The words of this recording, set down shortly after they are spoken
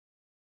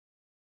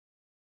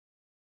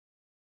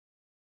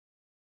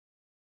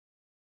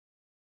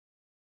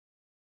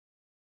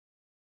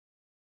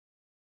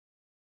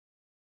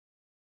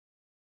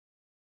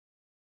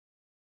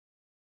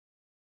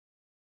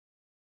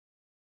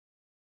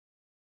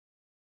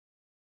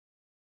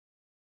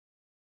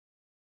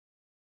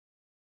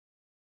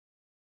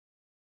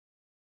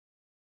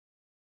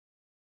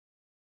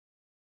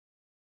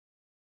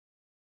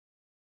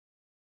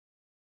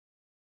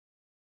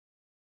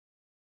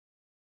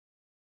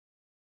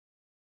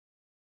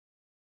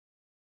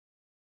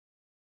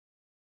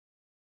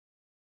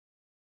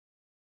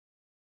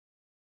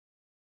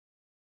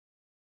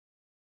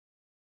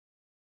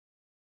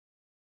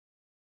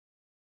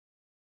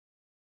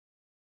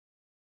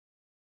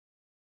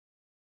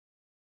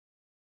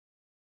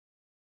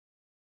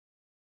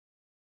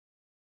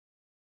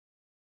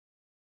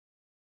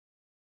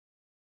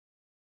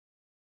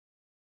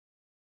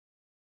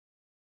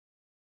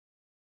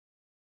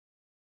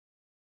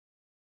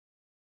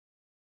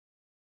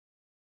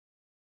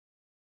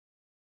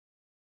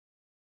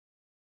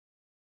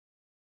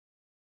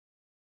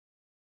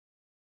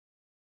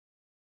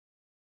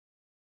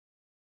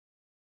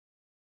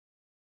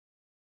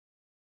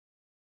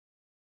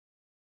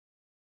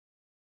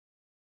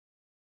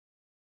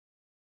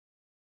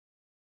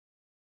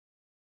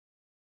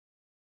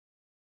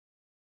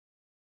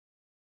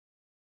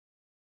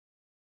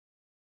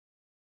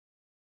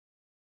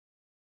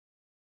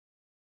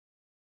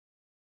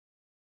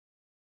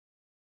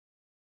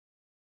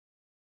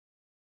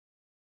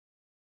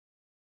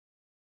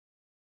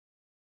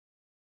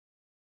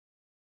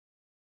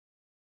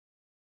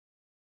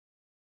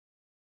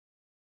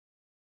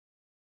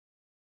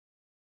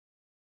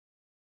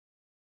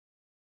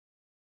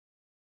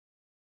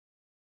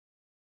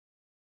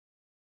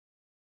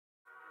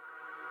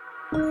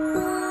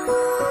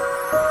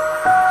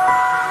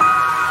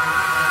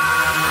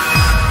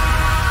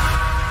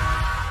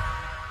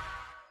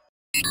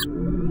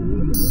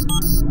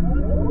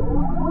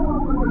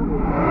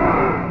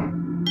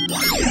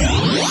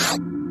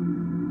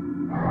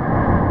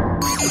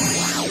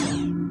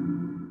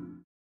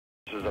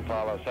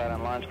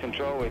Launch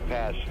control, we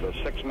passed the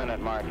 6-minute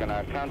mark in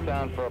our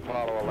countdown for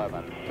Apollo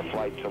 11, the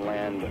flight to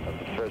land of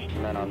the first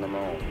men on the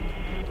moon.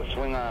 The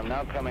swing arm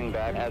now coming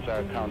back as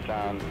our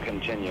countdown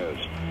continues.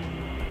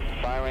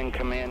 Firing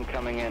command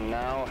coming in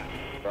now.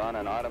 We're on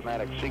an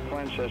automatic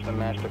sequence as the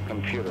master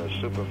computer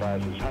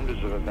supervises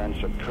hundreds of events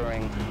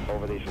occurring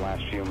over these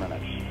last few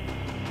minutes.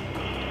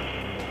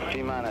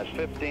 T-minus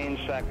 15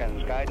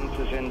 seconds. Guidance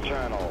is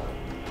internal.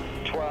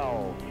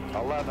 12,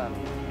 11,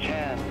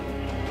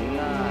 10,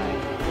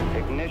 9.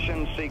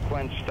 Ignition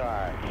sequence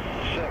start.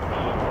 6.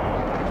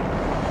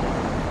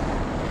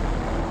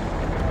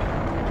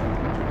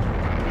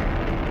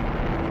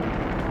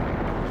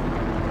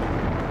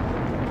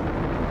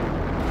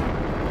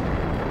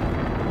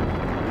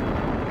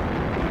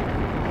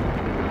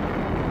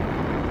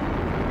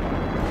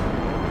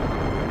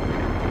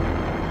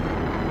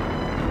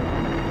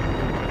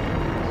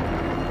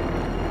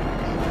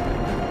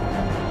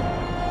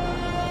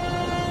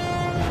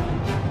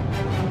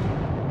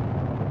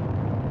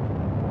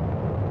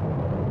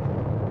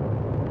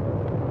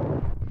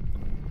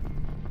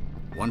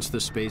 Once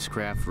the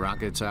spacecraft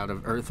rockets out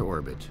of Earth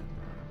orbit,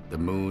 the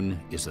moon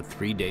is a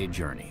 3-day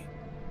journey.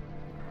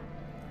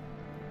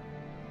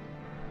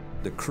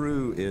 The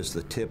crew is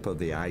the tip of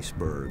the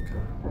iceberg.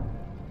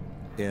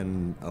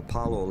 In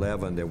Apollo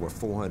 11, there were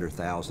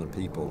 400,000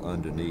 people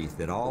underneath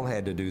that all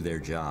had to do their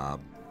job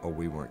or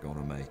we weren't going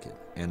to make it.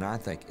 And I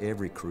think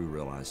every crew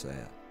realized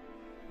that.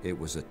 It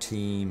was a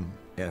team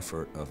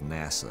effort of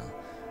NASA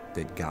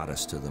that got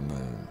us to the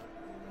moon.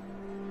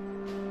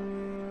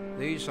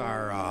 These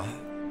are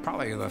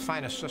probably the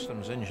finest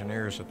systems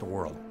engineers at the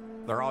world.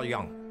 They're all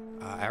young.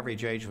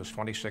 Average age was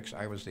 26.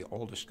 I was the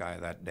oldest guy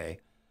that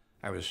day.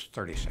 I was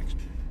 36.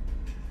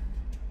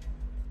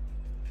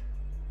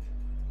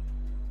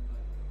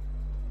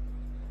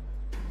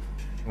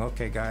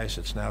 Okay, guys,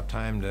 it's now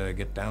time to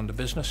get down to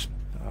business.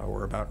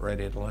 We're about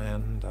ready to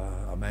land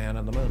a man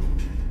on the moon.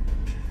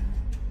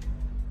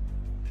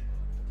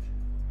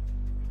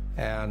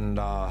 And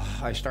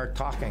I start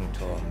talking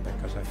to him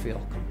because I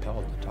feel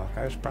compelled to talk.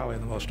 I was probably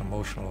the most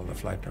emotional of the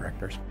flight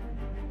directors.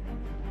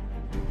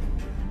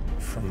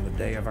 From the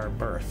day of our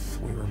birth,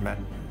 we were met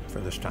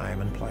for this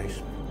time and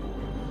place.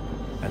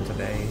 And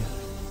today,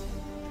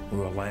 we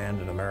will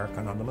land an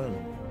American on the moon.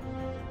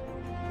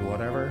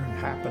 Whatever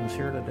happens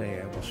here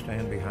today, I will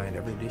stand behind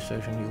every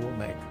decision you will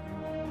make.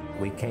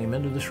 We came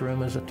into this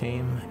room as a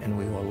team, and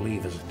we will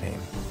leave as a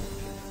team.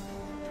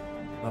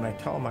 And I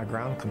tell my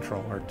ground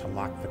controller to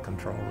lock the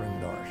control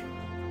room doors.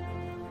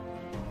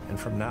 And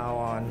from now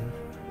on,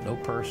 no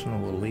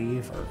person will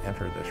leave or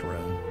enter this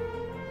room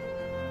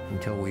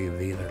until we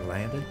have either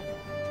landed,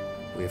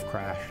 we have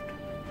crashed,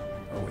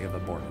 or we have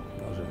aborted.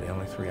 Those are the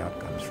only 3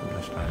 outcomes from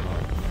this time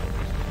on.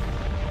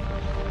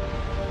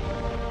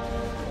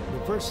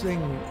 The first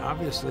thing,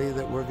 obviously,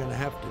 that we're going to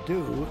have to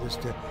do is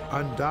to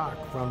undock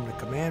from the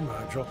command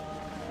module.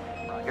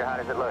 Roger, how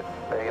does it look?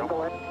 There you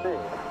go.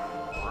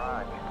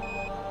 Roger.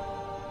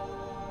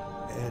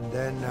 And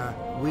then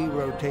we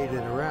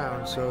rotated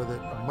around so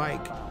that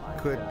Mike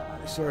could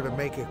sort of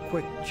make a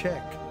quick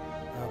check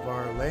of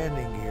our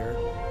landing gear.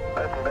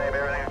 Listen, babe,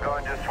 everything's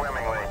going just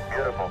swimmingly.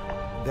 Beautiful.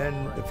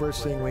 Then the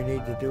first thing we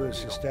need to do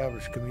is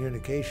establish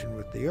communication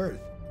with the Earth.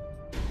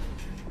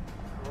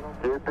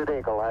 Houston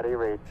Eagle, how do you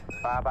read?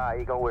 Bye-bye,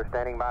 Eagle. We're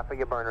standing by for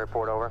your burn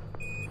report, over.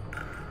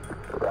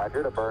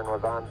 Roger, the burn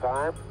was on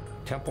time.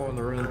 Tempo in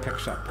the room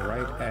picks up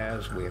right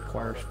as we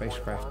acquire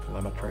spacecraft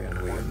telemetry, and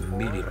we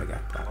immediately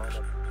got problems.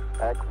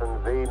 X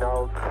and Z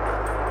notes.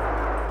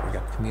 We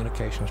got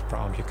communications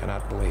problems you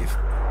cannot believe.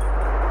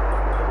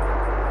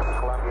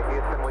 Columbia,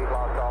 Houston, we've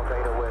lost all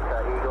data with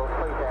Eagle.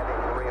 Please have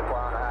him reapply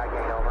on the high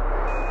gain, over.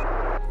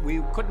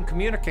 We couldn't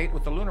communicate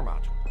with the lunar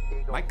module.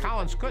 Mike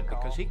Collins could,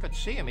 because he could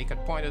see him. He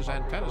could point his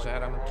antennas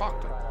at him and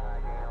talk to him.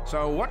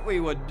 So what we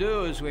would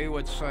do is we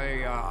would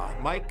say,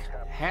 Mike,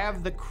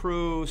 have the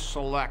crew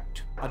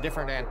select a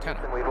different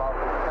antenna. We've lost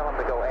him. Tell him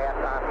to go ask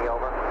Omni,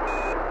 over.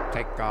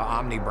 Take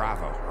Omni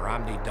Bravo or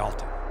Omni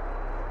Delta.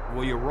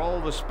 Will you roll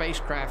the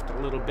spacecraft a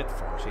little bit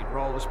for us? He'd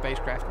roll the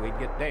spacecraft, we'd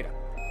get data.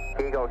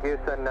 Eagle,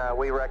 Houston,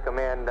 we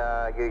recommend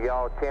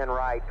y'all 10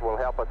 right will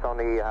help us on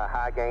the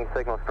high gain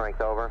signal strength,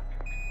 over.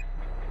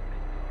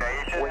 Yeah,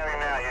 you should have him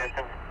now,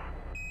 Houston.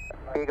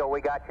 Eagle, we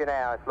got you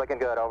now. It's looking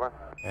good, over.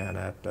 And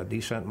at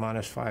descent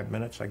minus 5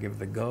 minutes, I give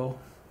the go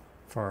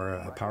for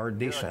a powered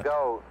descent. You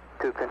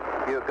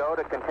go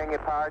to continue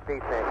powered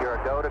descent. You're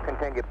a go to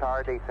continue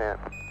powered descent.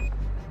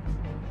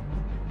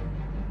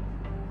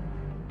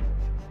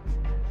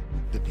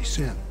 The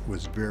descent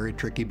was very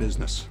tricky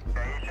business.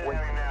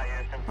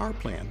 Our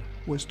plan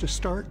was to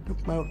start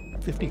about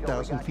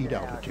 50,000 feet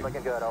altitude,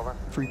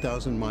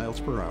 3,000 miles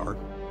per hour,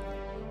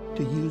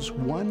 to use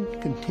one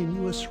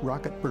continuous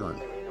rocket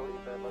burn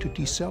to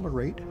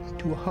decelerate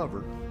to a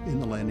hover in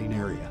the landing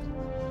area.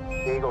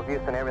 Eagle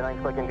Houston,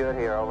 everything's looking good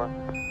here, over.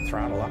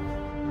 Throttle up.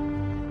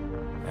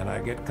 And I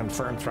get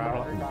confirmed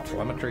throttle up, and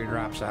telemetry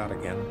drops out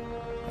again.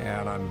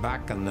 And I'm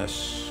back in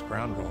this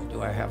ground roll.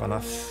 Do I have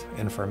enough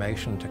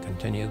information to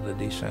continue the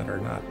descent or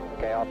not?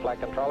 Okay, all flight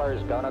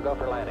controllers, gonna go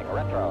for landing.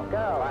 Retro,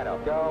 go. Fido,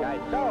 go.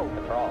 Guys, go.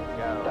 Control,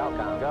 go.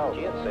 Telcom, go.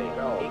 GNC,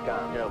 go.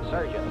 Ecom, go.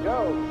 Surgeon,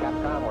 go.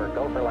 Capcom, we're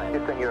go for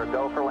landing. Houston, you're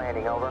go for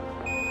landing, over.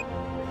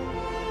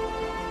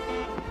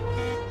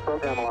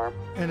 Program alarm.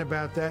 And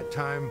about that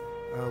time,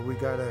 we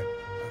got a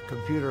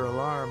computer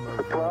alarm of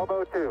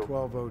 1202.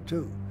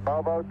 1202.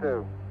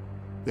 1202.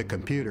 The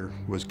computer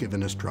was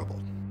giving us trouble.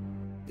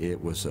 It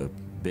was a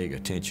big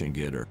attention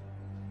getter.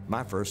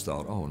 My first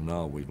thought, oh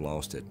no, we've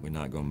lost it. We're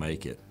not going to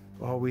make it.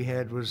 All we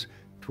had was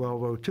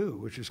 1202,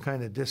 which is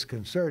kind of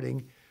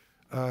disconcerting.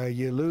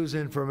 You lose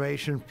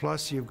information,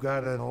 plus you've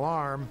got an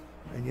alarm,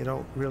 and you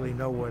don't really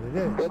know what it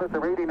is. Give us a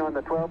reading on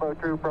the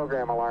 1202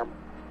 program alarm.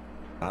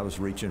 I was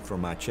reaching for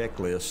my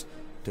checklist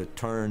to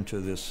turn to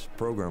this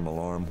program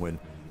alarm when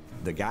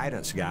the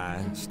guidance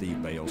guy,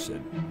 Steve Bale,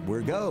 said,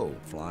 "We're go,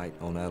 flight,"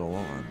 on that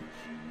alarm.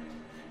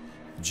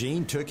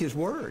 Gene took his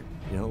word.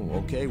 You know,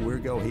 okay, we're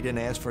go. He didn't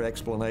ask for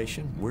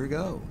explanation. We're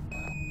go.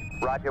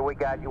 Roger, we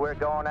got you. We're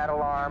go on that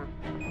alarm.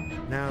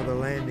 Now the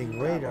landing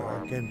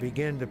radar can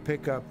begin to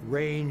pick up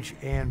range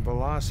and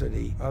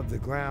velocity of the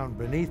ground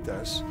beneath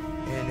us,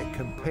 and it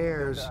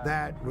compares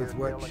that with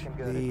what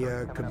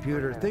the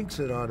computer thinks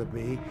it ought to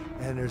be,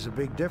 and there's a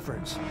big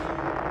difference.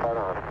 Hold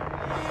on.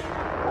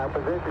 Our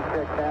position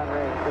check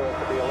downrange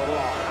shows to be a little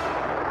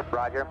off.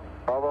 Roger.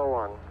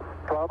 1201.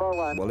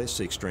 1201. Well, it's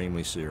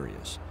extremely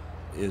serious.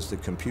 Is the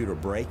computer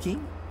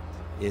breaking?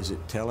 Is it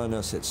telling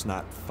us it's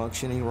not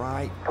functioning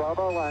right?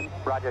 1201.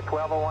 Roger,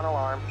 1201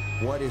 alarm.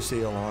 What is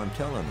the alarm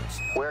telling us?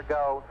 We're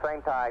go,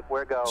 same type,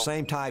 we're go.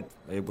 Same type.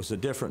 It was a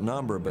different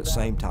number, but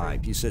same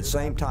type. He said,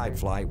 same type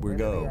flight, we're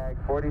go.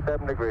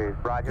 47 degrees,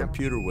 Roger. The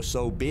computer was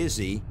so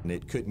busy, and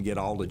it couldn't get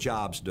all the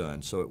jobs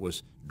done, so it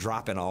was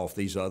dropping off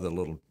these other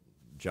little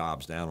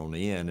jobs down on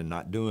the end and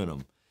not doing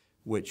them,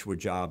 which were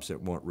jobs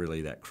that weren't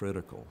really that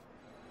critical.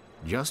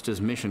 Just as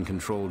Mission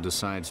Control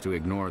decides to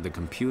ignore the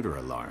computer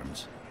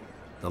alarms,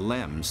 the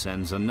LEM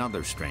sends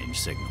another strange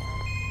signal.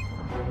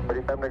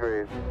 37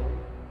 degrees.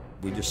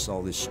 We just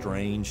saw this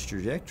strange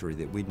trajectory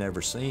that we'd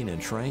never seen in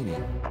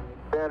training.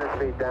 300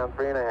 feet down,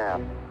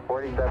 3.5.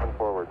 47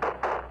 forward.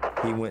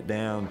 He went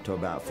down to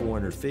about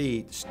 400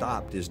 feet,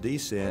 stopped his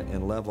descent,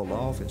 and leveled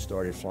off and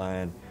started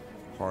flying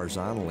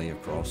horizontally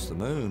across the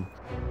moon.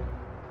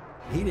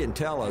 He didn't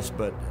tell us,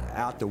 but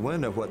out the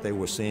window what they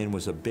were seeing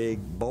was a big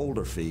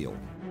boulder field.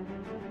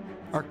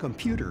 Our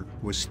computer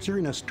was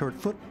steering us toward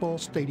football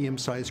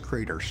stadium-sized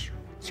craters,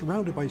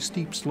 surrounded by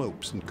steep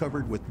slopes and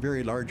covered with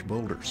very large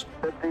boulders.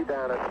 50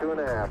 down at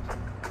 2.5.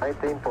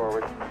 19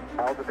 forward.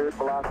 Altitude,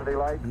 velocity,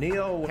 light.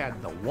 Neil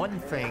had the one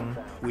thing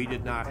we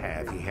did not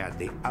have. He had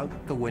the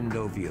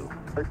out-the-window view.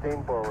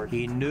 15 forward.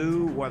 He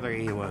knew whether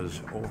he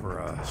was over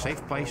a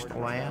safe place to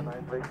land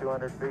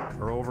 200 feet.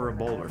 or over a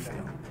boulder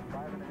field.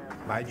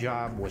 My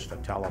job was to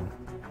tell him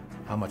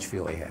how much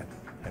fuel he had.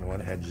 And when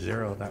it had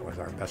zero, that was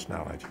our best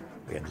knowledge.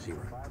 We had 0.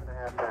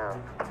 5.5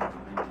 down.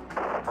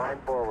 9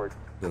 forward.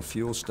 The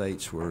fuel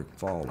states were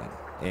falling,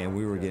 and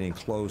we were getting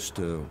close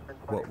to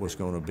what was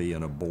going to be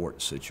an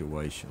abort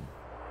situation.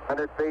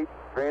 100 feet,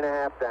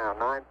 3.5 down.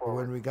 9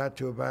 forward. When we got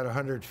to about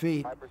 100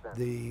 feet,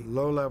 the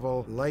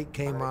low-level light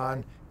came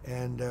on,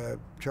 and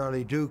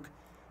Charlie Duke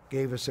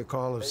gave us a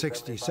call of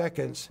 60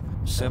 seconds.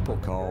 Simple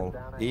call,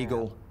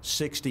 Eagle,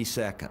 60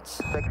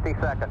 seconds. 60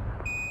 seconds.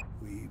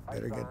 We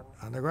better get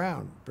on the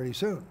ground pretty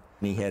soon.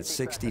 He had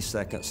 60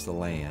 seconds to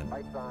land,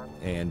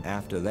 and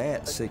after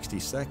that 60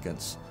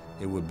 seconds,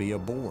 it would be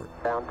abort.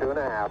 Down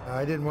 2.5.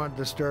 I didn't want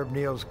to disturb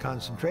Neil's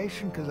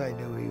concentration because I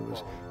knew he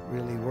was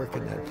really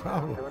working that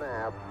problem.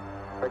 2.5.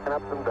 Picking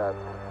up some dust.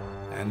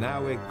 And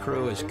now a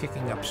crew is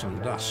kicking up some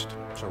dust.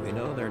 So we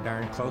know they're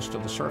darn close to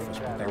the surface,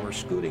 but they were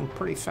scooting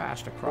pretty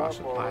fast across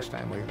it last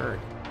time we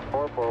heard.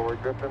 4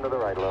 forward, drifting to the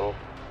right a little.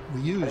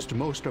 We used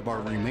most of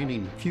our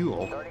remaining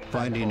fuel,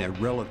 finding a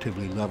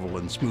relatively level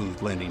and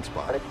smooth landing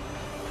spot.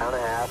 Down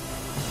 1/2.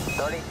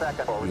 30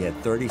 seconds. He had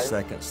 30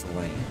 seconds to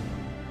land.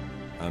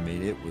 I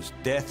mean, it was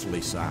deathly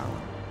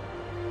silent.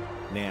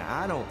 Now,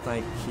 I don't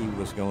think he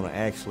was going to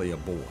actually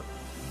abort.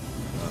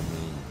 I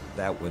mean,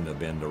 that wouldn't have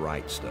been the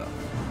right stuff.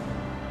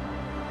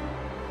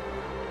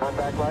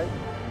 Contact light.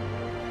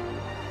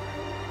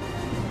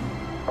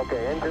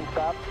 Okay, engine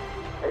stop.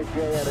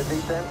 ATA at a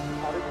descent.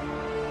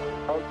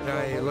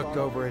 I looked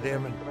over at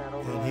him, and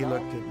he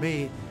looked at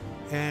me,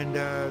 and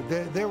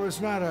there was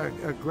not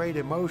a great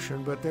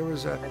emotion, but there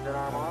was a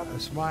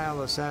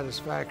smile of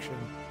satisfaction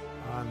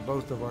on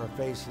both of our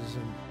faces.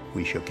 And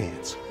We shook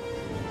hands.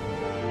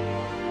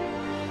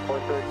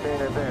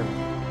 413 is in.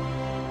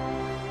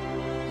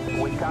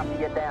 We copy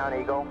you down,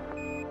 Eagle.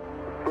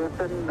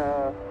 Houston,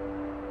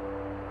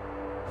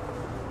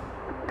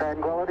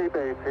 Tranquility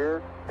Base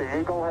here. The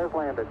Eagle has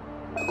landed.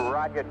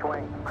 Roger,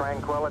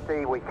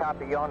 Tranquility. We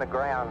copy you on the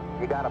ground.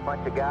 You got a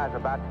bunch of guys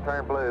about to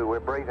turn blue. We're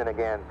breathing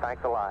again.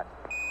 Thanks a lot.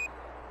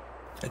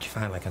 That you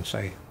finally can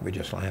say we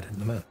just landed on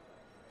the moon.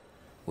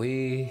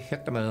 We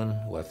hit the moon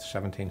with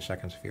 17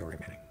 seconds of fuel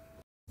remaining.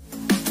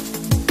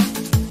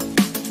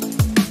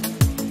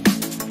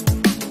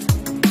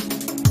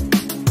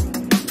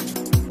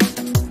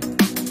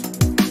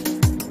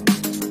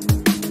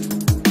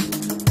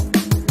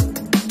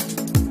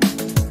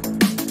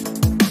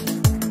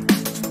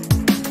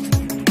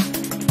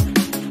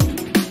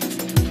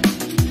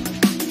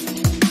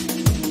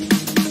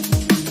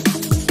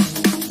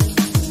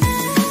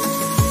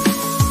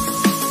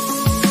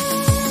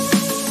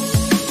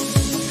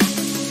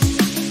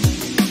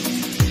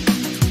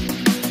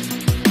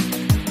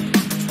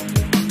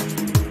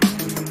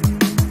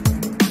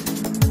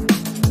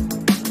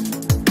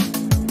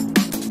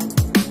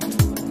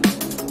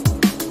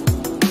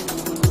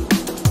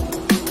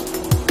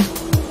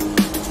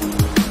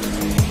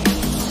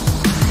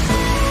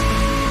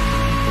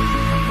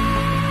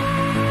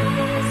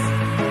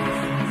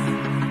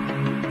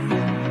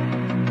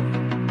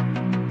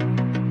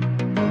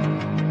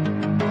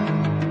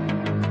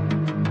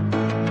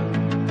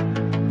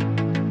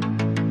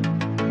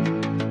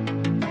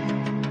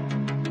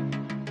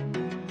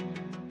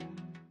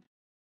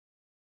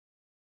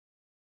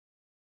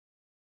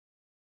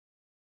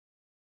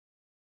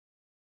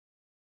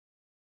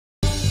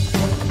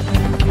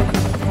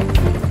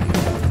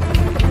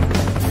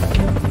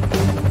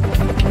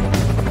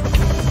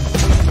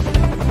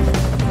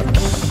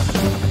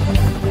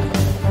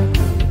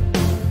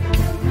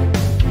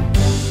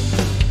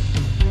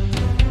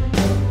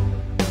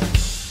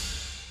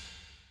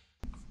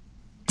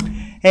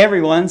 Hey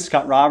everyone,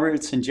 Scott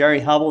Roberts and Jerry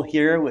Hubble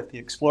here with the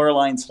Explorer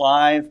Alliance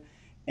Live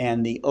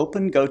and the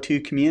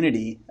OpenGOTO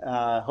community.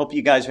 Hope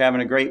you guys are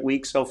having a great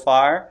week so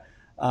far.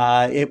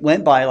 It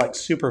went by like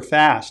super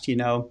fast, you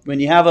know.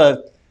 When you have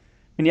a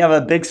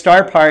big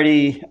star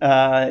party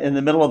in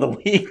the middle of the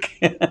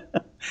week,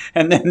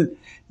 and then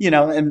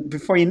and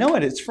before you know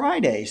it, it's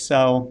Friday.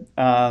 So,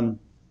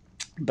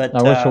 but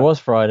I wish it was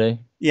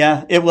Friday.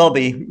 Yeah, it will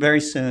be very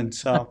soon.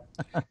 So,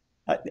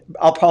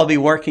 I'll probably be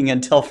working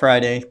until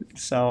Friday.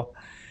 So.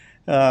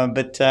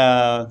 But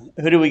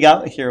who do we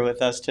got here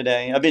with us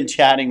today? I've been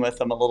chatting with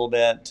them a little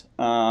bit.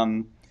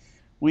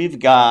 We've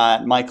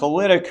got Michael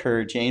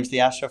Whitaker, James the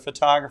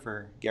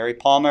astrophotographer, Gary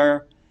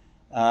Palmer,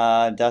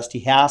 Dusty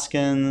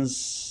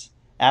Haskins,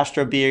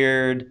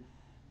 Astrobeard,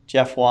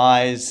 Jeff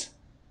Wise,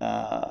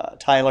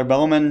 Tyler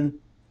Bowman,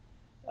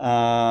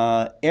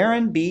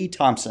 Aaron B.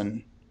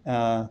 Thompson.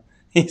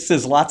 He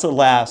says lots of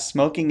laughs,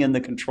 smoking in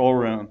the control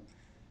room.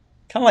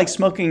 Kind of like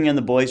smoking in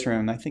the boys'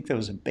 room. I think there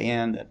was a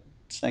band that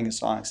sang a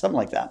song, something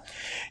like that.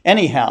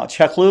 Anyhow,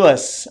 Chuck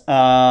Lewis,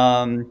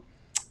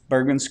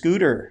 Bergman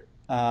Scooter,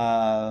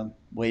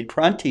 Wade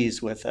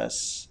Prunty's with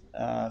us.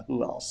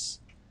 Who else?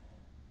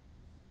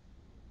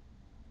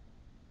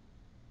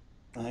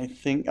 I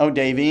think,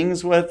 Dave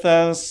Ing's with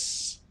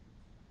us.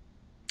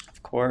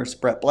 Of course,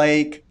 Brett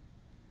Blake.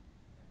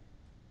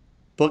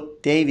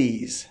 Book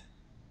Davies.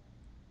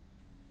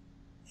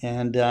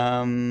 And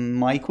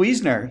Mike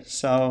Wiesner.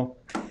 So,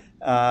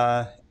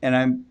 and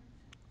I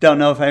don't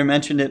know if I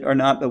mentioned it or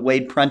not, but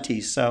Wade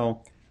Prunty.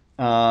 So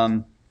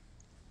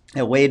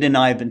Wade and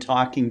I have been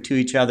talking to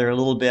each other a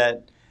little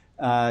bit,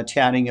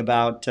 chatting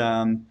about,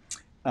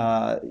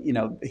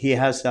 he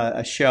has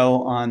a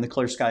show on the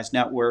Clear Skies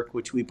Network,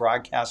 which we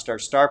broadcast our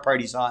star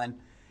parties on.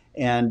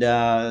 And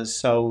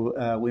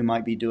so we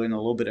might be doing a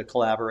little bit of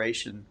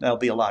collaboration. That'll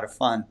be a lot of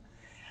fun.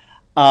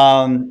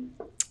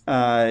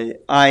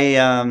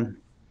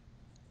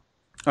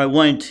 I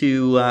wanted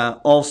to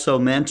also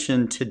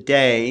mention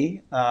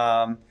today,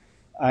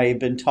 I've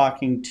been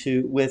talking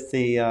with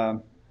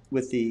the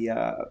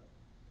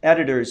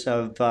editors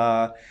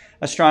of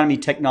Astronomy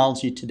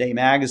Technology Today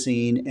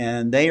magazine,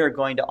 and they are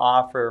going to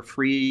offer a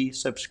free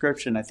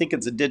subscription. I think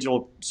it's a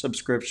digital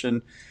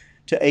subscription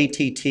to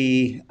ATT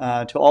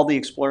to all the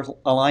Explorer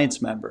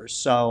Alliance members.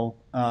 So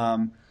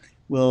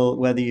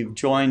whether you've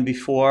joined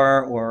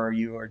before or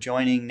you are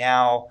joining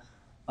now,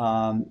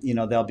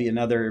 there'll be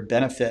another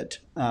benefit,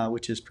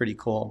 which is pretty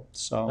cool.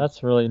 So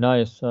that's really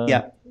nice.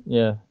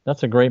 Yeah,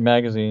 that's a great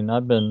magazine.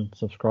 I've been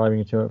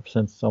subscribing to it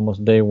since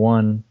almost day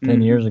one,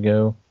 10 years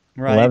ago,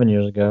 right. 11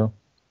 years ago.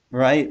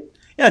 Right.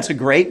 Yeah, it's a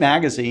great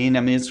magazine.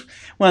 I mean, it's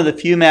one of the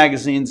few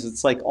magazines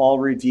that's like all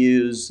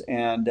reviews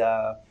and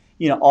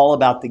all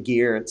about the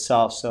gear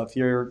itself. So if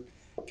you're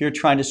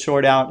trying to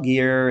sort out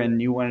gear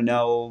and you want to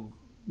know,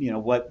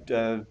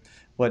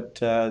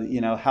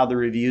 how the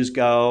reviews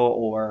go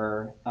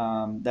or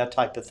that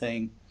type of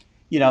thing.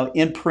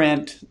 In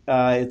print,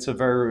 it's a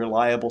very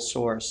reliable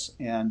source.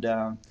 And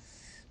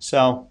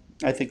so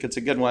I think it's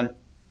a good one.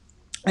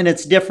 And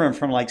it's different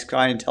from like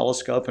Sky and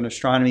Telescope and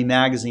Astronomy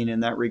Magazine in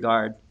that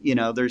regard.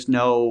 There's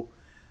no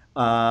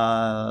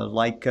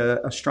astronomy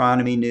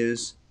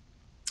news.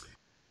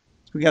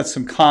 We got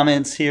some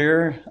comments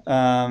here.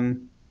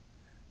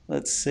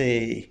 Let's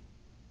see.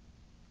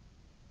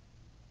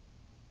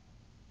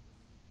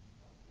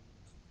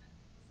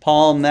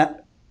 Paul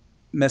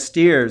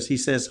Mestiers, he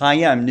says,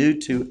 "Hi, I'm new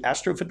to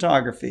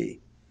astrophotography."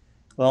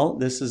 Well,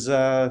 this is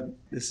a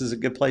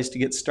good place to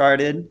get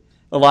started.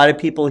 A lot of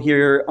people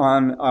here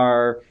in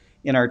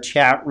our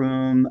chat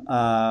room,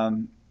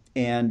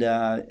 and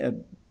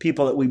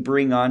people that we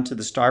bring on to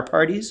the star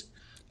parties,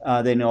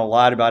 they know a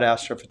lot about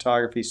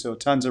astrophotography, so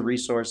tons of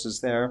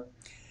resources there.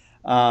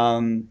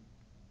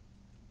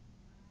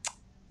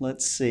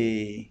 Let's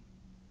see.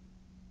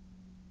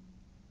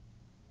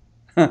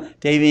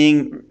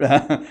 Daving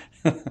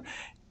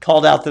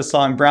called out the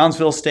song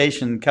Brownsville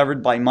Station,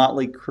 covered by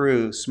Motley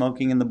Crue,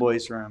 Smoking in the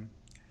Boys' Room.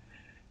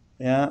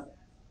 Yeah.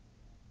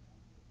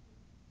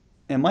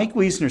 And Mike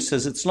Wiesner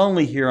says, it's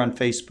lonely here on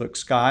Facebook,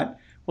 Scott.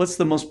 What's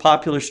the most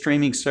popular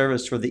streaming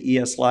service for the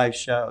ES Live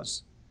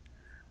shows?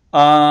 We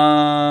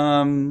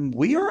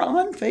are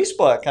on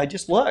Facebook. I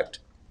just looked.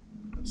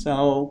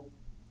 So,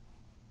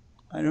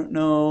 I don't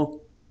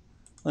know.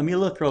 Let me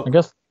look real quick.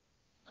 I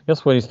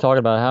guess what he's talking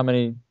about,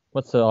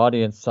 what's the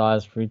audience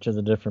size for each of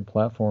the different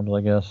platforms,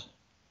 I guess?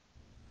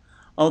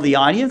 Oh, the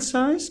audience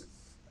size?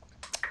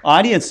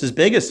 Audience is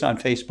biggest on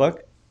Facebook.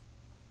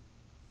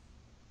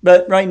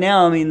 But right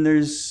now, I mean,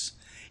 there's,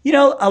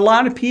 a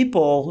lot of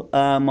people,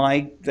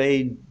 Mike,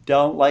 they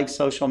don't like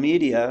social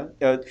media.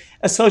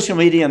 Social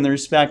media in the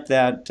respect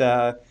that,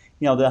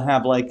 they'll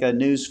have like a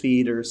news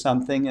feed or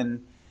something.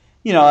 And,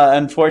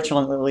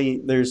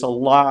 unfortunately, there's a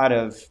lot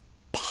of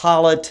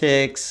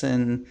politics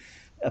and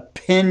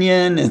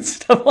opinion and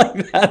stuff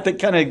like that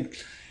kind of,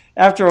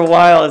 after a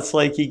while, it's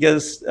like he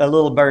gets a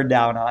little burned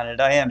down on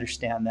it. I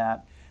understand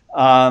that.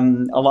 A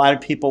lot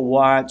of people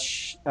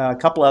watch a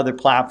couple other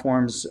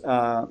platforms,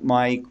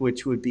 Mike,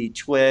 which would be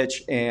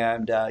Twitch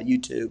and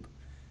YouTube.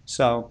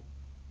 So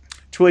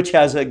Twitch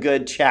has a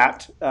good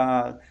chat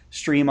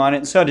stream on it,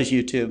 and so does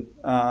YouTube.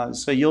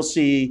 So you'll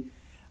see,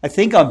 I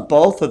think on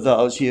both of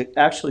those, you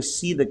actually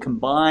see the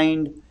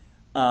combined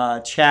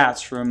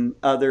chats from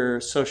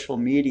other social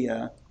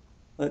media.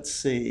 Let's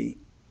see.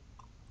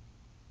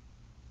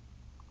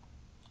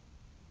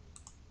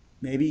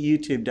 Maybe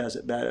YouTube does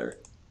it better.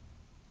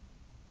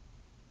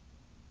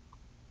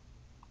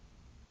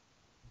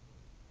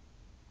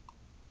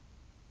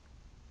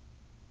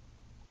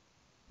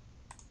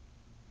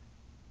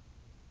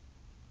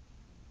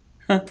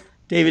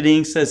 David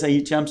Ing says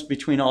he jumps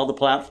between all the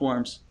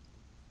platforms.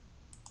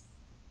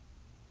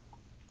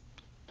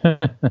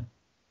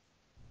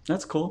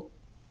 That's cool.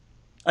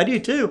 I do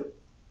too.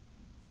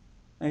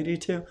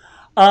 YouTube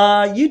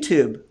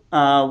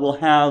will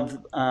have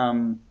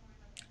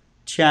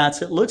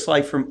chats, it looks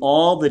like, from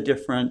all the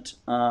different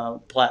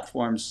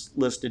platforms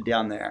listed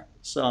down there.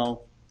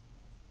 So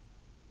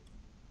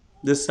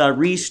this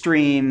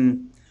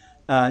Restream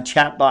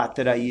chatbot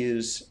that I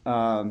use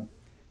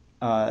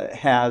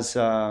has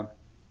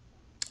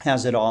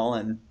it all.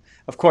 And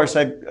of course,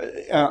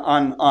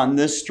 on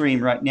this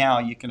stream right now,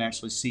 you can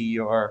actually see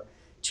your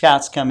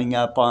chats coming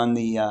up on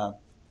the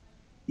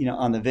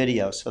on the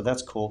video. So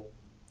that's cool.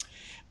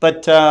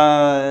 But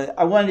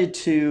I wanted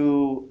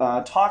to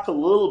talk a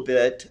little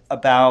bit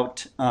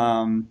about,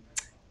 I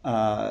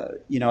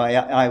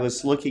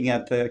was looking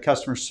at the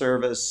customer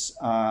service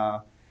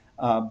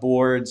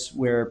boards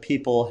where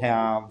people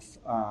have,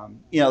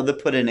 they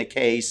put in a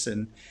case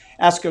and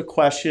ask a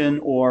question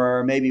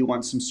or maybe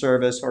want some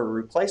service or a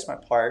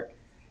replacement part.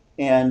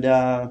 And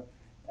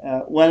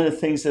one of the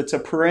things that's a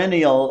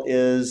perennial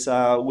is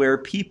where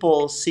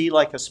people see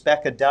like a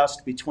speck of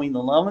dust between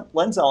the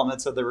lens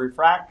elements of the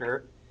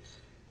refractor.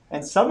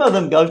 And some of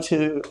them go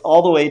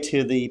all the way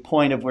to the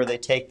point of where they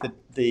take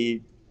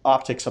the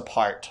optics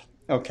apart.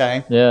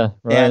 Okay. Yeah.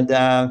 Right. And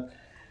now,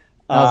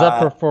 is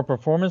that for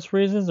performance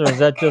reasons or is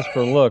that just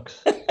for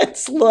looks?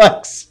 It's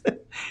looks.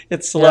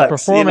 It's looks.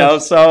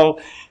 Performance.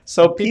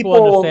 So people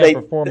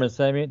understand performance.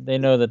 I mean, they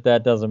know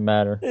that doesn't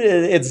matter.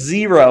 It's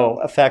zero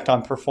effect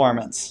on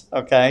performance.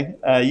 Okay.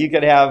 You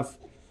could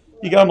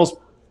almost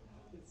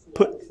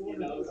put.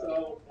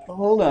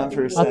 Hold on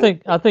for a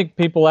second. I think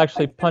people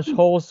actually punch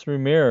holes through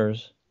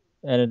mirrors.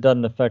 And it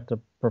doesn't affect the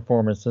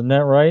performance, isn't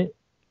that right?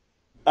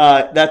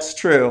 That's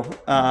true.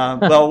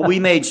 Well, we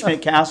made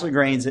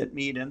Schmidt-Cassegrains at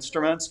Mead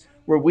Instruments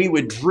where we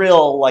would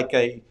drill like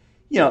a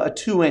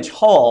 2-inch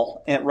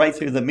hole right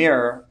through the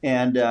mirror.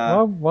 And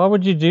why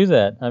would you do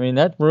that? I mean,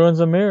 that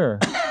ruins a mirror.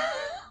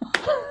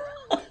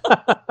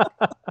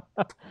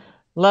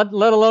 Let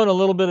alone a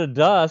little bit of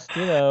dust,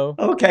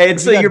 Okay, and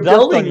so you're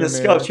building the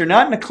scopes. You're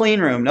not in a clean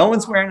room. No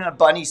one's wearing a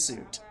bunny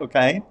suit.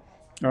 Okay,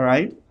 all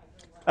right.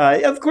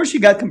 Of course,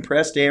 you got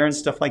compressed air and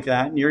stuff like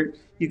that, and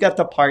you got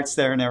the parts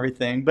there and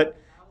everything. But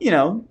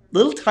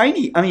little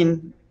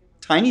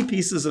tiny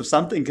pieces of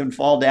something can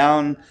fall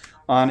down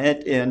on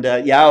it, and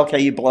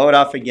you blow it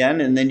off again,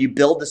 and then you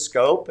build the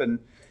scope, and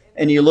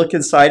you look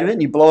inside of it,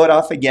 and you blow it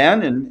off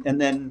again,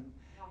 and then.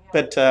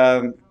 But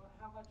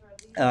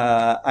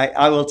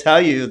I will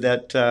tell you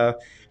that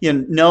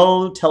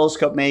no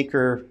telescope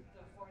maker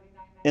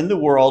in the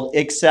world,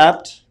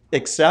 except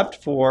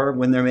for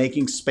when they're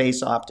making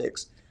space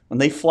optics. When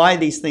they fly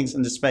these things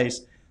into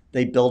space,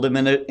 they build them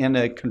in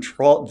a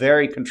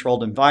very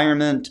controlled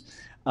environment.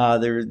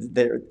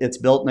 It's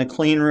built in a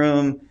clean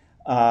room.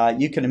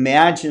 You can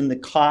imagine the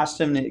cost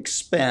and the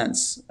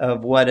expense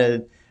of what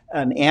an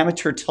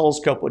amateur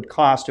telescope would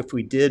cost if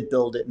we did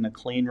build it in a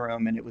clean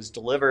room and it was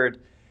delivered,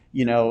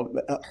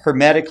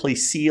 hermetically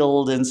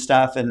sealed and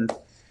stuff.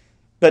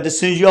 But as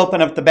soon as you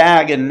open up the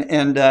bag and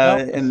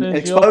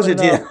expose it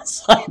to the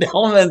outside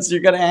elements,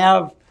 you're going to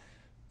have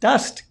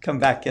dust come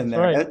back in there.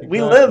 Right,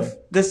 We exactly.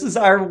 this is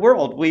our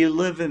world. We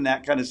live in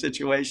that kind of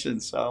situation.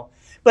 So,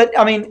 but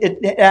I mean,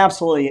 it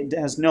absolutely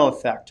has no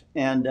effect.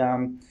 And,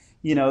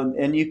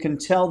 and you can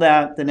tell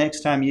that the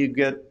next time you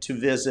get to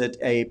visit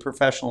a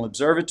professional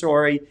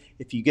observatory,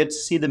 if you get to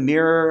see the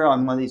mirror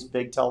on one of these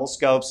big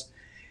telescopes,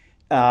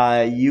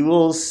 you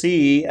will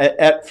see,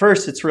 at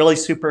first it's really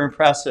super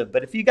impressive,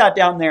 but if you got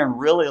down there and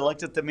really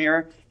looked at the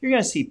mirror, you're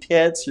going to see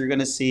pits, you're going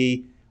to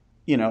see,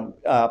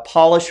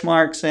 polish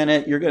marks in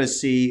it, you're going to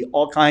see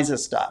all kinds of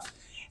stuff.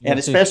 And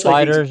especially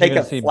spiders, if you take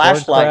a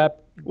flashlight.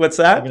 What's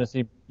that?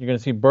 You're going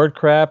to see bird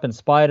crap and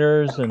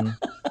spiders and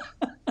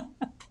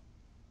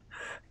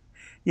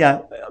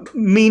yeah.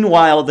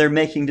 Meanwhile, they're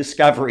making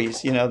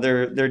discoveries,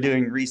 they're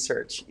doing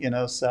research,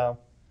 so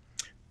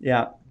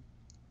yeah.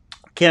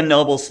 Ken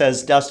Noble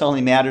says dust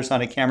only matters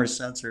on a camera's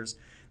sensors.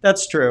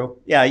 That's true.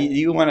 Yeah,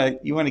 you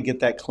want to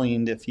get that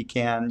cleaned if you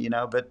can,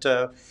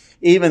 But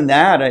even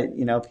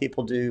that,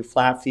 people do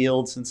flat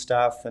fields and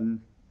stuff, and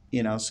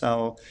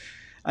so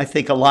I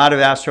think a lot of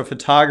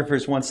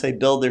astrophotographers, once they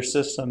build their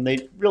system,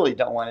 they really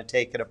don't want to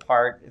take it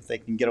apart if they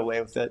can get away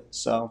with it.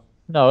 So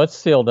no, it's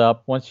sealed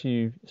up.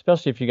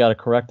 Especially if you got a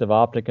corrective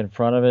optic in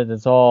front of it,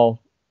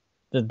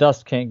 the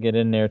dust can't get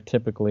in there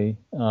typically.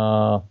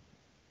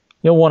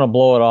 You'll want to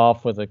blow it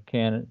off with a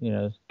can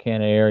of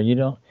air.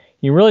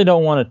 You really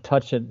don't want to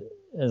touch it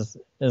as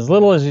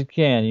little as you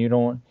can. You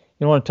don't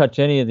want to touch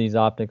any of these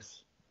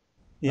optics.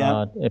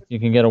 Yeah. If you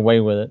can get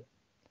away with it.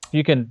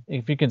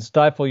 If you can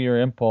stifle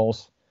your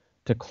impulse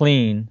to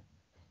clean.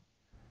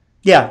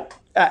 Yeah.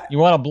 You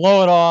want to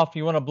blow it off.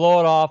 You want to blow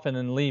it off and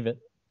then leave it.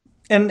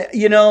 And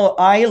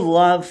I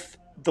love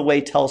the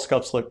way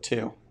telescopes look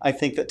too. I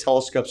think that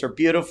telescopes are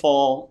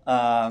beautiful.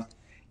 I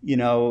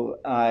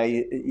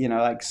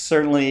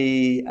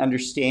certainly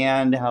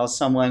understand how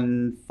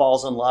someone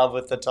falls in love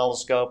with the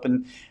telescope,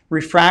 and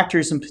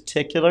refractors in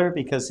particular,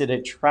 because it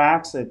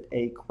attracts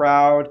a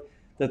crowd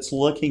that's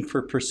looking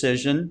for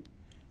precision,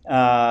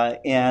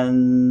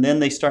 and then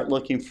they start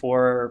looking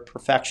for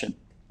perfection.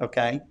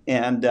 Okay,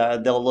 and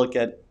they'll look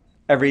at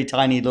every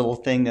tiny little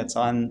thing that's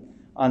on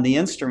the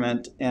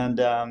instrument, and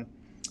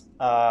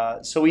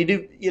so we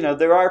do.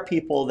 There are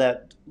people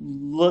that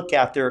look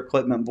at their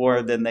equipment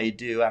more than they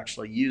do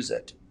actually use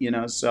it,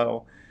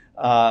 so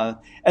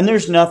and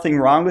there's nothing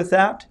wrong with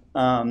that,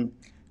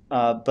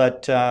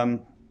 but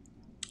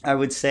I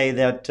would say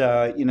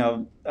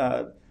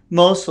that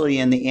mostly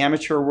in the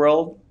amateur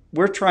world,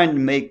 we're trying to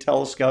make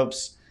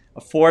telescopes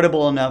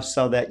affordable enough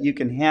so that you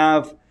can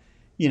have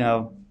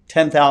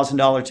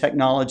 $10,000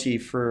 technology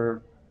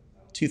for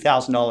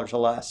 $2,000 or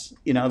less.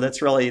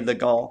 That's really the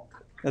goal.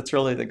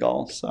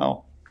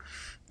 So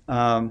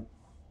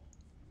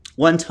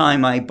one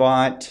time I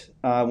bought,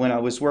 when I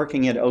was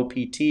working at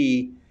OPT,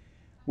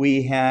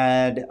 we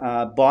had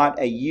bought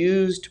a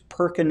used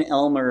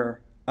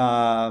Perkin-Elmer.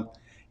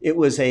 It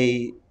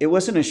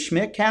wasn't a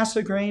Schmidt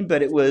Cassegrain,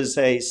 but it was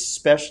a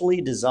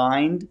specially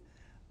designed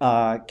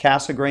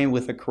Cassegrain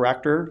with a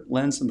corrector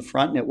lens in the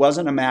front, and it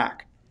wasn't a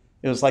Mac.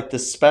 It was like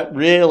this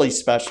really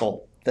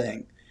special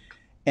thing.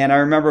 And I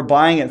remember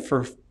buying it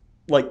for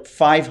like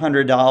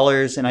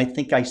 $500, and I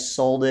think I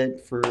sold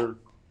it for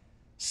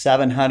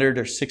 $700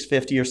 or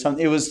 $650 or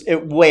something.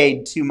 It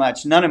weighed too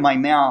much. None of my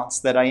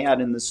mounts that I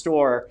had in the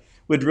store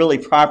would really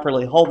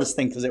properly hold this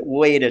thing because it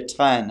weighed a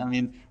ton. I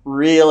mean,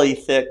 really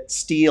thick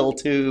steel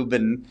tube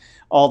and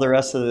all the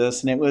rest of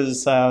this. And it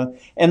was,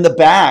 and the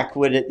back,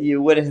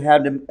 you would have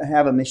had to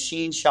have a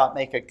machine shop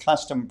make a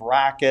custom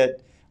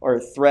bracket or a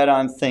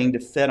thread-on thing to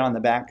fit on the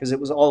back, because it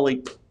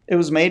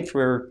was made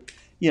for,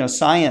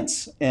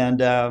 science.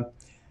 And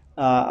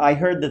I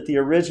heard that the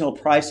original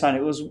price on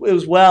it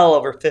was well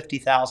over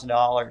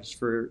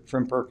 $50,000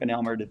 from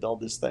Perkin-Elmer to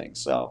build this thing.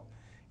 So,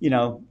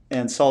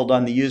 and sold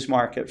on the used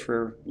market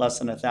for less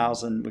than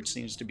 $1,000, which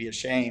seems to be a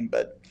shame,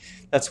 but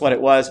that's what it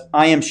was.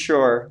 I am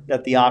sure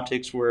that the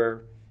optics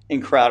were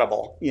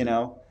incredible,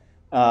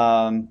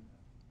 but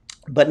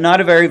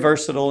not a very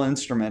versatile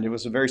instrument. It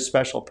was a very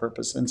special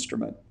purpose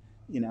instrument,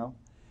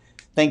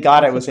 Thank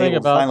God I was able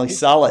to finally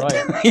sell it,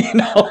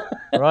 right.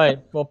 Right.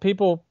 Well,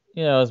 people,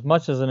 as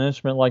much as an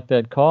instrument like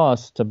that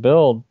costs to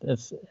build,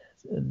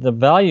 the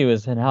value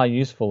is in how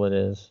useful it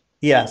is.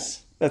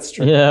 Yes, that's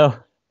true.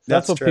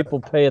 That's what true.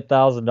 People pay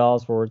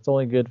 $1,000 for. It's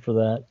only good for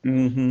that.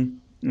 Mm-hmm.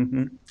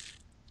 Mm-hmm.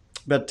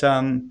 But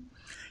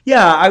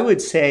I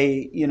would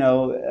say,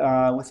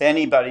 with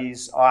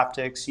anybody's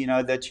optics,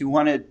 that you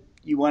want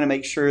to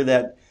make sure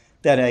that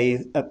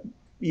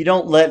you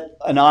don't let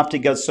an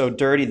optic get so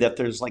dirty that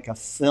there's like a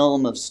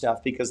film of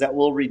stuff, because that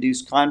will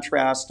reduce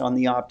contrast on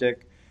the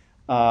optic.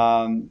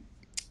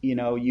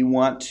 You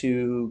want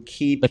to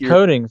keep the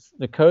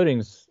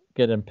coatings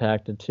get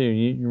impacted too.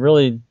 You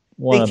really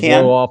want to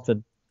can. blow off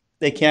the.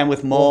 They can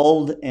with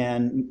mold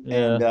and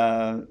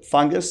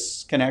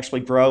fungus can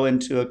actually grow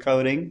into a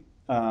coating.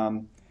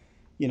 You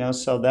know,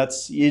 so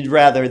you'd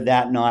rather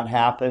that not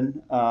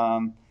happen.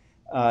 So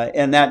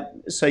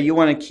you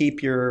want to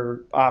keep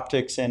your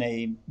optics in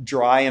a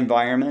dry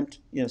environment,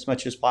 you know, as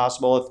much as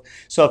possible.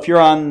 If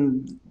you're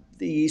on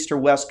the east or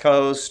west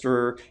coast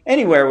or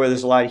anywhere where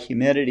there's a lot of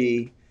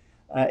humidity,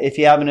 if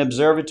you have an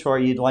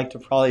observatory, you'd like to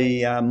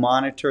probably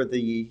monitor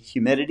the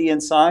humidity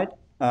inside.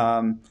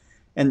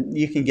 And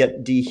you can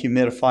get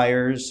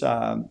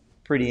dehumidifiers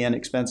pretty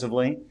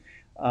inexpensively.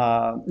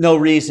 No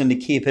reason to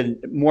keep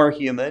it more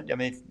humid. I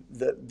mean,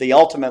 the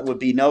ultimate would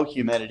be no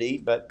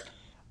humidity, but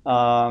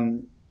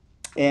you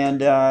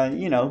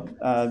know,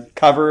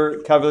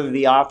 cover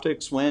the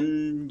optics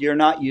when you're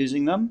not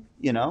using them.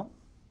 You know,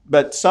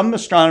 but some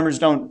astronomers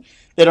don't.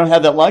 They don't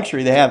have that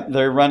luxury.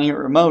 They're running it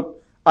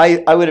remote.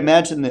 I would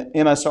imagine the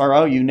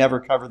MSRO, you never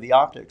cover the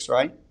optics,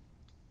 right?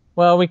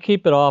 Well, we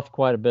keep it off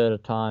quite a bit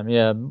of time.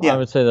 Yeah, I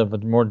would say that the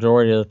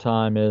majority of the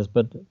time is.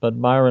 But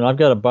Myron, I've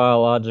got a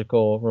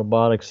biological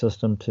robotic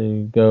system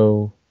to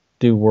go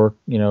do work.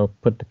 You know,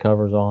 put the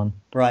covers on.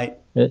 Right.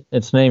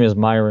 Its name is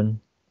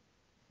Myron.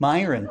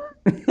 Myron.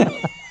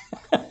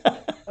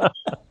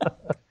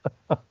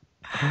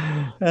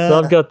 So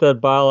I've got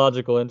that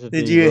biological entity.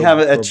 Did you have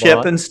a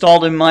chip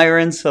installed in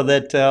Myron so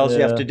that all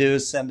you have to do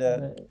is send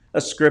a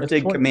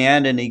scripted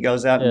command and he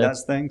goes out and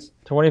does things?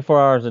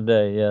 24 hours a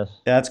day, yes.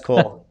 That's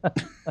cool.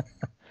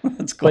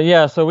 That's cool. But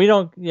yeah, so we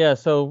don't,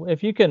 so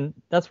if you can,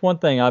 that's one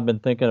thing I've been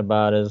thinking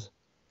about is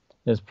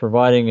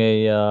providing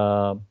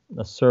a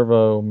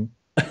servo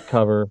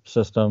cover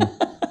system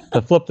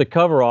to flip the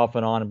cover off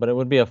and on, but it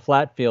would be a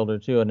flat fielder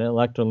too, an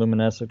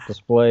electroluminescent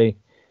display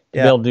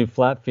to be able to do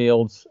flat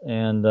fields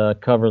and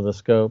cover the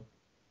scope.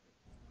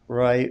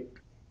 Right.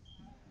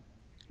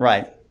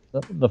 Right.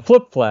 The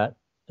flip flat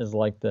is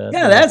like that.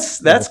 Yeah,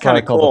 that's kind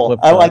of cool.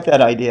 I like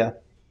that idea.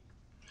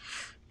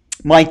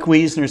 Mike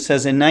Wiesner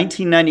says, in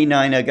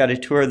 1999, I got a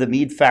tour of the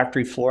Meade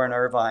factory floor in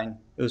Irvine.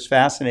 It was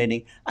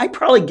fascinating. I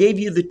probably gave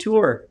you the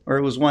tour, or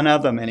it was one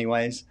of them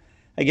anyways.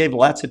 I gave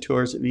lots of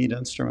tours at Meade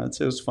Instruments.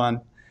 It was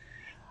fun.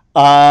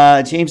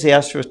 James the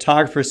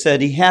astrophotographer said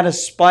he had a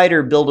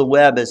spider build a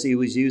web as he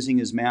was using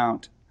his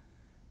mount.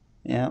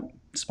 Yeah,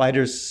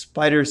 spiders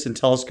and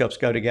telescopes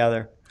go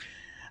together.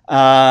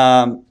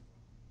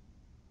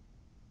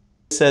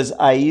 Says,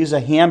 I use a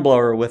hand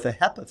blower with a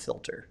HEPA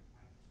filter.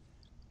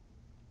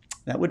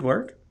 That would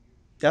work,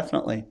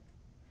 definitely.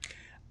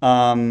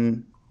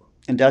 And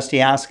Dusty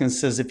Askins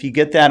says, if you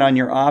get that on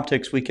your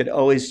optics, we could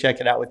always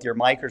check it out with your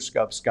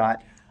microscope,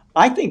 Scott.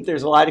 I think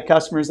there's a lot of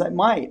customers that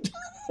might.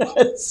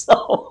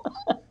 So,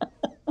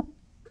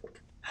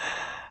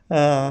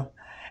 and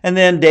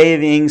then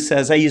Dave Ing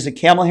says, I use a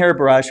camel hair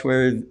brush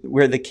where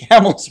the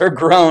camels are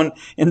grown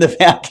in the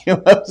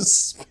vacuum of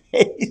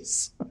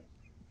space.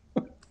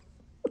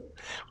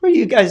 Where do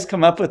you guys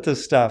come up with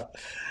this stuff?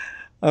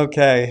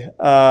 Okay.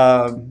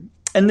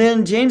 And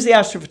then James the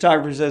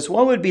astrophotographer says,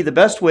 what would be the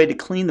best way to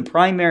clean the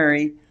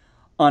primary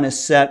on a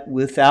set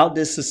without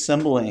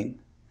disassembling?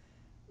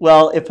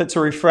 Well, if it's a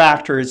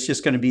refractor, it's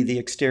just going to be the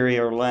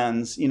exterior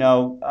lens, you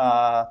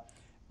know,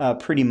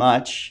 pretty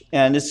much.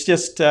 And it's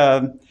just,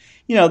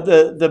 you know,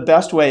 the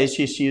best way is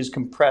just use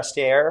compressed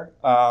air.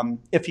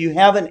 If you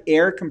have an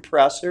air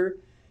compressor,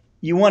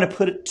 you want to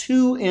put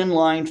 2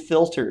 inline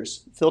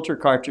filter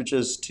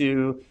cartridges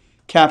to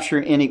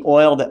capture any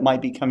oil that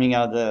might be coming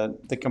out of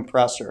the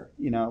compressor,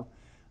 you know.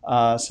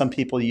 Some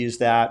people use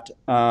that.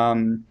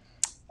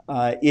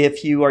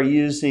 If you are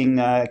using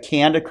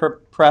canned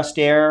compressed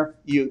air,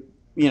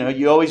 you know,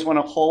 you always want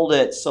to hold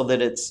it so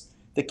that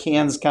the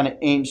can's kind of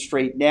aimed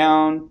straight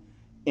down,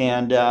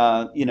 and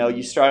you know,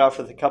 you start off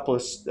with a couple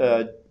of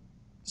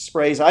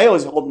sprays. I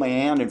always hold my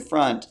hand in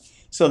front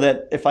so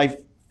that if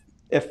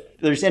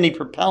there's any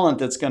propellant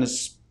that's going to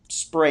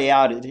spray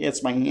out, it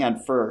hits my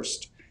hand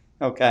first.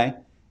 Okay,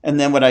 and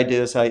then what I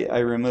do is I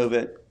remove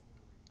it.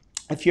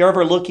 If you're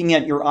ever looking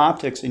at your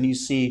optics and you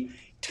see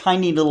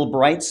tiny little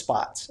bright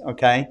spots,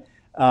 okay,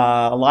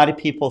 a lot of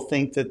people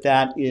think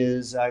that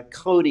is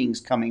coatings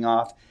coming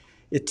off.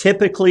 It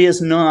typically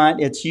is not.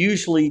 It's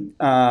usually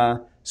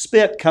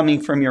spit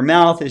coming from your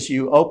mouth as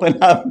you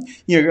open up.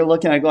 You're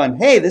looking at it going,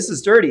 hey, this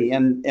is dirty.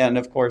 And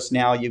of course,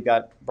 now you've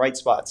got bright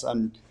spots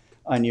on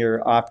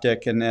your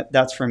optic, and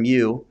that's from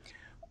you.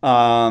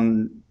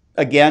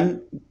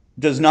 Again,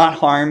 does not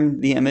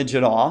harm the image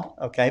at all,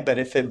 okay? But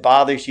if it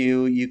bothers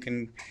you, you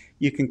can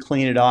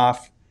clean it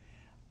off.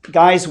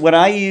 Guys, what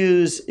I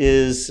use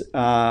is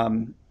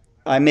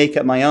I make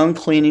up my own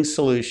cleaning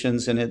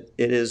solutions, and it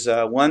is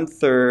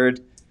 1/3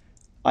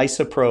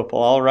 isopropyl.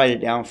 I'll write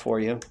it down for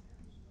you.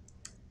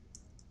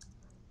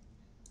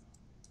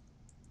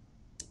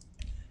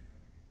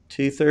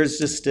 Two-thirds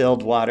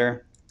distilled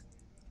water.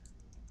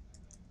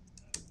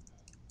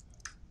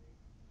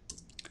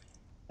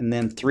 And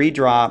then 3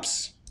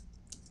 drops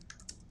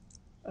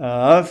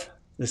of,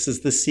 this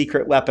is the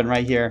secret weapon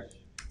right here.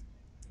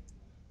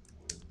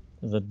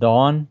 Is it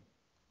Dawn?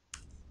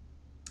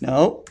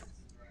 No.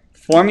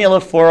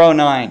 Formula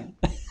 409.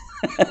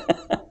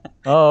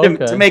 Oh,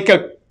 okay. to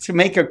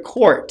make a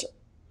quart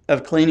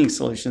of cleaning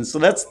solutions. So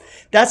that's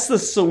the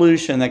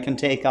solution that can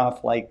take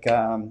off like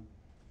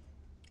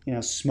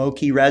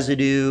smoky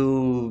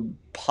residue,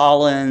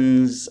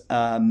 pollens,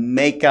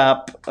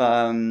 makeup,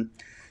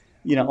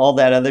 all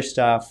that other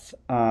stuff.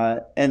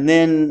 And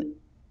then,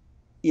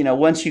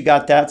 once you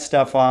got that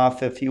stuff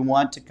off, if you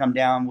want to come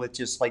down with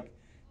just like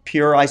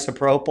pure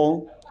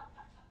isopropyl,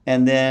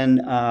 and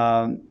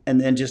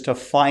then just a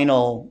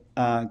final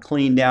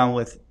clean down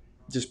with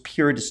just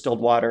pure distilled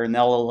water, and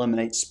that'll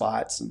eliminate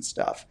spots and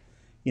stuff,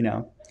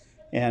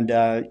 And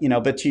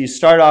but you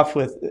start off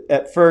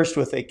at first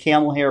with a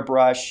camel hair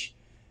brush,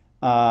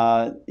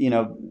 because you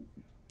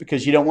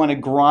don't want to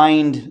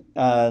grind.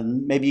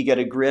 Maybe you get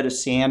a grit of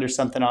sand or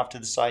something off to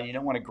the side. You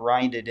don't want to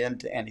grind it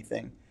into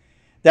anything.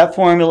 That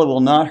formula will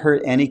not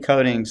hurt any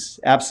coatings.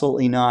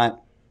 Absolutely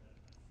not.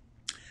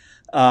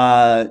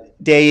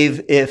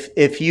 Dave,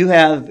 if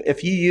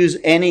you use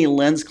any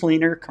lens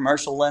cleaner,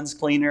 commercial lens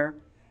cleaner,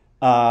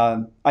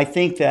 I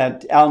think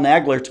that Al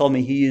Nagler told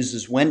me he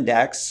uses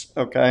Windex.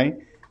 Okay,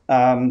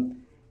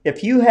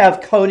 if you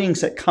have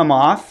coatings that come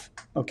off,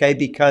 okay,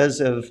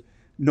 because of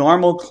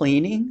normal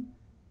cleaning,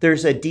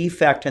 there's a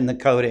defect in the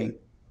coating.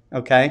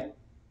 Okay,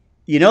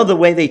 the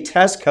way they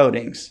test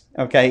coatings,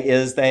 okay,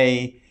 is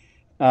they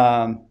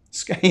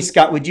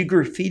Scott, would you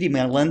graffiti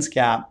my lens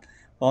cap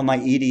while my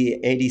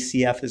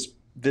ADCF is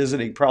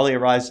visiting? Probably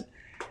arrives.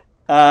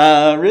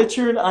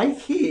 Richard, I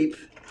keep,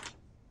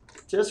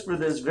 just for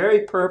this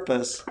very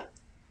purpose,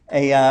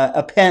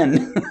 a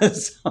pen.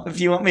 So if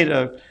you want me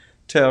to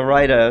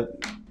write you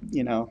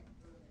want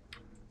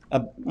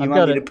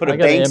me to put a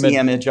Banksy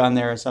image on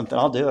there or something,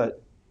 I'll do it.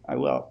 I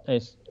will.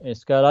 Hey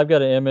Scott, I've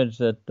got an image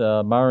that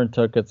Myron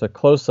took. It's a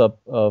close-up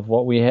of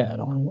what we had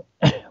on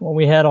the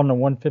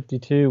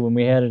 152 when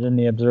we had it in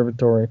the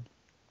observatory.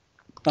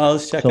 Oh,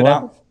 let's check it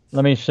out.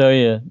 Let me show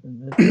you.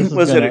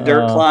 Was it a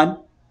dirt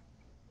clod?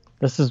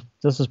 This is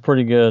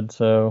pretty good.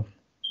 So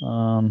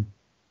let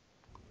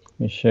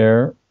me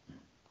share.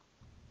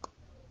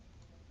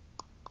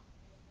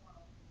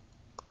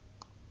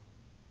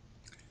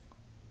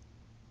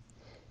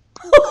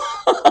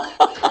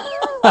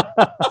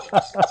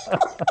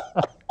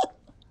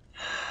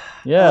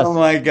 Yes. Oh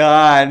my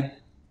God.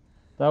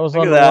 That was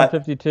on the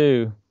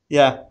 152.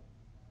 Yeah.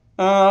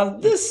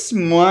 This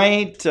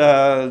might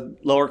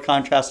lower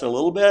contrast a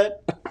little bit,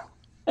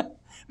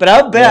 but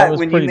I'll bet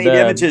when you made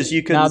images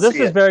you couldn't see it.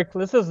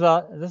 This is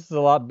a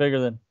lot bigger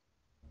than.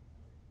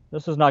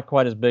 This is not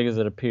quite as big as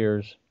it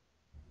appears.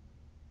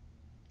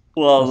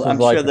 Well, I'm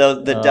sure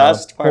the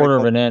dust part. Quarter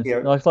of an inch.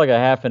 It looks like a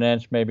half an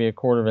inch, maybe a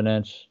quarter of an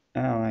inch.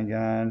 Oh my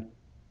God.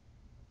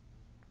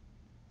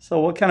 So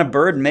what kind of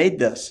bird made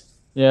this?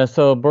 Yeah,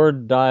 so a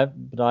bird dive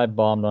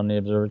bombed on the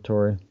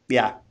observatory.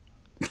 Yeah.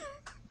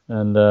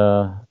 And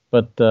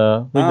but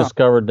we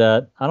discovered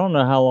that. I don't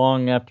know how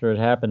long after it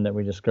happened that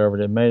we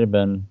discovered it. It may have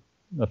been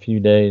a few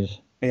days.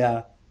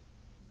 Yeah.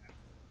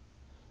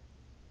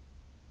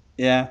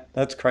 Yeah,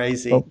 that's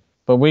crazy.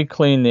 But we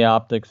cleaned the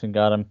optics and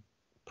got them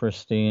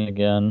pristine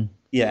again.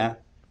 Yeah,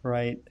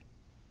 right.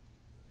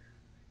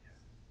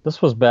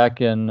 This was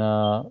back in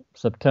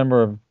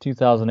September of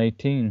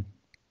 2018.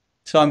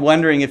 So I'm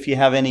wondering if you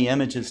have any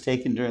images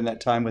taken during that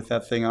time with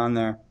that thing on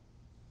there.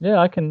 Yeah,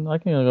 I can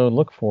go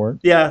look for it.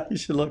 Yeah, you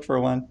should look for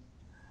one.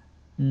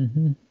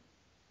 Mm-hmm.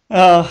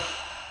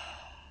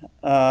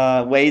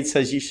 Wade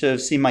says you should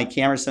have seen my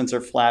camera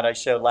sensor flat I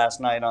showed last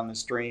night on the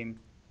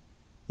stream.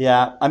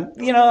 Yeah,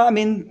 we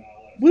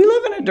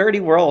live in a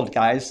dirty world,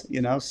 guys,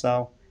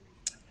 so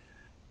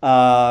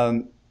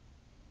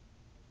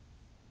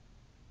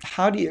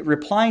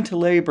replying to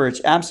Larry Birch,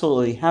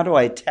 absolutely. How do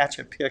I attach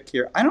a pic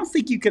here? I don't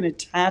think you can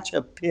attach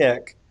a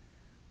pic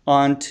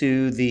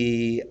onto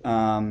the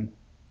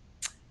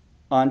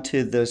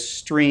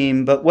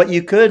stream, but what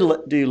you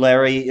could do,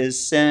 Larry,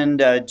 is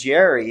send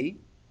Jerry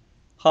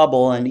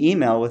Hubble an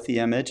email with the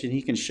image, and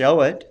he can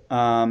show it,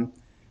 or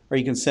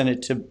you can send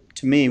it to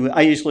me.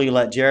 I usually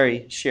let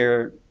Jerry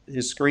share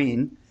his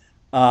screen.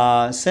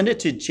 Send it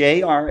to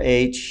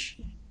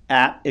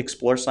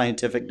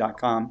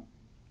jrh@explorescientific.com.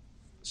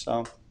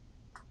 So.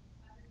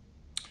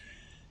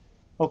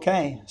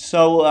 Okay,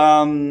 so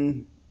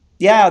I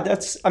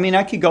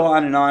could go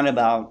on and on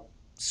about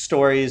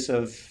stories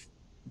of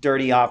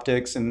dirty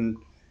optics and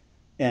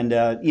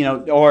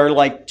or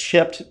like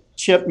chipped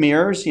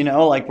mirrors,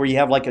 like where you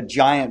have like a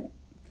giant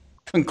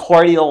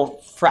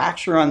concordial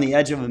fracture on the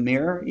edge of a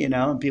mirror,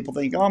 and people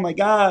think, oh my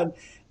God,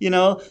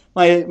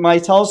 my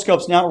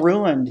telescope's now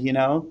ruined,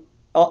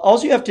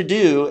 All you have to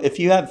do if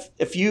you had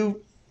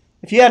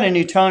a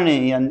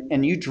Newtonian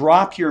and you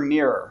drop your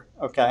mirror,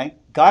 okay,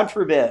 God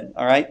forbid,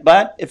 all right?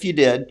 But if you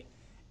did,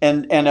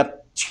 and a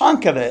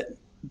chunk of it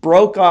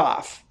broke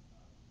off,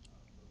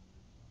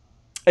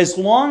 as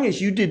long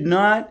as you did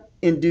not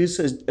induce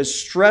a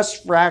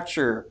stress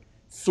fracture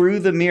through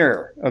the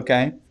mirror,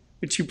 okay,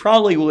 which you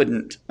probably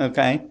wouldn't,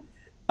 okay,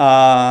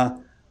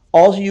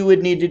 all you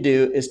would need to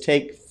do is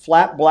take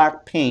flat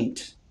black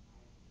paint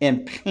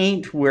and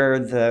paint where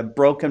the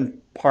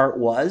broken part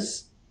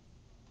was.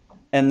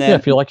 And then, yeah,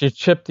 if you like, you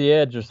chip the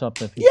edge or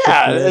something. If you chip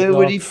yeah, the edge it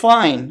would off, be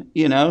fine.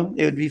 You know,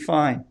 it would be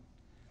fine.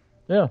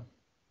 yeah.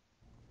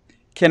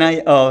 Can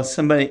I? Oh,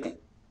 somebody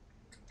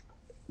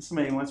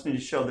wants me to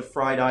show the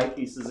fried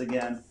eyepieces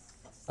again.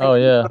 Oh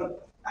yeah.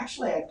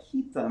 Actually, I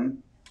keep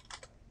them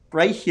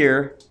right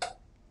here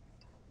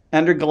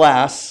under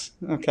glass.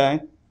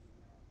 Okay.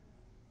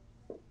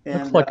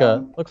 And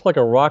Looks like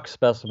a rock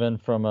specimen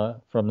from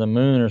the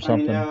moon or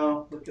something. I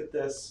know. Look at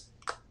this.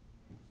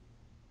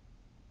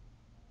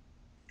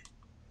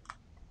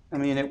 I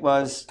mean, it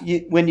was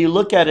when you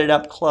look at it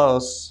up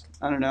close.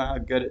 I don't know how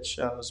good it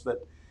shows,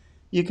 but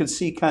you can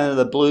see kind of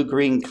the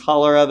blue-green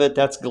color of it.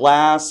 That's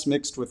glass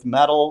mixed with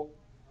metal.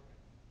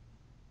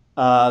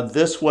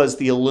 This was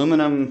the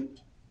aluminum.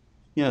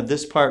 You know,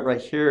 this part right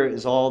here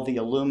is all the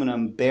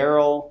aluminum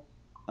barrel.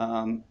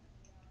 The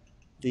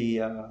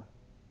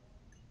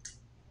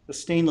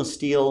stainless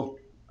steel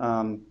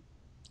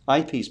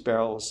eyepiece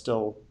barrel is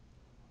still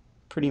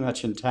pretty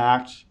much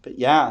intact. But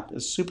yeah,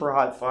 it's super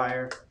hot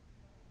fire.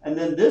 And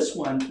then this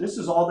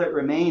is all that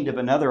remained of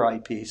another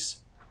eyepiece.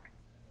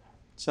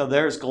 So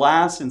there's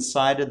glass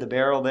inside of the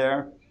barrel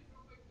there.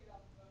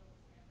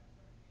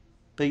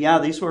 But yeah,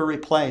 these were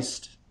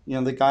replaced. You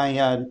know, the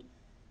guy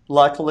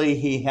luckily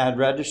he had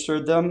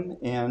registered them,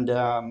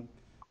 and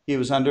he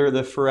was under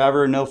the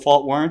forever no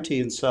fault warranty.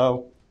 And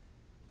so,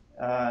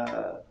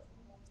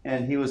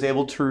 and he was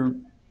able to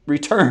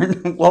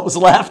return what was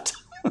left.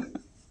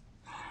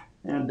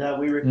 And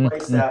we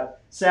replaced that.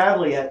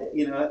 Sadly,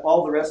 you know,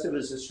 all the rest of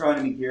his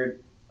astronomy gear,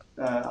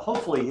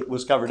 hopefully it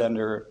was covered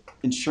under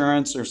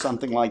insurance or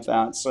something like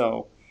that.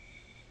 So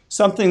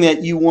something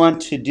that you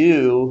want to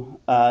do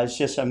is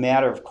just a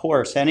matter of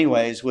course.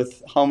 Anyways,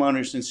 with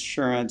homeowners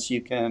insurance,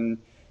 you can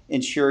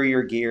insure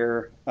your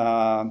gear.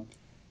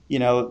 You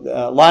know,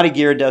 a lot of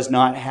gear does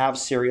not have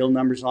serial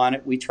numbers on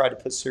it. We try to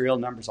put serial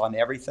numbers on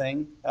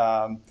everything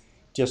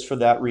just for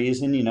that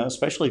reason, you know,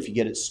 especially if you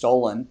get it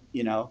stolen,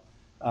 you know.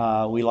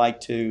 We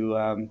like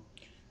to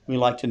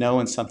know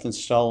when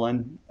something's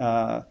stolen.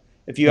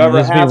 If you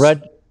ever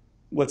have,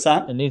 what's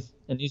that? It needs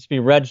to be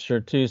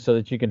registered too, so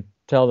that you can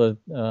tell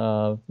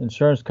the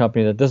insurance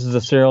company that this is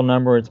a serial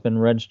number. It's been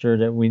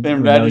registered. That we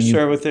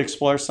registered with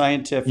Explorer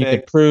Scientific. You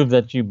could prove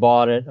that you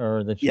bought it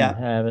or that you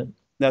have it.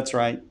 That's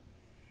right.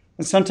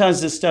 And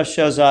sometimes this stuff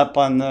shows up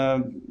on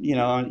the, you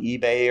know, on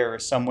eBay or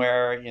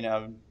somewhere, you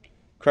know,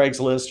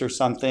 Craigslist or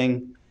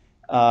something.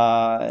 You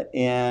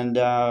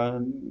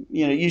know,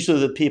 usually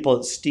the people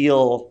that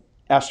steal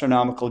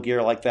astronomical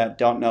gear like that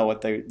don't know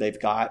what they've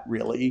got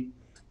really.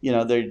 You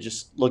know, they're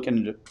just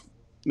looking to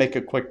make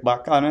a quick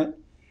buck on it.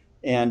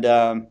 And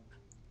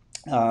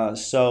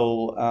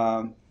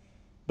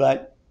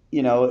but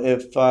you know,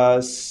 if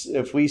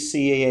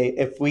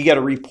we get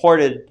a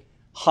reported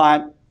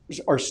hot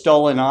or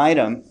stolen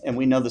item and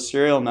we know the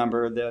serial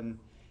number, then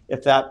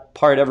if that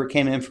part ever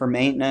came in for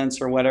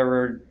maintenance or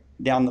whatever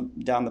down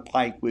the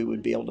pike, we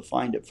would be able to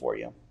find it for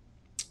you.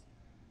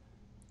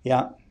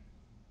 Yeah,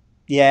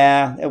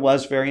 it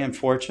was very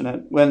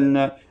unfortunate. When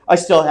I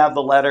still have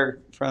the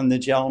letter from the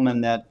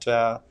gentleman that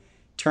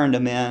turned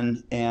him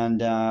in,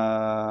 and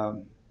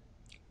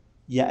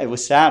yeah, it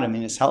was sad. I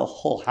mean, his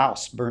whole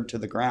house burnt to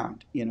the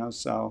ground, you know.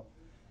 So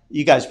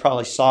you guys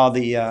probably saw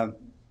the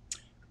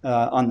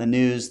on the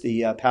news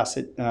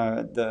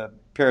the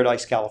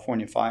Paradise,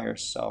 California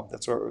fires. So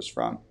that's where it was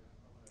from.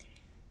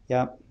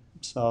 Yeah.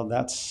 So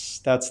that's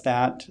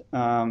that.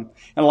 And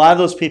a lot of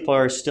those people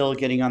are still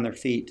getting on their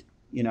feet.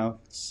 You know,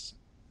 it's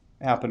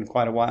happened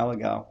quite a while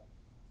ago.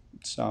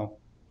 So,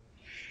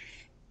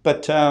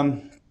 but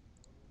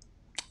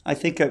I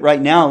think that right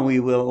now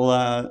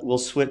we'll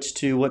switch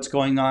to what's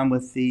going on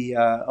with the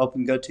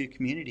OpenGOTO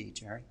community,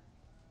 Jerry.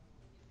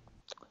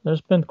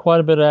 There's been quite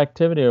a bit of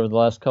activity over the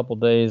last couple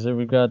of days.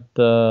 We've got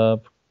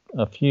a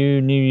few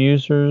new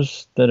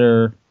users that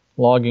are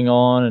logging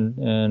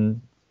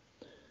on,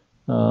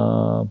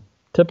 and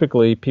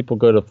typically people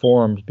go to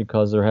forums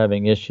because they're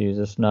having issues.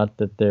 It's not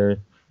that they're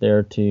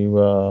there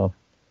to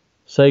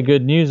say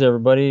good news,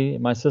 everybody.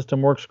 My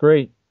system works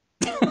great.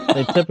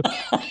 They typically,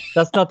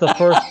 that's not the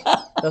first.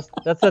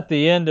 That's at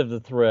the end of the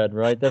thread,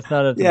 right? That's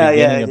not at the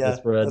beginning of the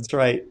thread. That's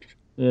right.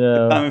 You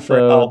know,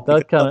 so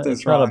that kind of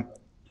it's kind of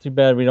too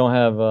bad we don't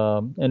have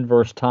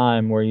inverse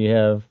time where you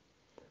have.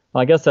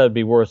 I guess that would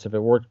be worse if it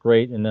worked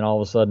great and then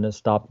all of a sudden it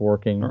stopped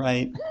working.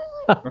 Right.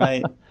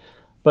 Right.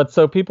 But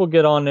so people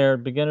get on there.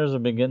 Beginners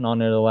have been getting on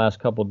there the last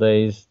couple of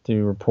days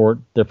to report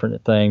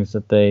different things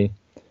that they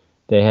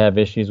have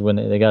issues when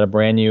they got a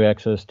brand new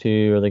Exos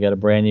 2 or they got a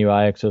brand new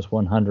iExos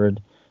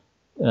 100.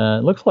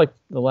 It looks like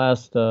the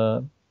last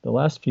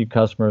few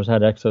customers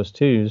had Exos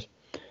 2s,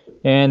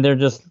 and they're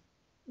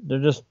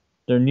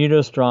new to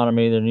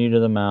astronomy. They're new to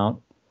the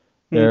mount.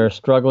 They're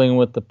struggling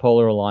with the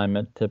polar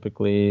alignment.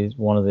 Typically, is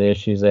one of the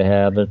issues they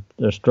have.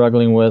 They're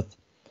struggling with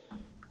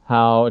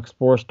how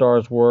Explore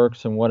Stars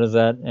works and what is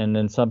that. And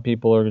then some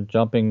people are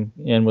jumping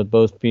in with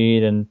both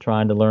feet and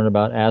trying to learn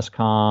about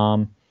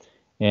ASCOM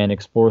and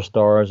Explore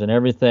Stars and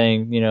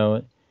everything, you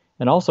know.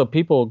 And also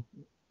people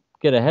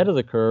get ahead of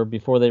the curve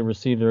before they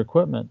receive their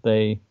equipment.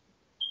 They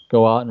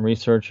go out and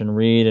research and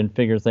read and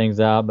figure things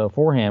out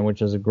beforehand,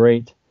 which is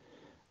great.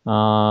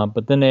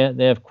 But then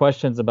they have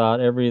questions about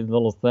every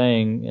little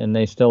thing, and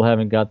they still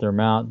haven't got their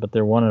mount, but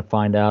they want to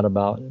find out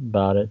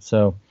about it.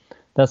 So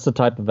that's the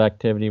type of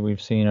activity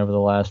we've seen over the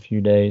last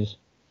few days.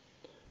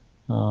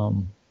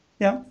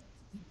 Yeah.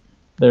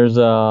 There's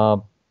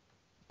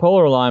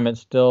polar alignment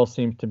still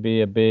seems to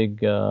be a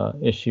big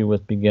issue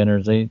with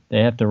beginners. They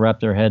have to wrap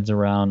their heads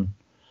around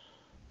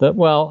that.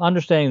 Well,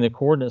 understanding the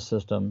coordinate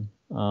system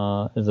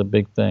is a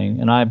big thing.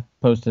 And I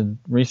posted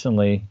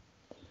recently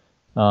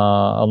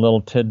a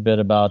little tidbit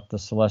about the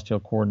celestial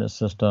coordinate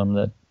system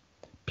that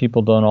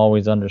people don't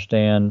always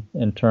understand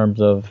in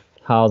terms of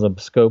how the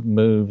scope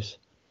moves.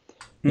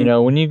 You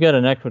know, when you get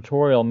an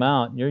equatorial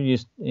mount, you're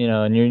used to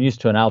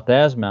an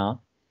Altaz mount.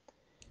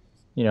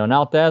 You know, an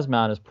Altaz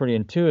mount is pretty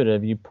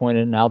intuitive. You point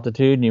it in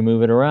altitude and you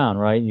move it around,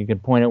 right? You can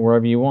point it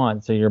wherever you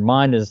want. So your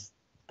mind is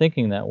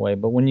thinking that way.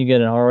 But when you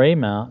get an RA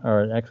mount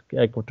or an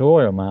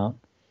equatorial mount,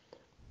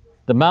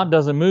 the mount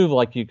doesn't move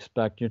like you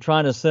expect. You're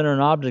trying to center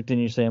an object and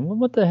you're saying, well,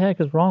 what the heck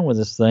is wrong with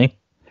this thing?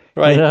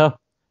 Right. You know,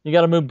 you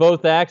got to move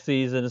both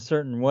axes in a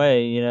certain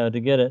way, you know, to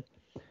get it.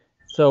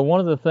 So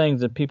one of the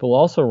things that people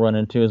also run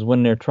into is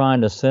when they're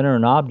trying to center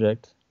an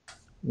object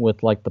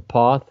with like the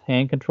POTH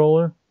hand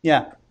controller.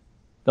 Yeah.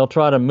 They'll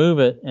try to move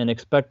it and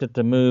expect it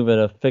to move at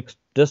a fixed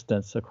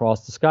distance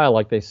across the sky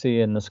like they see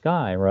in the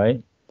sky,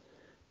 right?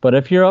 But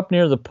if you're up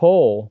near the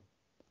pole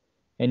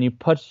and you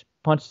punch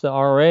the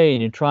RA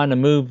and you're trying to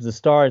move the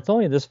star, it's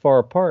only this far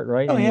apart,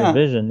 right? Oh, in yeah. your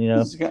vision, you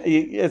know. It's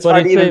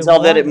hard to even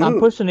tell that it moved.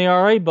 I'm pushing the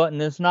RA button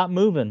and it's not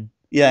moving.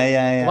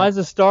 Yeah. Why is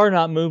the star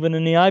not moving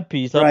in the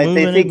eyepiece? Right,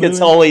 they think it's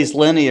always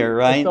linear,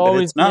 right? It's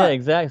always, but it's not. Yeah,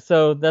 exactly.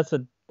 So that's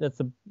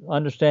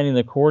understanding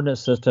the coordinate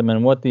system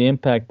and what the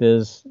impact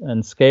is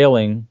and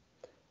scaling.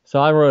 So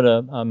I wrote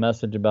a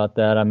message about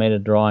that. I made a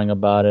drawing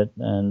about it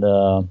and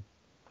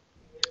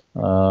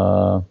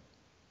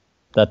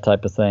that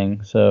type of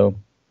thing. So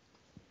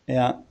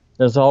yeah,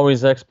 there's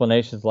always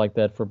explanations like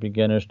that for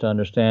beginners to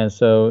understand.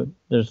 So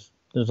there's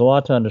a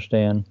lot to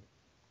understand.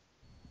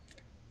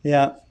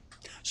 Yeah.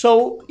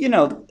 So, you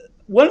know,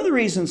 one of the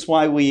reasons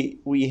why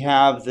we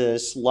have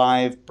this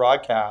live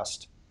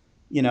broadcast,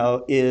 you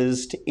know,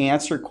 is to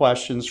answer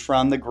questions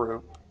from the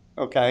group.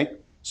 Okay.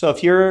 So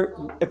if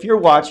you're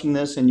watching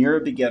this and you're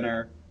a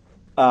beginner,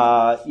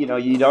 you know,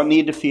 you don't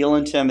need to feel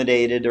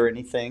intimidated or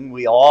anything.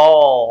 We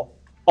all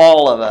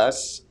of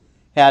us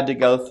had to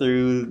go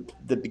through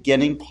the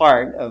beginning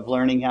part of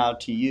learning how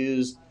to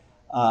use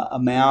a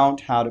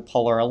mount, how to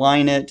polar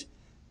align it.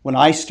 When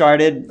I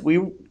started,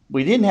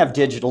 we didn't have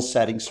digital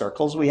setting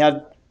circles. We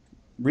had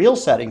real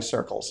setting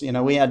circles. You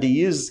know, we had to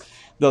use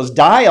those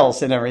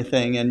dials and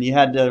everything, and you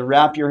had to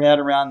wrap your head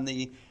around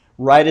the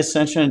right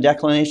ascension and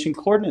declination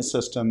coordinate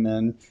system,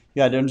 and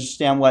you had to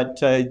understand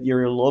what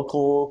your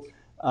local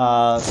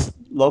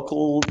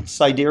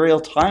sidereal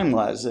time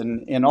was,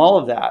 and all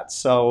of that.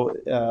 So,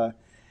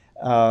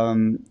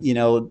 you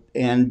know,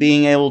 and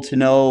being able to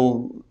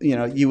know, you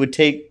know, you would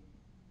take,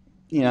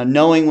 you know,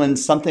 knowing when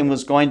something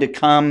was going to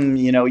come,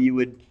 you know,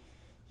 you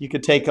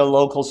could take a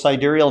local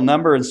sidereal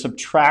number and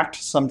subtract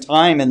some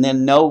time, and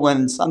then know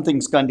when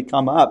something's going to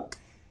come up.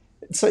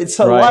 So right.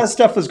 A lot of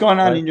stuff was going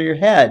on in your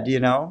head, you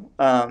know.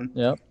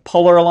 Yep.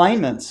 Polar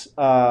alignments.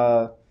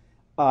 I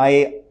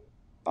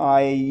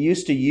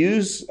used to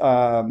use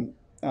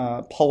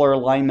polar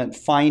alignment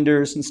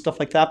finders and stuff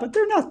like that, but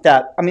they're not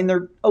that. I mean,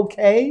 they're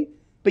okay,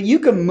 but you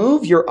can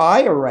move your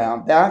eye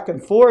around back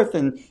and forth,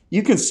 and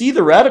you can see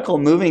the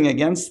reticle moving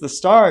against the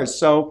stars.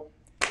 So,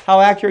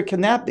 how accurate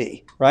can that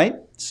be, right?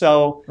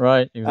 So,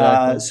 right,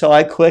 exactly. So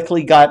I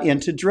quickly got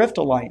into drift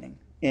aligning.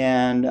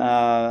 And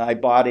I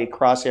bought a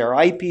crosshair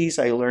eyepiece.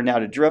 I learned how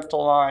to drift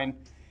align.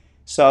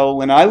 So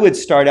when I would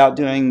start out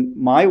doing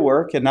my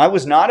work, and I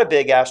was not a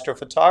big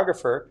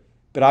astrophotographer,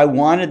 but I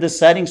wanted the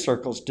setting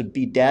circles to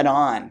be dead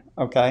on,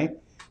 okay?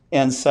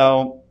 And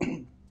so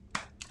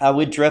I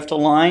would drift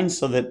align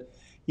so that,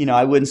 you know,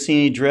 I wouldn't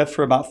see any drift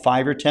for about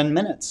 5 or 10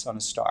 minutes on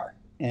a star.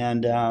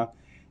 And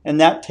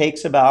that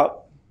takes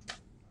about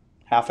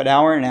half an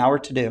hour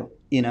to do,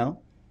 you know?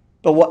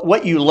 But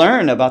what you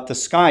learn about the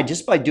sky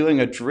just by doing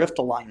a drift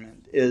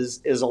alignment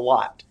is a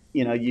lot.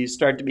 You know, you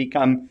start to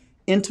become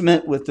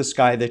intimate with the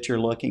sky that you're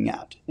looking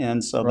at,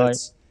 and so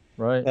that's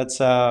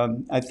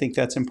I think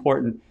that's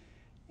important.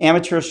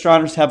 Amateur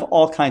astronomers have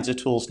all kinds of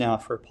tools now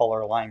for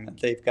polar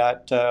alignment. They've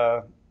got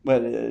SharpCap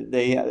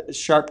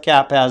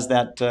has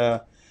that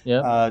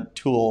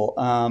tool.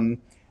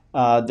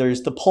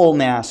 There's the Pole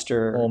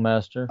Master.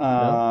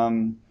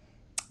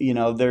 You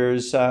know,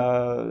 there's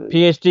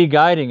PhD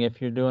guiding.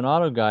 If you're doing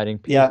auto guiding,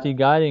 PhD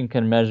guiding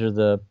can measure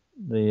the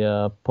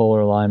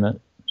polar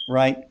alignment,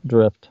 right?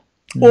 Drift.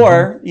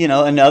 Or, you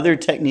know, another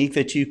technique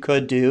that you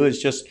could do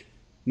is just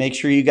make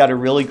sure you got a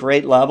really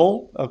great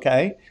level.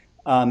 Okay,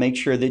 make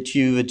sure that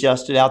you've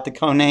adjusted out the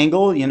cone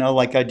angle. You know,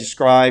 like I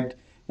described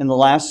in the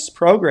last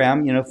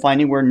program. You know,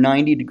 finding where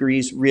 90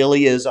 degrees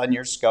really is on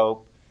your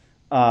scope,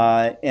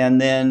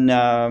 and then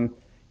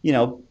you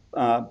know.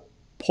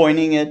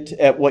 pointing it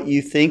at what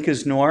you think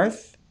is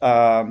north,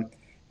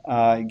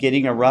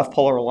 getting a rough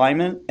polar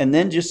alignment, and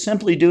then just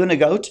simply doing a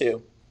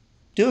go-to.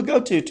 Do a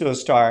go-to to a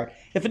star.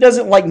 If it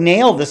doesn't like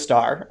nail the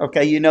star,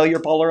 okay, you know your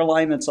polar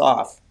alignment's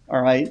off.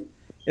 All right,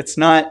 it's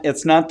not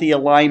the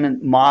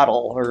alignment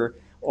model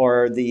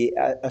or the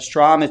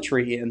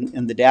astrometry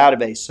in the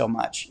database so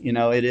much. You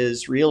know, it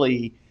is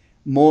really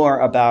more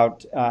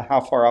about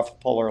how far off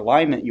polar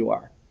alignment you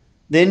are.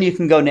 Then you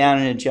can go down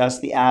and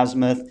adjust the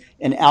azimuth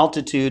and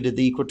altitude of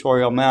the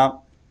equatorial mount,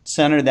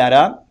 center that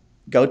up,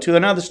 go to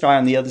another star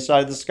on the other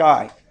side of the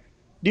sky.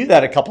 Do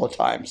that a couple of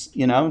times,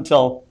 you know,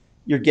 until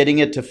you're getting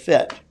it to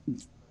fit.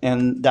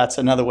 And that's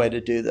another way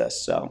to do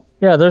this. So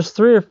yeah, there's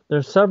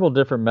several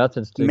different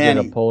methods to get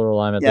a polar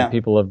alignment that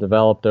people have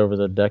developed over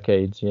the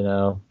decades, you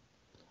know.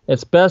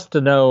 It's best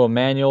to know a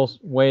manual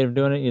way of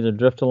doing it, either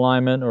drift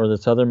alignment or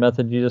this other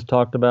method you just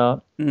talked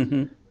about.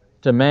 Mm-hmm.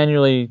 To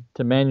manually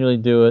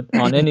do it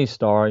on any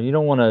star. You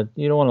don't want to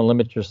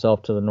limit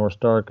yourself to the North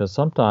Star, because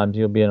sometimes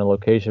you'll be in a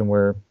location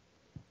where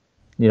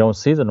you don't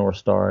see the North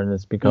Star, and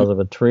it's because of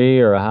a tree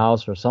or a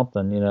house or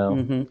something, you know.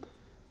 Mm-hmm.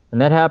 And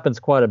that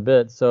happens quite a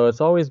bit. So it's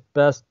always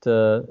best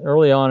to,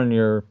 early on in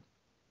your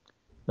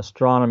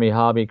astronomy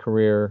hobby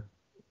career,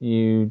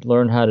 you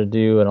learn how to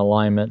do an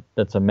alignment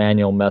that's a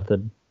manual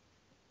method,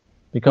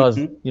 because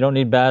you don't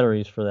need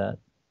batteries for that.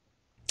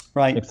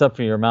 Right. Except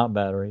for your mount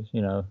batteries,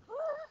 you know.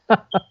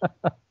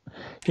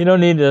 You don't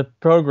need a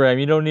program.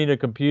 You don't need a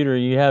computer.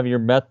 You have your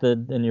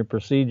method and your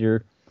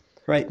procedure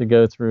to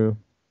go through.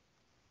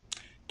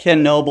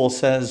 Ken Noble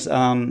says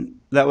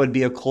that would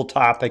be a cool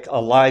topic,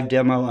 a live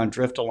demo on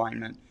drift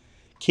alignment.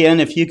 Ken,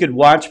 if you could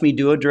watch me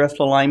do a drift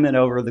alignment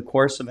over the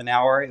course of an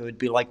hour, it would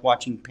be like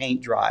watching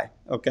paint dry,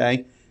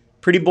 okay?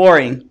 Pretty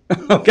boring,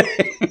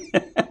 okay?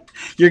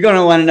 You're going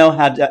to want to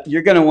know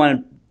you're going to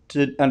want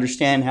to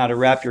understand how to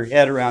wrap your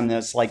head around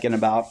this like in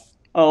about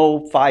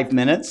 5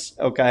 minutes,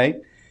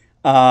 okay?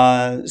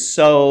 I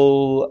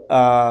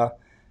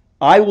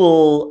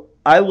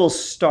will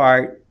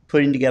start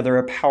putting together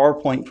a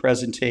PowerPoint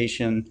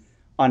presentation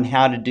on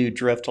how to do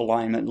drift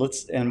alignment.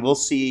 We'll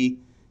see,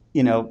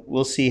 you know,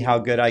 we'll see how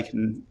good I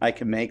can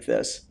make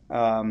this.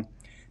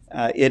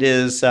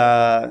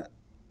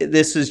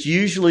 This is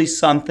usually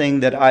something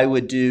that I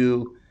would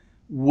do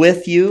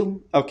with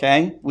you,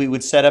 okay? We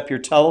would set up your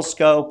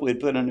telescope, we'd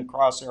put in a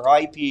crosshair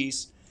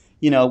eyepiece,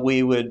 you know,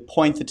 we would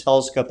point the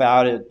telescope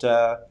out at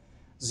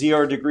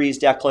 0 degrees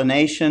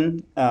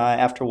declination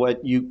after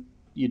what you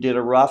did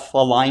a rough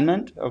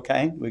alignment,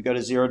 okay? We'd go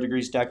to 0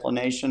 degrees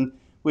declination,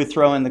 we'd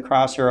throw in the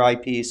crosshair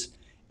eyepiece,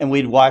 and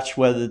we'd watch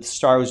whether the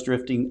star was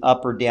drifting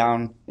up or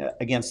down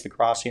against the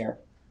crosshair.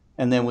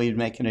 And then we'd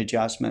make an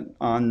adjustment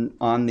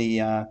on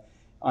the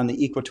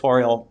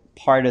equatorial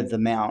part of the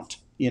mount,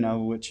 you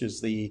know, which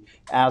is the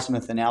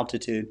azimuth and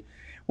altitude.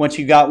 Once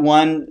you got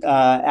one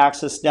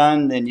axis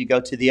done, then you go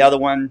to the other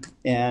one,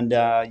 and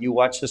you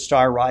watch the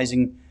star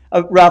rising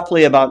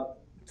roughly about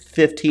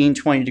 15,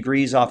 20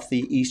 degrees off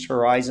the east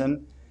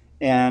horizon,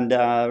 and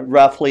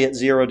roughly at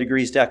 0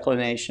 degrees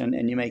declination,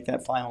 and you make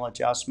that final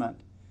adjustment.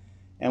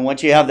 And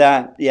once you have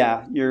that,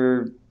 yeah,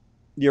 you're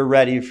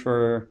ready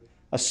for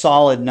a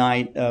solid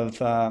night of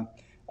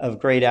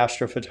great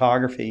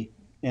astrophotography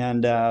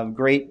and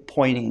great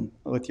pointing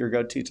with your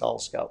go-to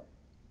telescope.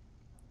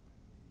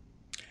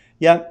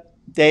 Yeah,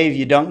 Dave,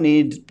 you don't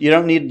need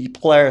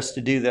Polaris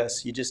to do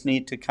this. You just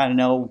need to kind of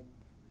know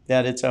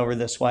that it's over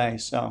this way.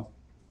 So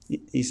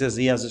he says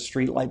he has a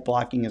street light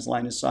blocking his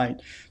line of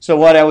sight. So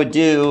what I would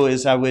do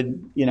is I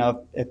would, you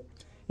know,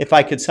 if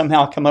I could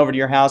somehow come over to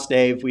your house,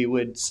 Dave, we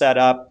would set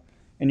up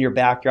in your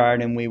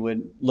backyard and we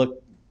would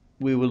look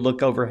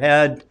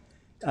overhead,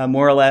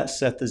 more or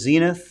less at the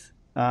zenith,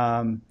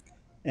 and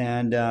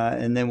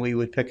then we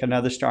would pick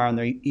another star on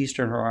the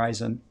eastern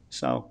horizon.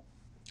 So,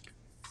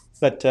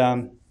 but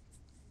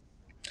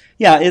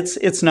yeah,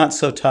 it's not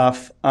so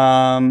tough.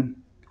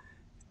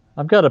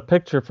 I've got a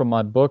picture from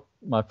my book,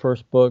 my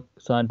first book,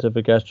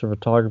 Scientific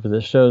Astrophotography,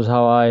 that shows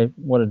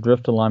what a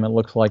drift alignment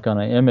looks like on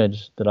an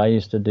image that I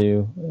used to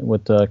do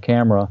with the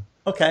camera.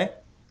 Okay.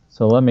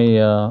 So let me,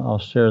 I'll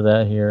share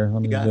that here.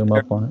 Let me zoom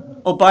up on it.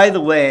 Oh, by the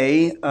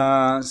way,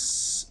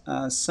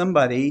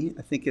 somebody,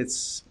 I think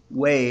it's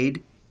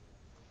Wade,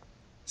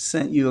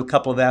 sent you a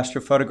couple of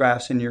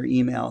astrophotographs in your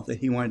email that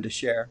he wanted to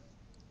share.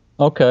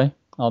 Okay,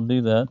 I'll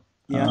do that.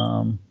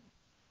 Yeah.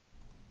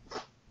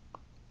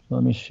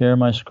 Let me share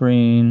my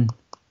screen.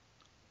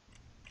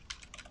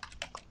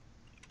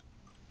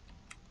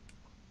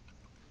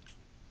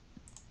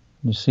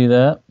 You see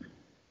that?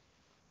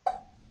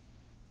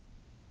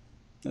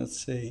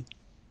 Let's see.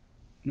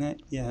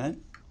 Not yet.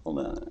 Hold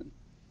on.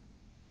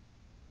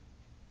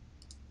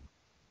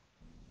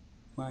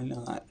 Why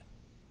not?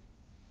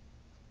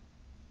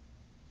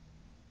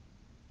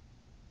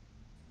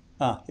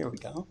 Ah, here we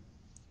go.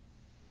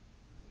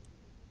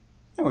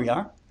 There we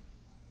are.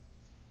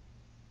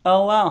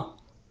 Oh, wow.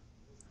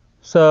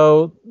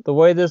 So the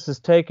way this is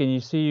taken, you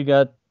see you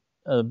got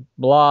a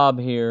blob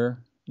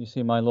here. You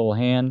see my little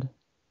hand?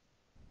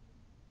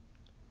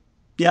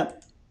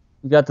 Yep.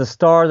 You got the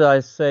star that I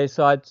say.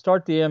 So I'd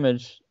start the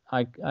image.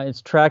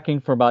 It's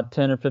tracking for about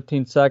 10 or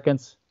 15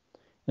 seconds,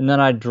 and then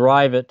I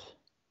drive it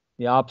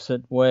the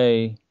opposite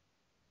way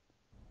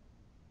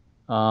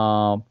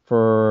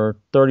for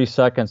 30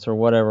 seconds or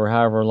whatever,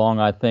 however long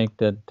I think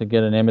that to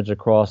get an image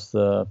across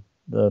the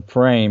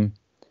frame,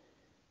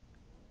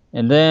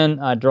 and then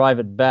I drive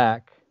it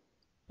back,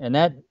 and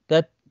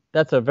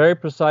that's a very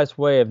precise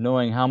way of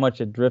knowing how much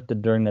it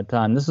drifted during that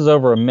time. This is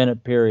over a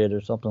minute period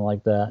or something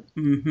like that.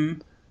 Mm-hmm.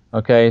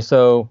 Okay,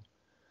 so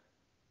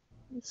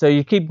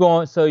you keep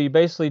going. So you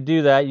basically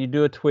do that. You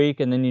do a tweak,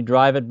 and then you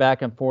drive it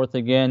back and forth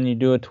again. You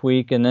do a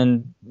tweak, and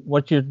then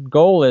what your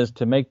goal is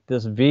to make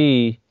this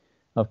V.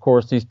 Of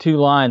course, these two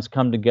lines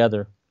come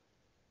together,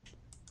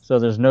 so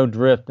there's no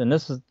drift. And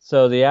this is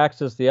so the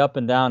axis, the up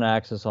and down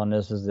axis on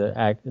this is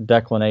the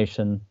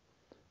declination.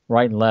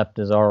 Right and left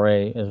is RA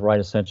is right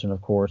ascension,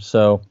 of course.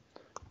 So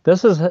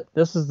this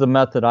is the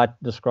method I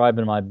describe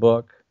in my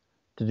book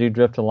to do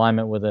drift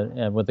alignment with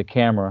a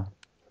camera.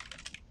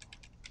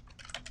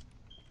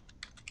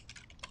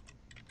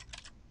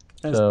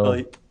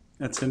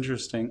 That's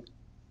interesting.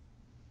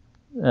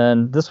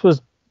 And this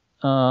was,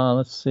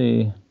 let's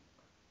see,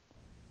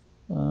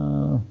 I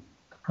don't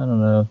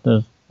know.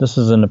 This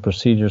is in the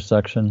procedure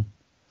section,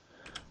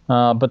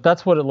 but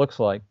that's what it looks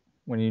like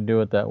when you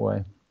do it that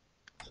way.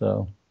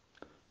 So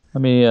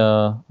let me.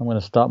 I'm going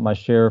to stop my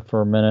share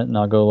for a minute, and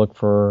I'll go look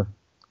for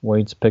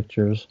Wade's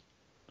pictures.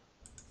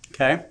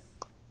 Okay.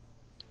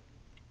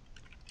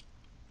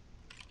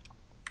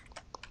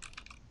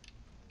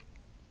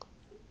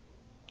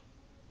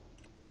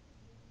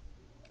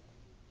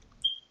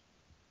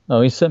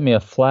 Oh, he sent me a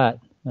flat.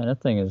 Man,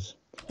 that thing is.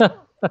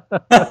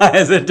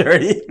 Is it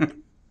dirty?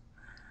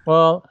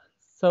 Well,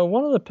 so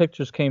one of the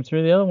pictures came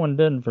through. The other one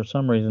didn't for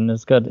some reason.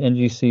 It's got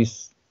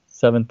NGC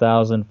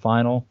 7000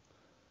 final.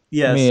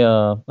 Yes.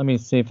 Let me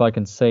see if I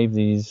can save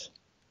these.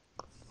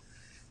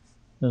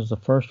 There's the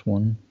first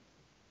one.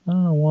 I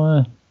don't know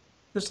why.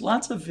 There's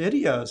lots of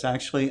videos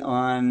actually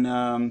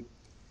on,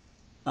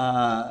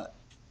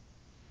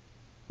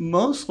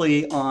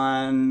 mostly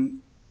on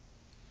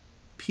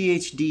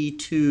PhD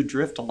 2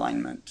 drift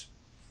alignment.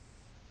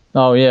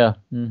 Oh, yeah.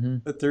 Mm-hmm.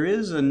 But there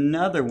is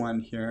another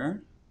one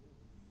here.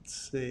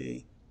 Let's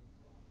see.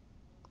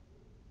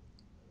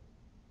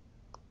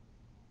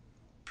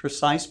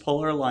 Precise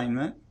polar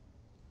alignment.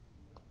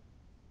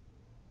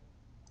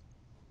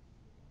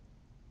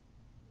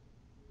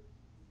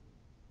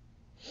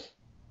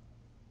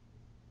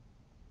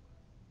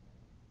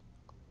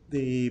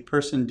 The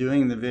person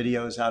doing the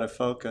video is out of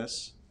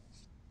focus.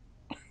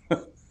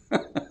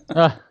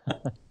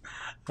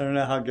 I don't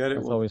know how good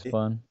it will be. That's always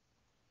fun.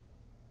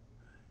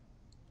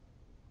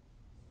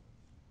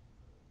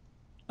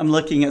 I'm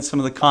looking at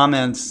some of the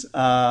comments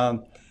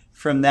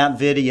from that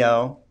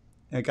video.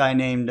 A guy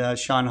named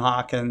Sean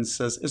Hawkins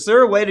says, "Is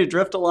there a way to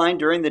drift align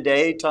during the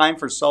daytime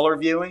for solar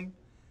viewing?"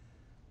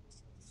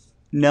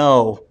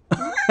 No,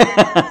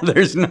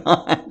 there's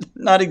not.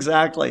 Not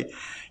exactly.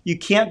 You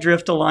can't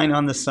drift align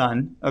on the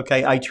sun.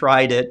 Okay, I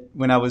tried it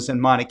when I was in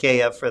Mauna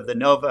Kea for the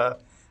NOVA,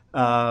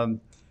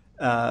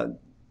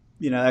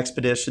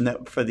 expedition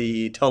for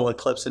the total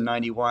eclipse in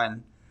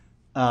 '91.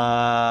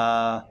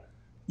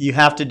 You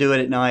have to do it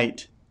at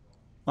night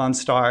on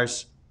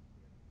stars.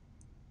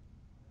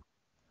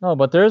 Oh,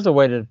 but there is a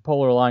way to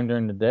polar align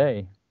during the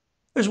day.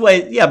 There's a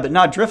way, yeah, but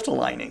not drift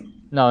aligning.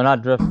 No,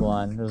 not drift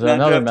align. There's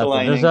another method.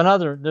 Aligning.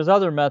 There's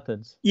other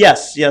methods.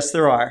 Yes,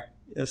 there are.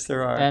 Yes,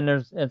 there are. And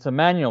it's a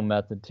manual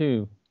method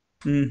too.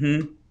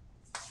 Mm-hmm.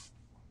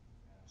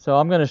 So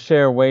I'm going to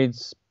share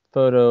Wade's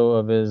photo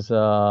of his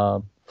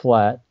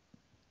flat.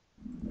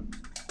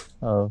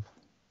 So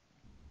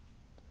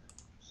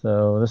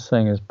this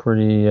thing is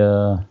pretty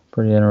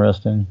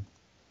interesting.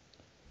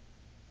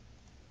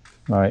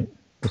 All right,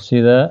 you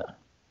see that?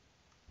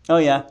 Oh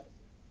yeah.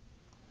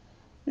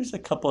 There's a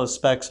couple of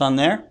specks on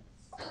there.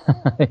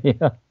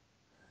 Yeah.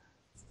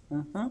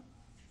 Uh-huh.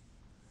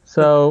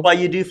 So that's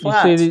why you do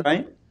flats,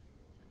 right?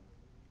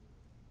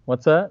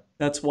 What's that?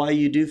 That's why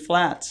you do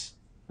flats.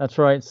 That's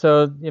right.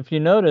 So if you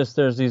notice,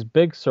 there's these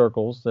big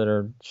circles that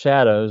are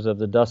shadows of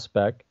the dust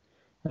speck,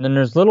 and then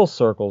there's little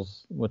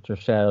circles which are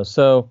shadows.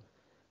 So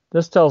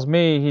this tells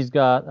me he's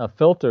got a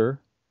filter,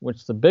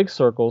 which the big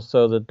circles,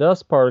 so the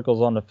dust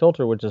particles on the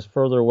filter, which is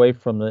further away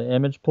from the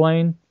image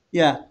plane.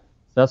 Yeah.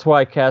 That's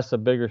why I cast a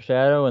bigger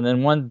shadow. And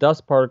then one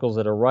dust particles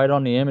that are right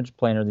on the image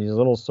plane are these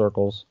little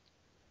circles.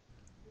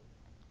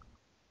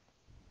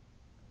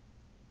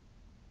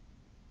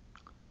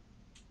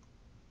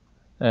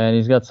 And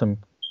he's got some,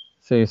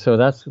 see, so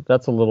that's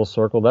a little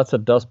circle. That's a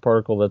dust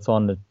particle that's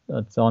on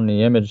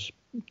the image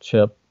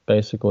chip,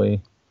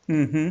 basically.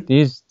 Mm-hmm.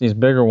 These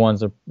bigger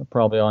ones are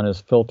probably on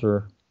his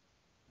filter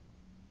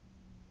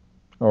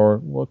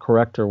or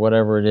corrector,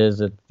 whatever it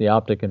is, at the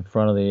optic in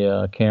front of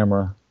the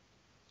camera.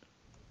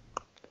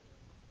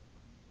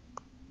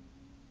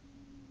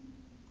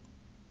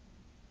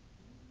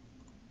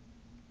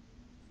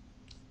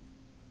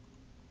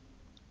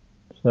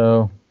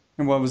 So.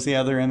 And what was the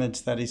other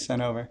image that he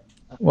sent over?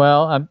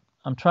 Well,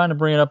 I'm trying to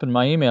bring it up in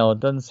my email. It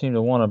doesn't seem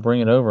to want to bring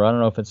it over. I don't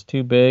know if it's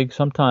too big.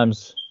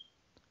 Sometimes,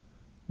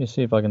 let me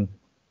see if I can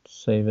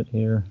save it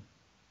here.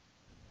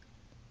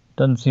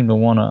 Doesn't seem to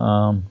want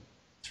to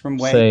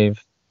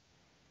save.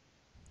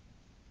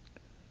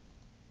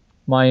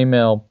 My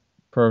email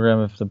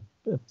program,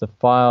 if the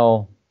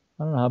file,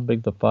 I don't know how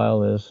big the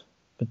file is.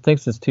 If it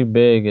thinks it's too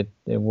big, it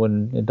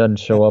doesn't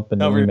show up in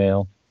the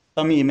email.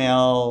 Some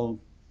email,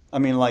 I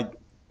mean, like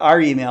our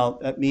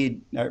email at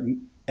Mead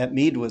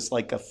was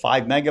like a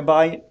 5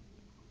 megabyte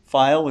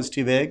file was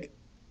too big,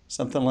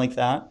 something like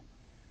that.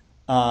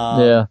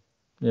 Yeah.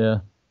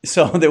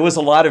 So there was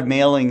a lot of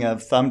mailing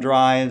of thumb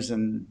drives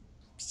and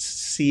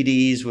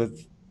CDs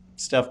with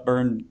stuff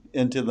burned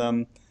into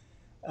them.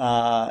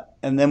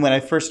 And then when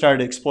I first started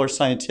to Explore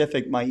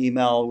Scientific, my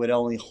email would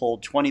only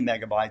hold 20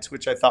 megabytes,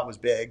 which I thought was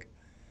big.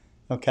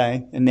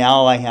 Okay. And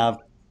now I have,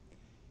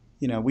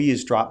 we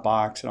use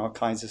Dropbox and all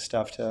kinds of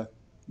stuff to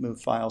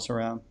move files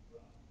around.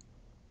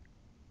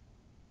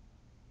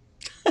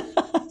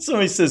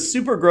 Somebody says,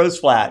 super gross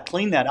flat,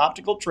 clean that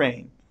optical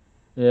train.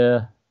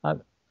 Yeah. I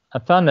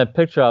found that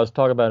picture I was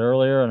talking about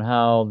earlier and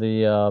how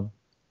the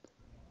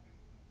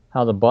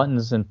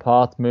buttons in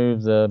Poth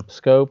move the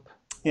scope.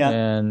 Yeah.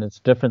 And it's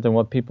different than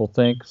what people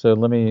think. So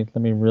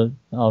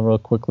I'll real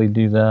quickly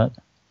do that.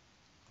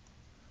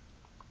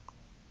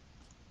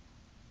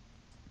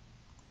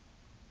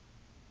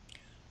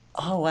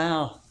 Oh,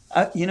 wow.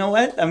 You know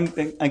what? I'm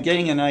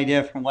getting an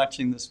idea from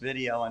watching this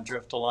video on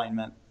drift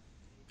alignment,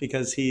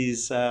 because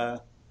he's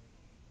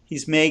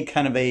made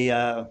kind of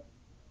a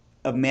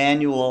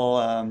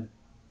manual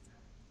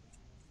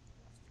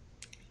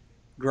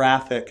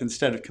graphic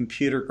instead of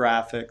computer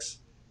graphics.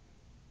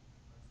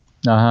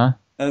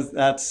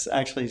 That's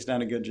actually, he's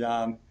done a good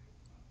job.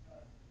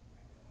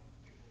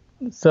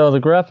 So the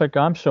graphic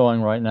I'm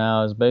showing right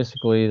now is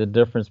basically the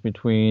difference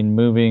between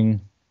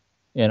moving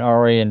an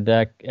RA and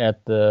deck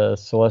at the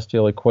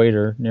celestial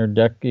equator, near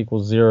deck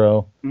equals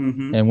 0,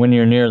 and when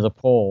you're near the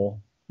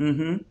pole.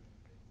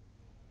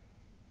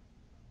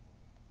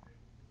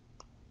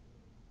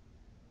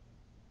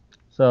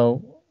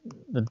 So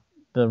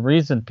the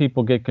reason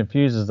people get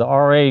confused is the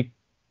RA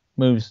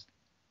moves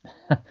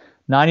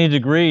 90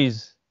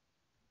 degrees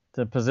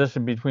to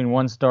position between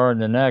one star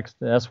and the next,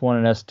 S1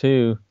 and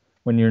S2,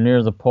 when you're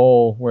near the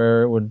pole,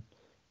 where it would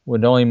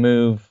only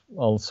move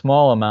a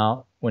small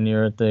amount when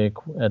you're at the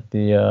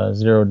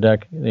 0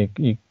 deck,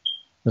 the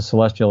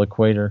celestial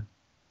equator.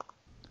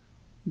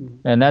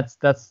 And that's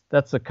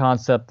a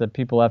concept that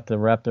people have to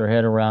wrap their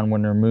head around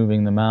when they're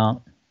moving the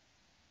mount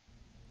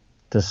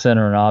to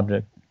center an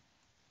object.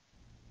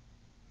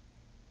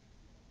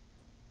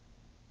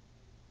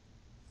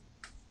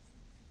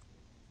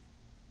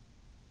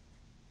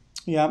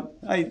 Yeah,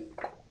 I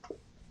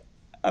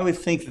would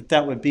think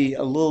that would be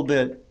a little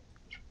bit,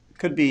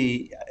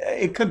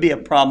 it could be a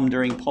problem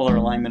during polar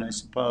alignment, I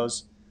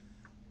suppose.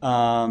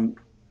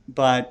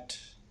 But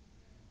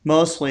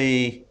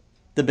mostly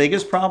the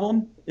biggest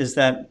problem is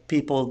that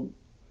people,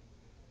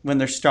 when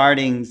they're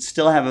starting,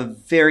 still have a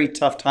very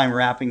tough time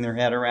wrapping their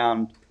head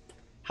around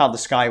how the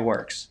sky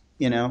works,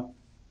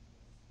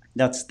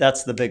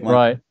 That's the big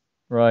one.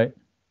 Right.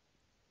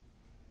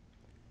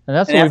 And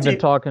that's what we've been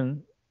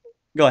talking.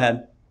 Go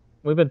ahead.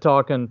 We've been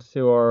talking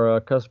to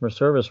our customer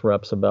service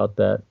reps about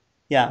that.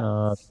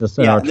 Yeah.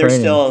 They're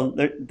still,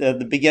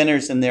 the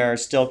beginners in there are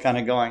still kind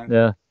of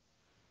going,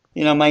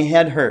 my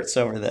head hurts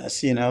over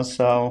this,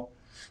 so.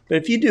 But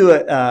if you do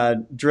a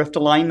drift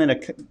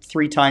alignment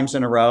 3 times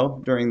in a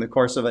row during the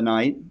course of a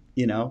night,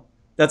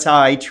 that's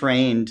how I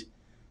trained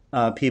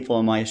people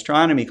in my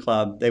astronomy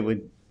club. They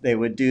would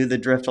do the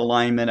drift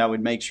alignment. I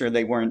would make sure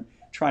they weren't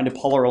trying to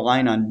polar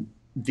align on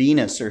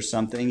Venus or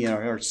something,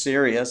 or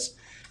Sirius,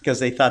 because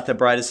they thought the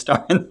brightest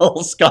star in the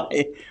whole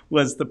sky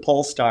was the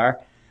pole star.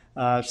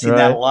 I've seen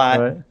that a lot.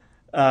 Right.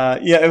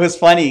 It was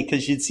funny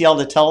because you'd see all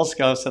the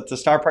telescopes at the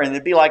star party, and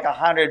there'd be like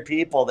 100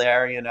 people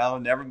there,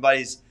 and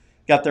everybody's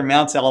got their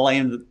mounts all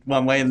aimed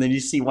one way, and then you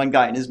see one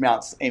guy and his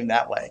mount's aimed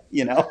that way,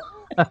 Yeah.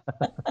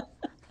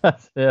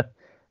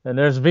 And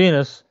there's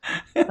Venus.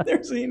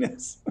 There's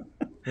Venus.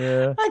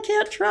 Yeah. I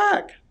can't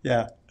track.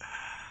 Yeah.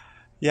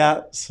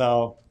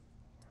 So,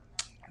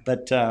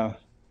 but, I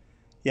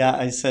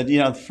said,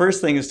 the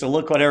first thing is to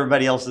look what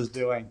everybody else is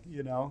doing,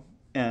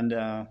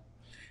 and,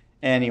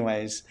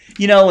 anyways,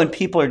 when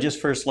people are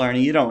just first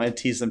learning, you don't want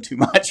to tease them too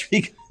much,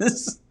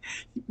 because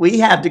we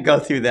had to go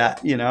through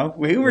that,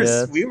 we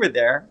were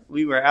there.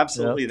 We were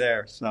absolutely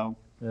there. So,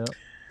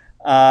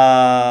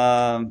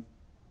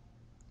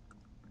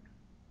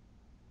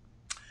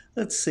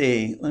 let's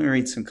see. Let me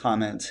read some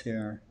comments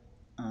here.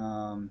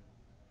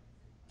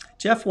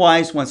 Jeff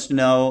Wise wants to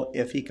know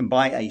if he can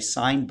buy a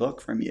signed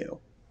book from you.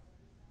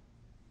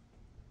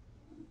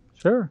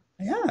 Sure.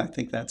 Yeah, I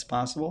think that's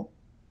possible.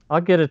 I'll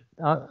get it.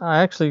 I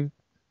actually,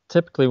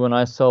 typically when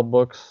I sell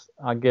books,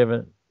 I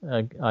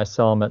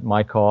sell them at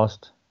my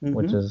cost,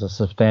 which is a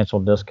substantial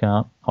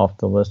discount off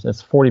the list.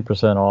 It's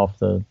 40% off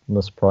the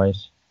list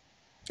price.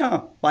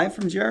 Oh, buy it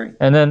from Jerry.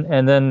 And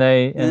then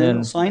they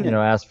sign it.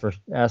 Ask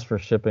for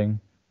shipping.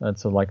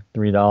 That's like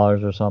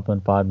 $3 or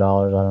something, $5. I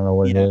don't know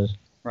what it is.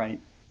 Right.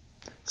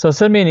 So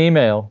send me an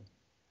email,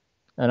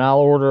 and I'll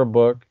order a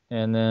book,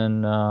 and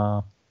then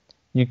I'll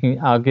give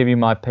you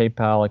my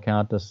PayPal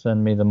account to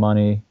send me the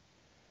money,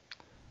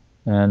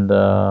 and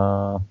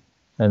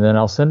then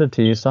I'll send it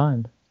to you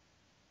signed.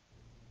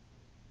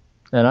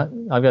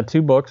 And I've got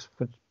 2 books.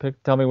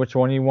 Tell me which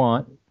one you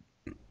want.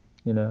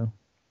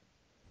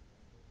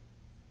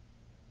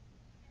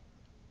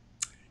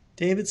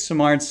 David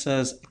Samard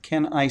says,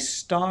 "Can I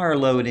star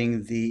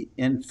loading the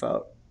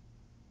info?"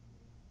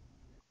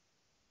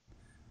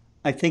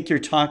 I think you're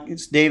talking,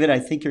 David. I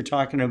think you're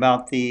talking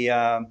about the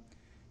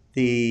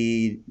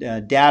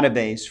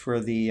database for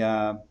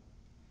the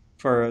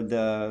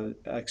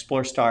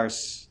Explore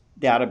Stars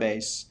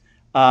database.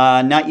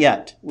 Not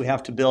yet. We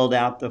have to build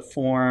out the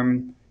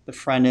form, the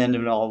front end,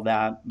 and all of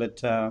that.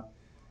 But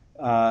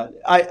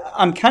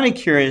I'm kind of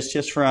curious,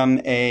 just from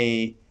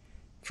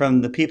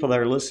the people that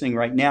are listening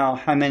right now,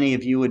 how many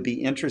of you would be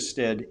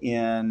interested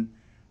in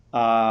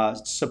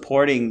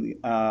supporting,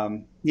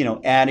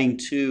 adding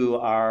to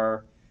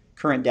our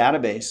current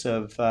database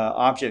of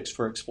objects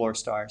for Explore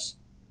Stars?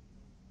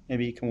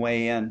 Maybe you can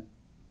weigh in.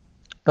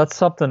 That's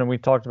something that we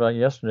talked about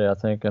yesterday, I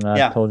think, and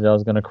I told you I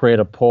was going to create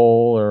a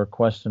poll or a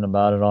question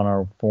about it on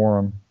our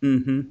forum.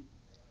 Mm-hmm.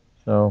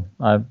 So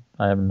I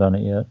haven't done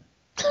it yet.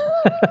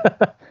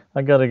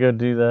 I got to go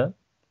do that.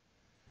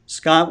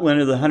 Scott, when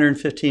are the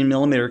 115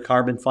 millimeter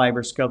carbon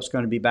fiber scopes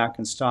going to be back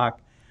in stock?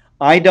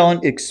 I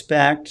don't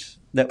expect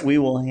that we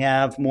will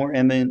have more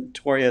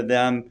inventory of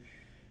them.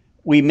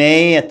 We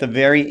may at the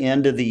very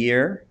end of the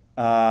year,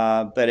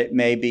 but it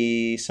may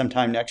be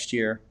sometime next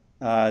year.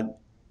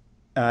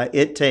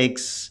 It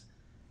takes,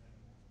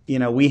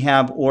 we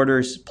have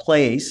orders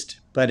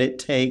placed, but it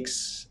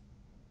takes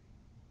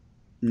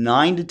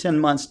 9 to 10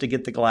 months to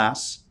get the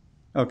glass.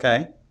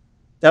 Okay.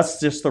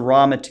 That's just the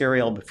raw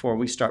material before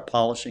we start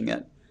polishing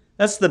it.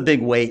 That's the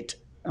big weight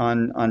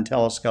on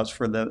telescopes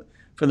for the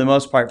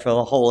most part for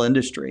the whole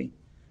industry,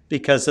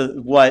 because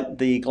of what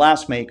the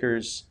glass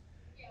makers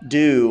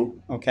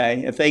do.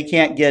 Okay, if they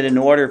can't get an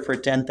order for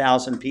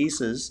 10,000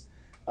 pieces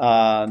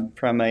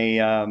from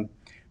a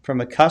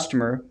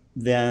customer,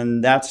 then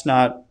that's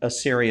not a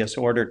serious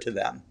order to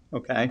them.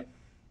 Okay,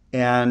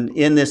 and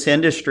in this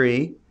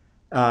industry,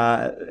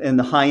 in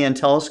the high-end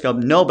telescope,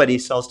 nobody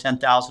sells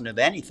 10,000 of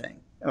anything.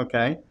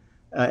 Okay,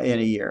 in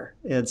a year,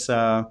 it's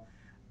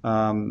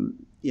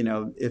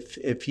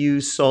if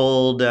you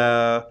sold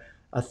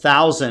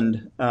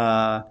 1,000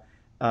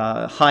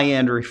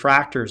 high-end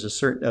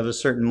refractors of a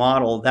certain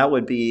model, that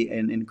would be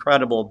an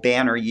incredible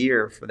banner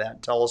year for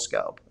that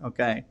telescope.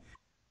 Okay,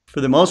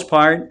 for the most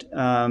part,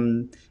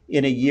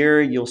 in a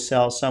year you'll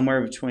sell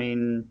somewhere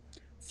between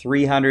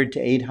 300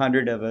 to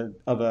 800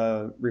 of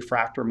a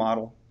refractor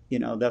model.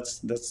 That's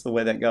the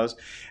way that goes.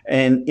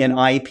 And in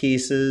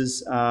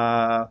eyepieces,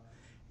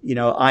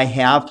 I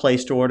have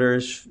placed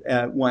orders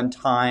at one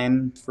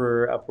time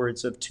for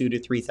upwards of 2,000 to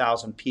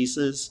 3,000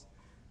 pieces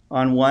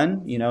on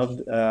one.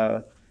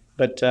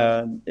 But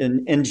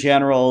in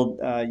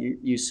general,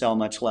 you sell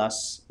much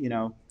less.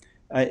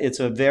 It's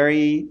a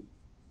very,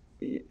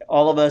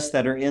 all of us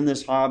that are in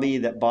this hobby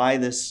that buy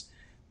this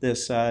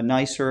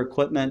nicer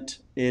equipment,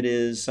 it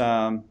is,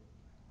 we're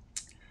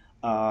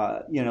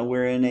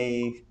in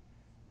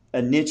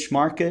a niche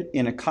market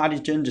in a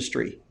cottage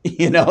industry,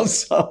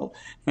 so,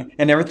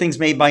 and everything's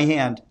made by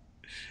hand.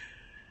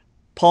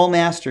 Paul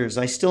Masters,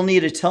 I still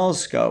need a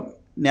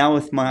telescope. Now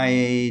with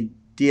my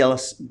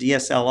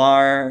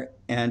DSLR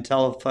and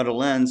telephoto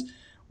lens,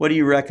 what do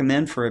you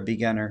recommend for a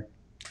beginner?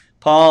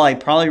 Paul, I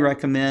probably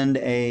recommend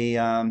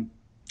for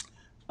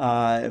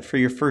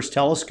your first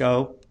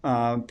telescope,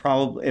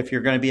 probably if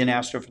you're going to be an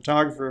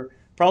astrophotographer,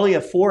 probably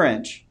a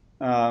 4-inch,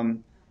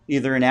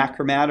 either an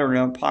achromat or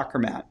an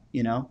apochromat.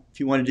 If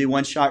you want to do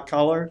one-shot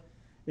color,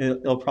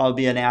 it'll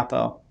probably be an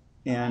apo,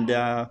 and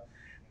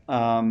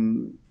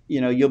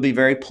you'll be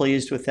very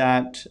pleased with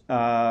that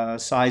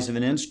size of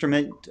an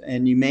instrument,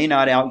 and you may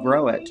not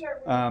outgrow it.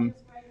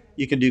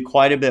 You can do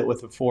quite a bit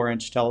with a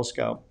 4-inch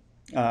telescope.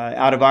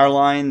 Out of our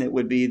line, it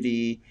would be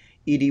the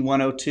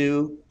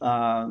ED102.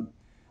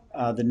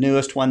 The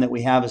newest one that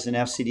we have is an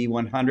FCD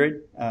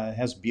 100. It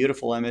has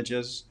beautiful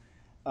images.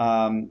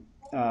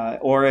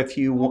 Or if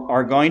you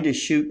are going to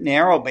shoot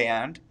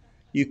narrowband,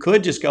 you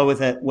could just go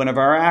with one of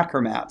our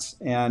achromats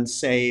and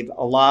save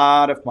a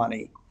lot of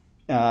money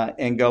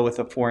and go with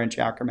a 4-inch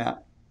achromat.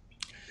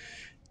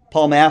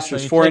 Paul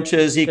Masters, 4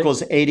 inches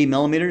equals 80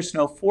 millimeters.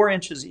 No, 4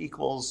 inches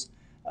equals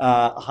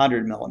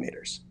 100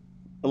 millimeters,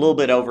 a little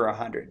bit over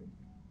 100.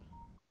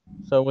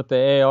 So with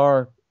the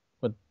AR,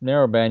 with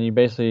narrowband, you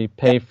basically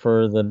pay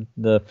for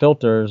the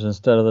filters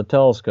instead of the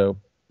telescope.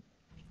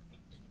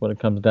 That's what it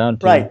comes down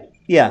to. Right,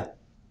 yeah.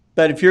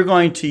 But if you're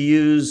going to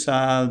use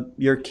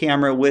your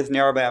camera with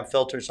narrowband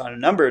filters on a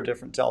number of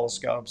different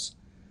telescopes,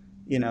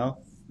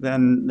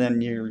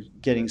 then you're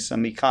getting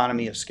some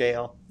economy of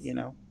scale,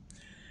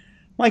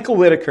 Michael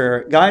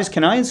Whitaker, guys,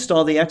 can I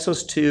install the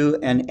Exos 2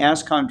 and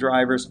ASCOM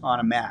drivers on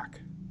a Mac,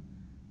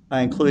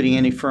 including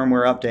any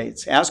firmware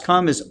updates?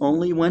 ASCOM is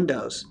only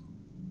Windows.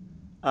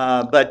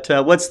 But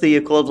what's the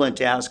equivalent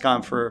to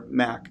ASCOM for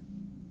Mac?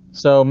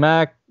 So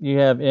Mac, you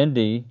have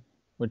Indy,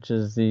 which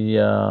is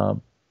the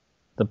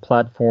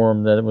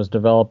platform that was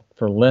developed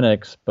for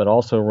Linux, but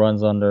also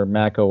runs under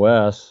Mac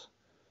OS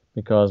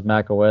because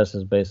Mac OS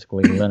is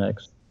basically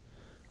Linux.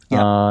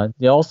 Yeah.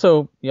 You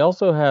also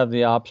have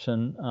the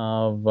option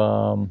of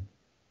what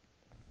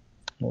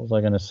was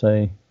I going to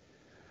say?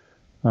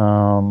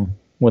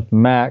 With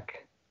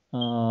Mac,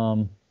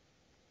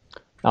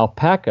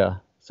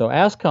 Alpaca. So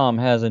ASCOM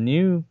has a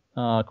new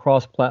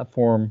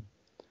cross-platform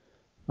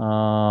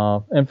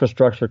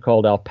infrastructure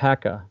called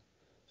Alpaca.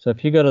 So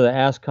if you go to the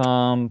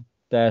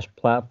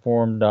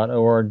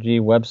ascom-platform.org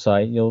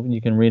website,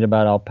 you can read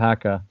about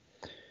Alpaca,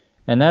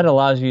 and that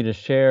allows you to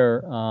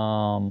share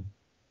an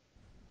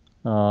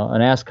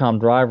ASCOM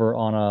driver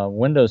on a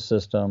Windows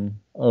system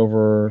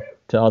over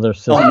to other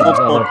systems. On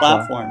multiple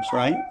platforms,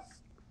 right?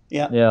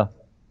 Yeah. Yeah.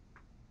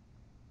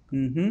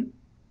 Mm-hmm.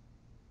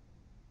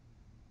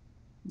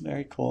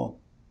 Very cool.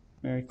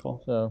 Very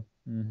cool. So.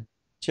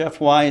 Jeff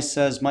Wise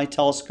says, my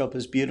telescope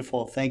is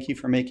beautiful. Thank you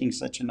for making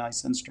such a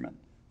nice instrument.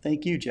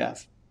 Thank you,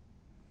 Jeff.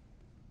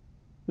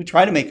 We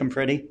try to make them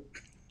pretty.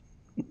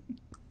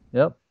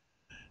 Yep.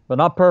 But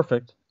not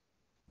perfect.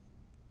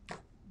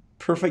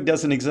 Perfect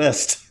doesn't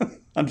exist,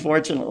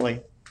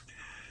 unfortunately.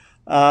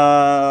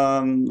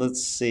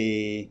 Let's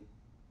see.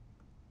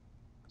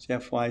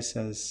 Jeff Wise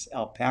says,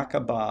 Alpaca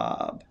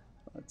Bob.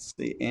 Let's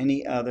see.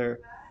 Any other?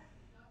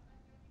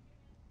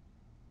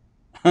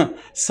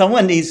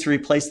 Someone needs to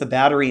replace the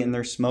battery in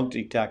their smoke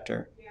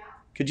detector.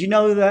 Could you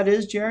know who that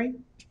is, Jerry?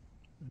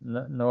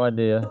 No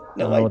idea.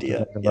 No idea. What to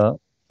think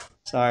about.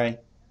 Sorry.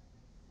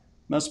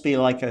 Must be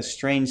like a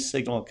strange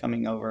signal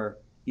coming over,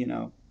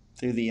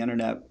 through the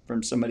internet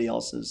from somebody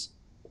else's.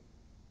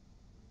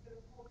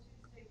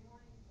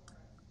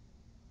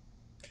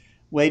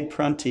 Wade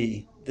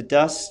Prunty, the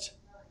dust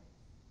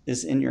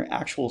is in your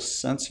actual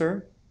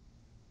sensor?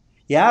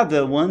 Yeah,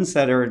 the ones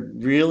that are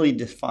really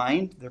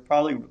defined, they're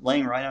probably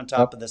laying right on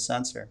top of the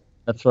sensor.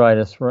 That's right.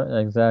 That's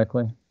right.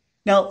 Exactly.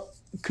 Now,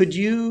 could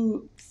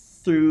you,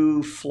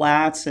 through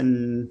flats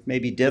and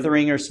maybe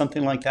dithering or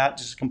something like that,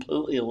 just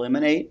completely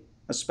eliminate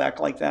a speck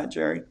like that,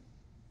 Jerry?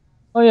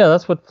 Oh yeah,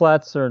 that's what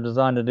flats are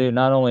designed to do.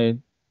 Not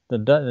only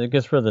it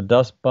gets rid of the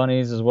dust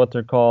bunnies, is what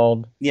they're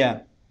called.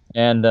 Yeah.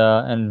 And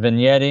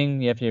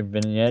vignetting. If you're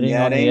vignetting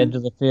on the edge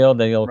of the field,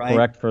 they'll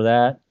correct for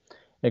that.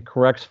 It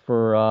corrects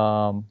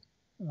for.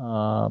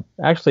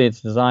 Actually, it's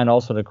designed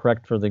also to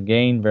correct for the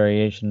gain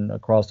variation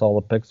across all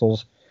the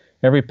pixels.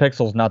 Every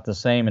pixel is not the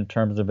same in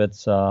terms of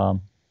its kind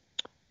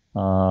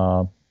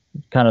of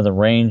the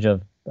range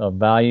of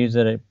values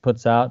that it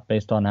puts out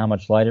based on how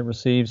much light it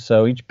receives.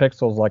 So each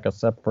pixel is like a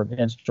separate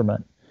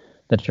instrument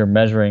that you're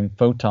measuring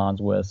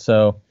photons with.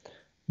 So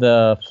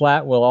the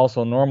flat will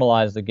also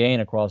normalize the gain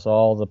across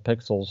all the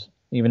pixels.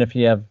 Even if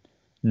you have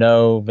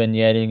no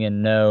vignetting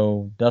and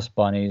no dust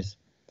bunnies,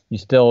 you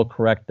still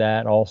correct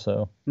that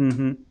also.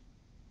 Mm-hmm.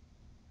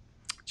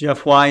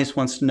 Jeff Wise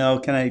wants to know,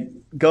 can I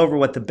go over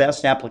what the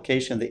best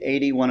application of the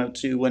 80,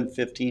 102,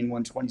 115,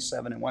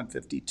 127, and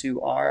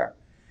 152 are?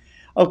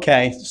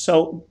 Okay,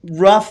 so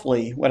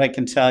roughly what I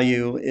can tell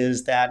you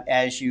is that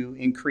as you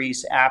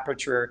increase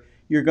aperture,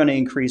 you're going to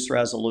increase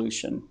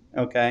resolution,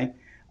 okay?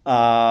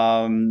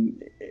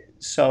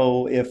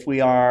 So if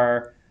we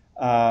are,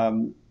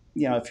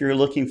 if you're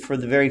looking for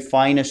the very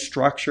finest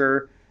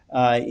structure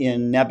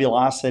in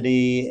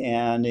nebulosity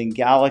and in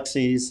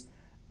galaxies,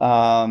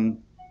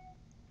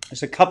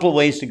 there's a couple of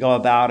ways to go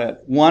about it.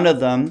 One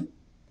of them,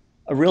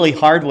 a really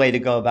hard way to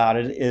go about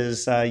it,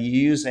 is you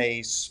use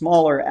a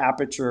smaller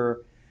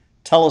aperture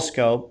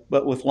telescope,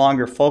 but with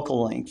longer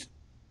focal length.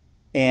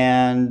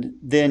 And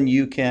then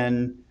you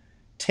can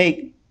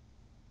take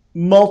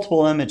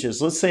multiple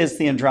images. Let's say it's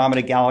the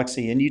Andromeda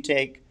Galaxy, and you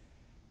take,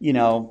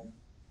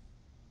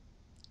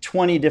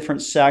 20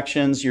 different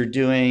sections. You're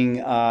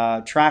doing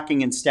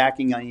tracking and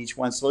stacking on each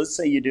one. So let's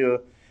say you do,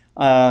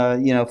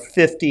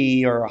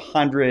 50 or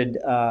 100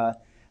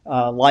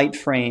 light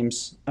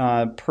frames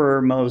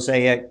per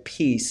mosaic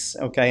piece,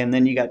 okay? And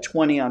then you got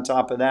 20 on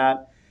top of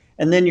that.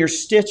 And then you're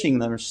stitching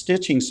them,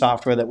 stitching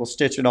software that will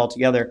stitch it all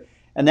together.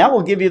 And that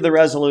will give you the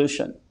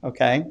resolution,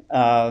 okay?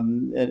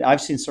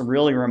 I've seen some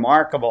really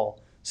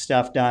remarkable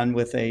stuff done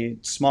with a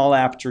small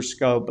aperture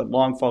scope but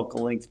long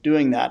focal length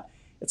doing that.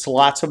 It's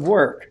lots of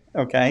work,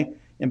 okay,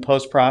 in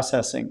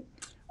post-processing.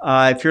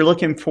 If you're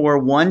looking for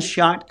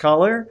one-shot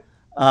color,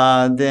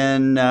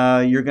 then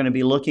you're going to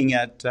be looking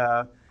at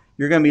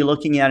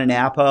an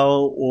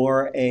APO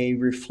or a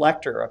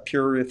reflector, a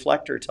pure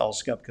reflector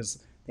telescope,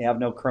 because they have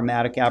no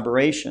chromatic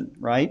aberration,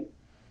 right?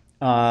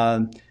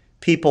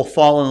 People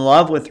fall in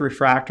love with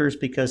refractors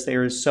because they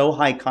are so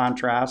high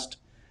contrast,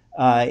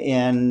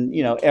 and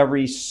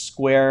every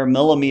square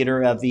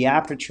millimeter of the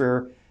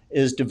aperture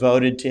is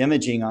devoted to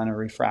imaging on a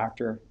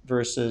refractor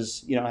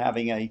versus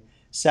having a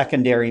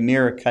secondary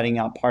mirror cutting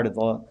out part of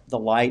the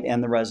light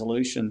and the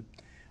resolution.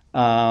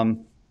 But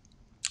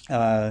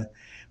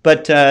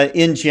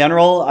in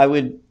general, I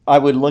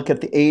would look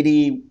at the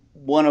 80,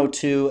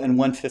 102, and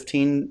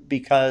 115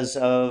 because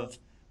of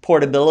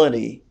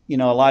portability. You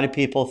know, a lot of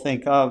people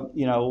think, oh,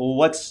 you know, well,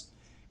 what's,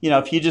 you know,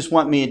 if you just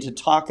want me to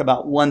talk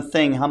about one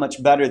thing, how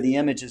much better the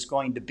image is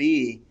going to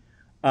be,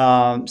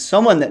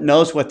 someone that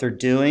knows what they're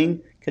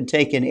doing can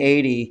take an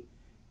 80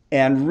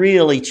 and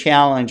really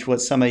challenge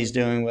what somebody's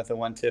doing with a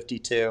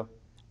 152.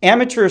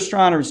 Amateur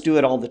astronomers do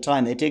it all the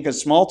time. They take a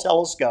small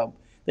telescope,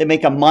 they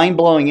make a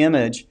mind-blowing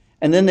image,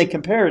 and then they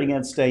compare it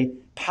against a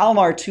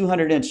Palomar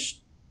 200-inch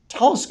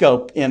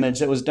telescope image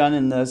that was done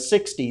in the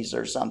 60s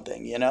or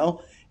something, you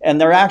know, and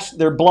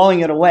they're blowing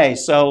it away.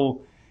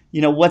 So,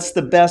 you know, what's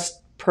the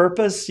best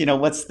purpose? You know,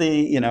 what's the,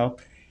 you know,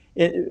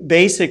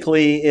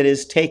 basically it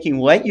is taking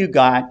what you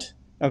got,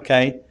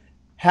 okay,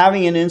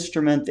 having an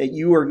instrument that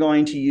you are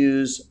going to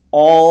use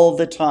all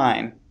the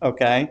time,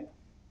 okay,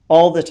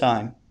 all the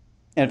time.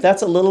 And if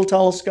that's a little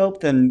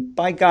telescope, then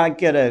by God,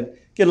 get a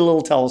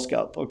little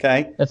telescope,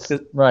 okay? It's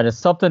right. It's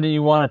something that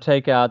you want to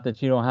take out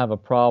that you don't have a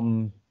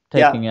problem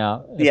taking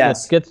out. If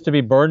yes. it gets to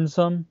be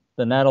burdensome,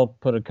 then that'll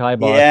put a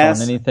kibosh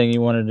yes. on anything you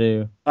want to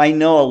do. I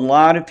know a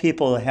lot of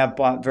people have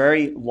bought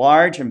very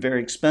large and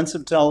very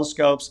expensive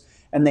telescopes,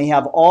 and they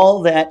have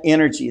all that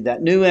energy,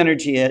 that new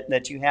energy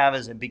that you have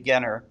as a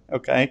beginner,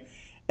 okay?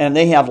 And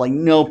they have like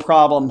no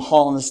problem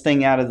hauling this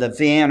thing out of the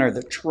van or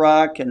the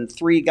truck, and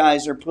 3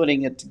 guys are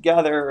putting it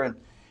together, and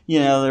you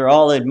know, they're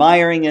all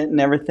admiring it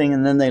and everything,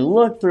 and then they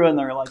look through it and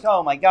they're like,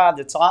 oh my God,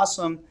 that's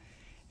awesome.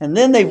 And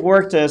then they've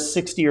worked a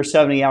 60 or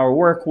 70 hour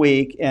work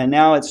week, and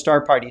now it's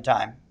star party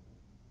time.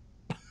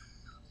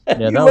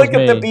 Yeah, you look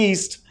at the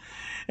beast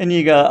and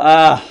you go,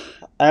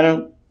 I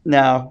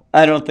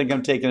don't think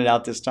I'm taking it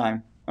out this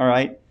time. All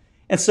right.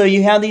 And so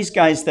you have these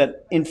guys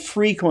that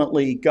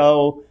infrequently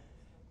go,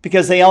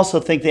 because they also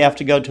think they have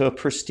to go to a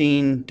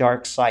pristine,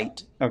 dark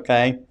site.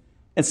 Okay.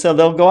 And so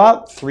they'll go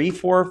out 3,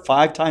 4,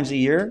 5 times a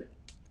year.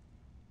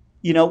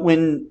 You know,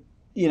 when,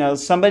 you know,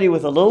 somebody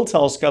with a little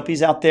telescope,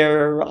 he's out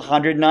there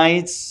 100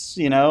 nights,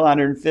 you know,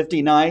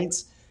 150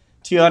 nights,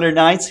 200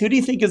 nights. Who do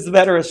you think is the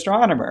better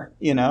astronomer?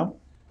 You know,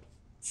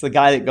 it's the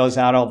guy that goes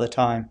out all the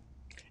time.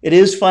 It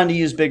is fun to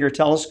use bigger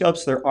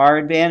telescopes. There are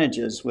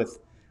advantages with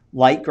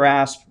light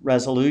grasp,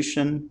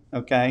 resolution,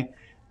 okay?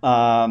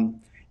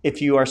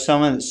 If you are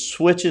someone that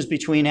switches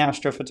between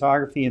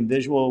astrophotography and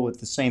visual with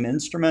the same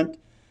instrument,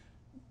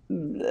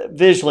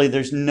 visually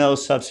there's no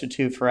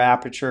substitute for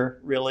aperture,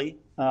 really.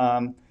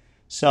 You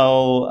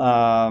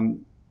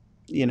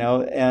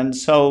know, and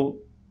so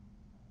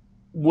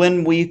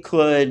when we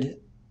could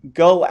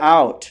go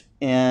out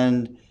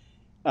and,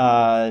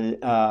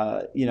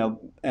 you know,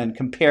 and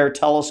compare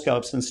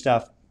telescopes and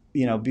stuff,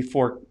 you know,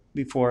 before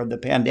the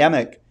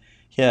pandemic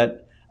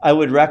hit, I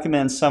would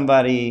recommend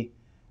somebody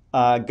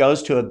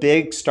goes to a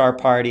big star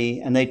party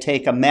and they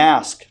take a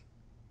mask.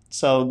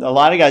 So a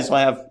lot of guys will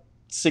have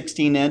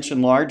 16-inch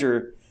and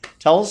larger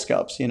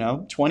telescopes, you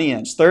know,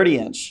 20-inch,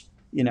 30-inch,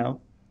 you know.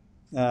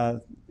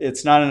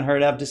 It's not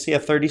unheard of to see a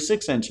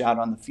 36-inch out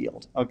on the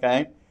field,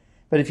 okay?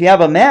 But if you have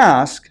a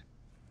mask,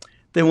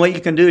 then what you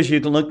can do is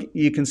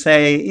you can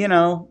say, you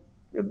know,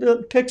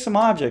 pick some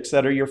objects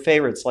that are your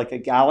favorites, like a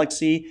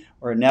galaxy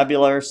or a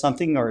nebula or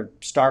something, or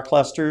star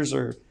clusters,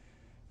 or,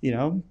 you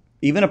know,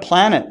 even a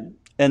planet.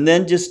 And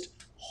then just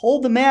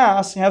hold the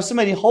mask, have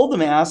somebody hold the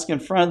mask in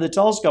front of the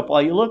telescope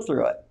while you look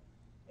through it.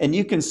 And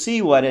you can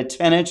see what a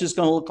 10-inch is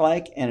going to look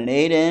like, and an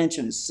 8-inch,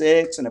 and a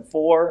 6, and a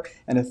 4,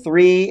 and a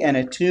 3, and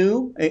a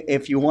 2,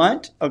 if you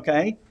want,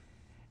 okay?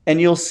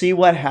 And you'll see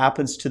what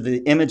happens to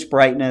the image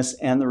brightness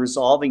and the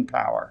resolving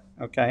power,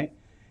 okay?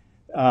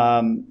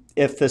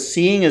 If the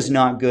seeing is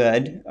not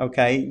good,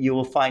 okay, you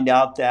will find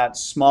out that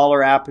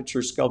smaller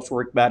aperture scopes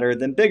work better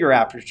than bigger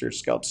aperture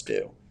scopes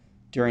do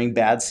during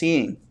bad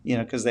seeing, you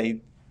know, because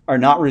they are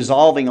not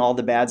resolving all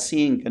the bad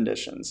seeing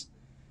conditions.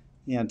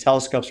 You know,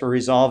 telescopes are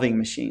resolving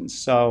machines.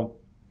 So,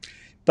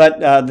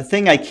 but the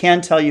thing I can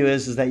tell you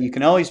is that you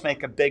can always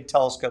make a big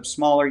telescope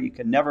smaller. You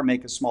can never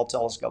make a small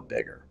telescope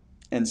bigger.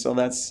 And so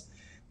that's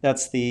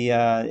the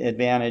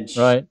advantage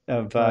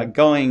of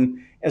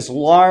going as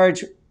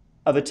large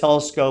of a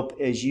telescope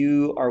as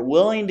you are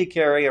willing to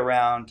carry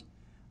around.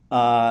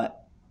 And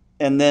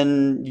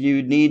then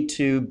you need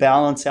to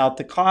balance out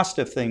the cost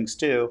of things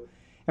too.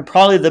 And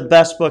probably the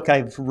best book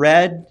I've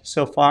read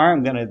so far,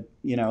 I'm going to,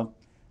 you know,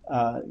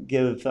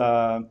 get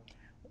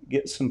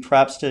some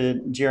props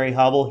to Jerry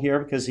Hubble here,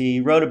 because he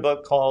wrote a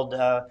book called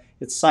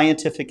it's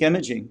Scientific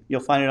Imaging.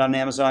 You'll find it on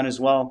Amazon as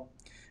well.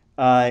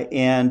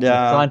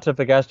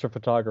 Scientific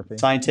Astrophotography.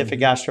 Scientific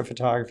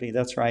Astrophotography,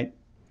 that's right.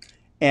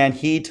 And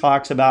he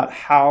talks about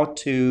how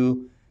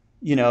to,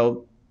 you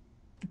know,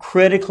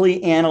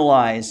 critically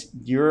analyze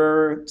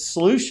your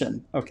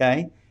solution,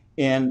 okay,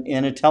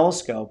 in a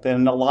telescope.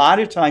 And a lot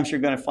of times you're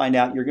going to find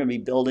out you're going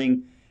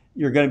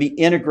to be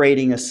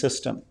integrating a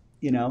system.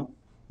 You know,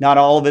 not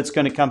all of it's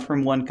going to come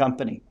from one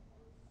company.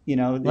 You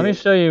know, let me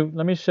show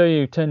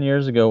you 10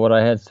 years ago what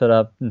I had set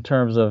up in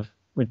terms of,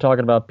 we're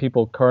talking about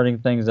people carting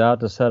things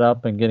out to set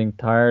up and getting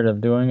tired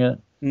of doing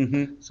it.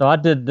 Mm-hmm. So I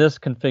did this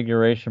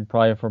configuration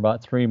probably for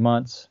about 3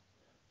 months.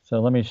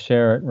 So let me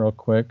share it real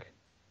quick.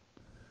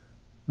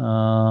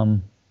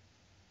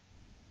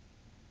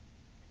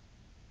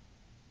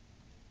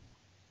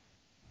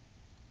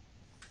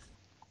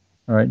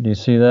 All right, do you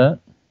see that?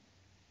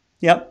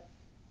 Yep.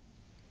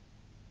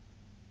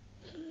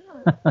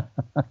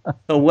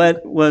 So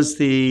what was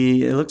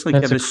the, it looks like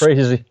you That's have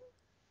crazy.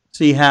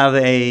 so you have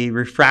a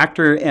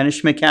refractor and a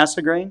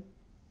Schmidt-Cassegrain grain?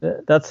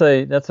 That's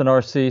an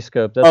RC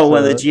scope. That's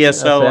One of the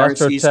GSO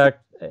RC Astrotech, scope.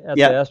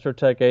 the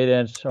Astrotech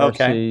 8-inch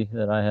Okay. RC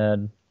that I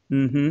had.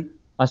 Mm-hmm.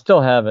 I still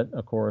have it,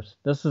 of course.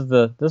 This is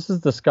the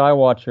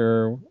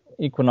Skywatcher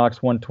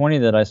Equinox 120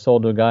 that I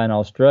sold to a guy in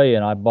Australia,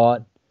 and I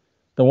bought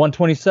the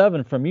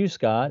 127 from you,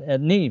 Scott,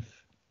 at NEAF.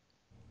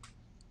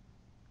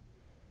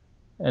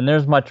 And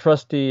there's my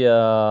trusty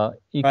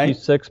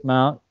EQ6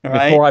 mount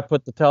before I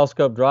put the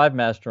telescope drive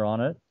master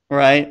on it.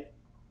 Right.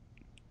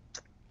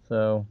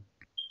 So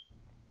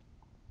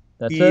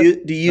that's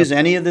it. Do you use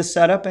any of this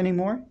setup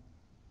anymore?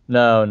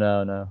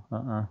 No.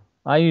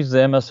 I use the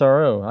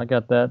MSRO. I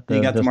got that.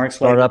 You got the Mark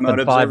start up Remote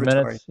in 5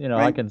 Observatory. minutes. You know,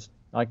 right?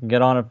 I can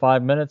get on in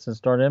 5 minutes and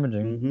start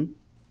imaging. Mm-hmm.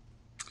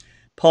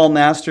 Paul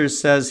Masters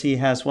says he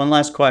has one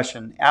last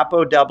question.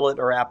 Apo doublet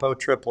or Apo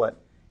triplet?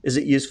 Is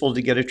it useful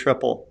to get a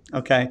triple?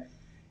 Okay.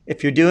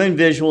 If you're doing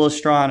visual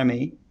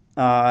astronomy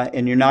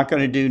and you're not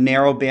going to do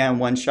narrow band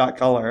one-shot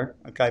color,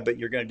 okay, but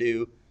you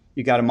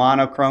got a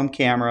monochrome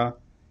camera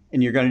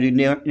and you're going to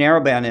do narrow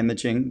band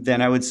imaging,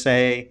 then I would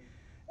say,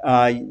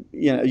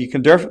 you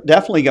can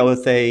definitely go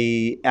with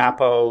a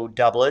Apo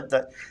doublet.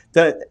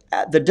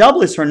 The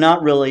doublets are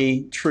not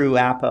really true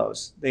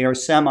Apos. They are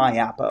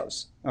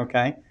semi-Apos,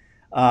 okay?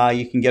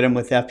 You can get them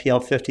with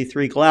FPL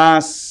 53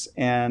 glass,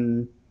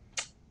 and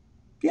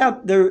yeah,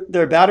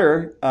 they're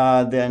better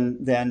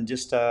than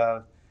just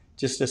a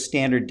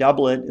standard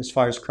doublet as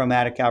far as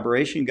chromatic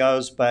aberration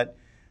goes, but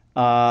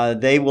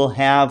they will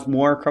have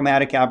more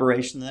chromatic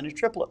aberration than a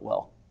triplet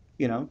will.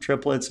 You know,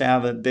 triplets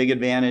have a big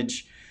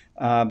advantage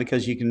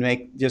because you can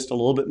make just a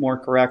little bit more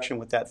correction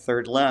with that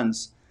third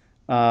lens.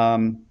 You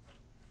know,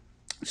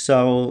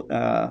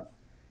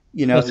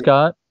 hey,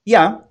 Scott?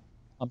 Yeah.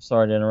 I'm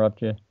sorry to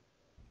interrupt you.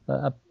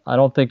 I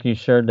don't think you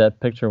shared that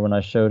picture when I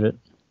showed it.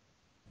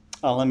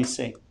 Oh, let me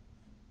see.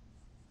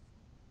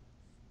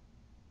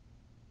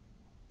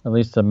 At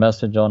least a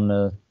message on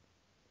the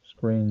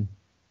screen.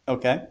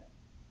 Okay,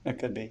 that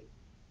could be.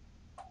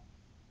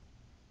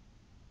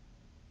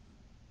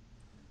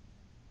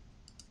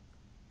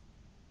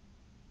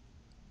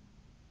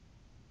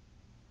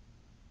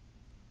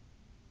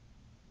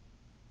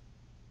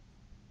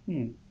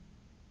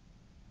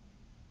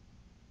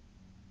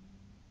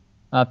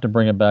 I have to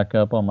bring it back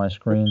up on my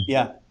screen.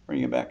 Yeah,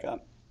 bring it back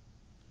up.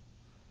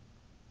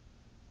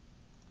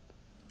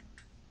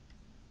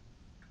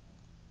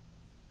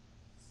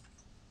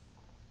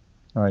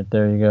 All right,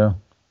 there you go.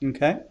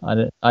 Okay.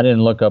 I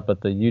didn't look up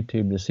at the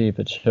YouTube to see if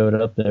it showed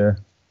up there.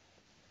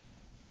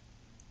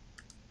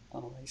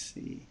 Oh, I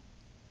see.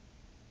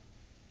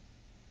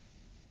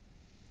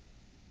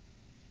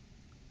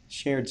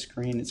 Shared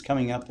screen. It's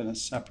coming up in a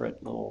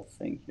separate little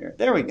thing here.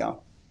 There we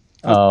go.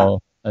 Okay.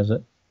 Oh, is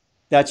it?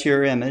 That's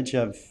your image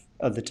of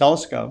the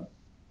telescope.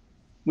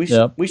 We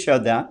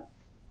showed that.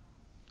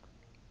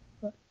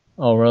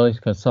 Oh, really?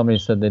 Because somebody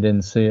said they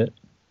didn't see it.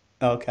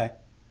 Okay.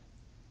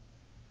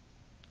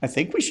 I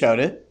think we showed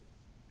it.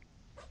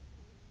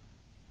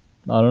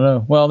 I don't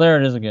know. Well, there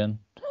it is again.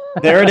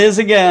 There it is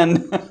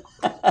again.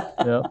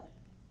 Yep.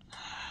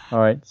 All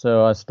right,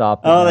 so I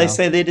stopped it now. they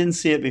say they didn't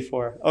see it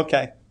before.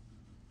 Okay.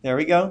 There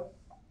we go.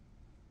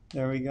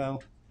 There we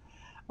go.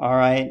 All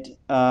right.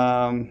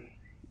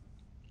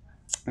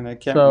 And I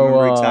can't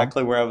remember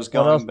exactly where I was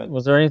going. But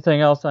was there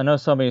anything else? I know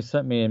somebody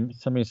said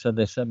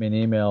they sent me an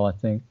email. I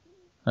think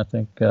I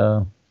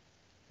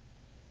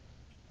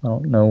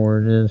don't know where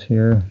it is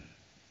here.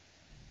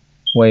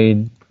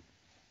 Wade.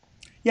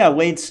 Yeah,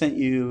 Wade sent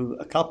you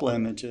a couple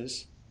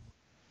images.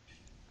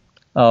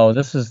 Oh,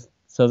 this is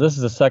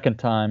the second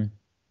time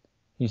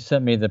he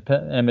sent me the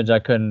image I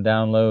couldn't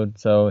download.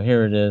 So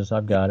here it is.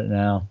 I've got it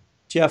now.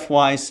 Jeff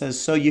Wise says,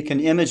 so you can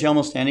image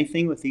almost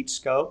anything with each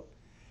scope?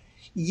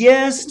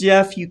 Yes,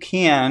 Jeff, you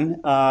can.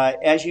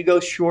 As you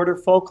go shorter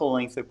focal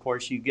length, of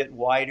course, you get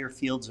wider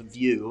fields of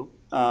view.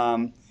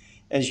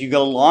 As you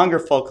go longer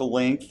focal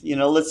length,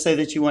 let's say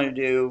that you want to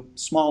do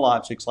small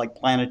objects like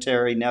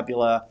planetary,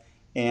 nebula,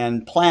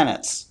 and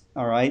planets.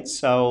 All right,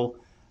 so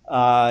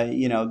then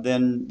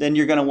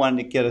you're going to want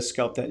to get a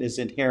scope that is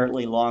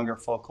inherently longer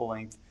focal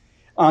length.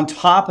 On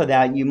top of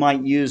that, you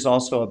might use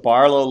also a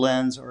Barlow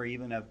lens or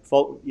even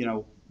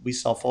we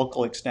sell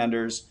focal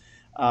extenders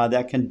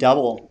that can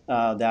double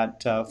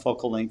that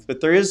focal length. But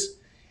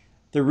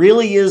there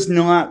really is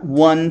not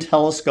one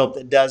telescope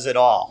that does it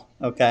all.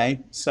 Okay,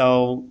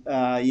 so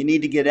you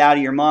need to get out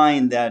of your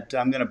mind that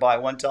I'm going to buy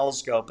one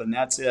telescope and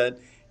that's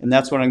it, and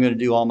that's what I'm going to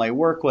do all my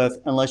work with,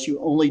 unless you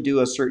only do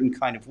a certain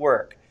kind of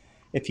work.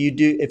 If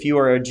you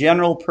are a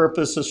general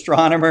purpose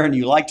astronomer and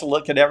you like to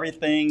look at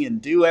everything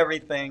and do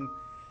everything,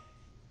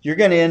 you're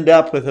going to end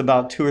up with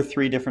about 2 or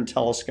 3 different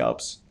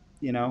telescopes.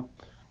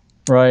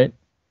 Right.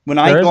 When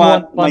I go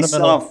out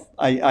myself,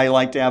 I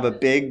like to have a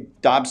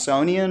big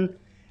Dobsonian,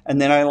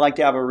 and then I like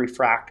to have a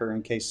refractor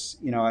in case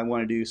I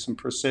want to do some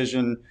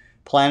precision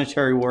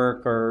planetary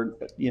work or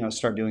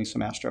start doing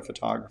some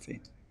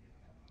astrophotography.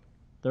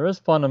 there is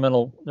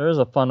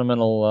a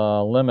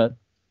fundamental limit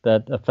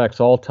that affects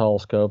all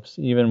telescopes,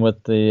 even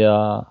with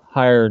the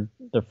higher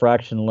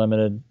diffraction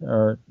limited,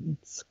 or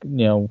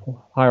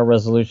higher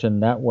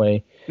resolution that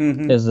way.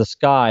 Is the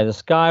sky. The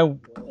sky,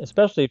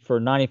 especially for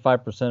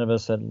 95% of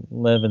us that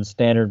live in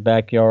standard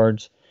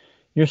backyards,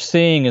 your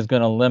seeing is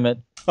going to limit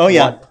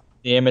what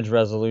the image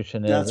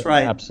resolution is. That's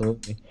right.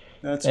 Absolutely.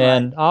 That's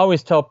and right. I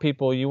always tell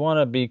people you want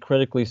to be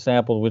critically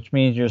sampled, which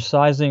means you're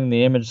sizing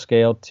the image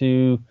scale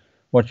to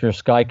what your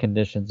sky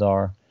conditions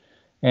are.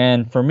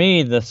 And for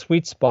me, the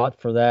sweet spot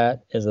for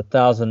that is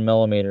 1,000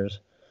 millimeters.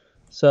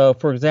 So,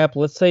 for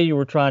example, let's say you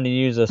were trying to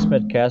use a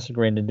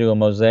Schmidt-Cassegrain to do a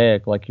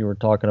mosaic like you were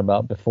talking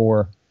about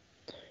before,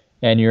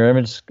 and your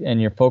image and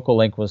your focal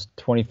length was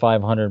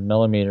 2,500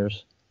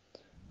 millimeters.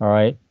 All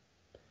right,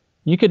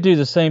 you could do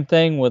the same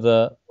thing with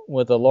a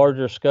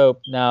larger scope.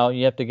 Now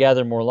you have to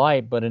gather more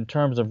light, but in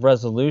terms of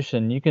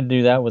resolution, you can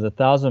do that with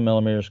 1,000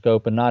 millimeter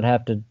scope and not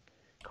have to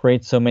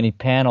create so many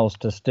panels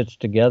to stitch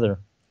together.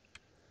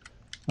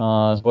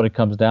 Is what it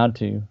comes down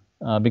to,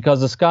 because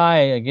the sky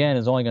again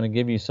is only going to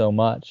give you so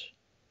much.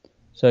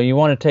 So you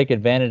want to take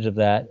advantage of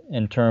that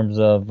in terms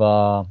of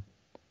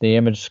the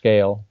image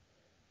scale,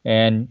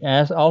 and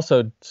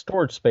also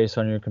storage space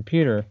on your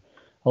computer.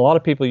 A lot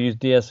of people use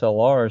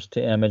DSLRs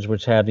to image,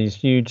 which have these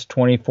huge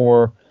 20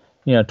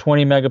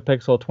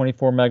 megapixel,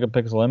 24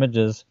 megapixel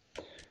images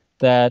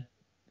that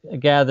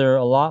gather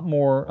a lot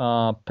more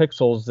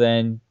pixels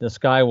than the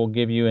sky will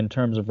give you in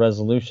terms of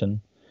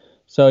resolution.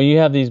 So you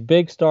have these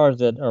big stars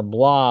that are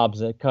blobs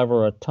that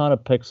cover a ton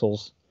of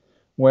pixels,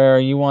 where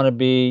you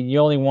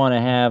only want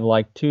to have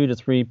like 2 to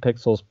 3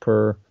 pixels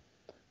per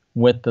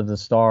width of the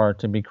star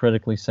to be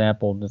critically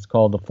sampled. It's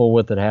called the full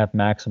width at half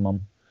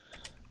maximum.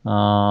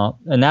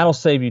 And that'll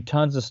save you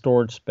tons of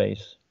storage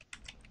space.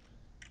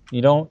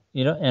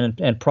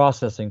 And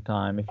processing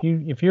time.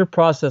 If you're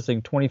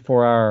processing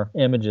 24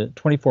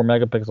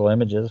 megapixel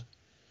images,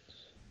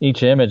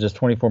 each image is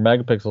 24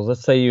 megapixels.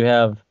 Let's say you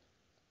have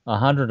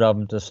 100 of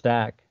them to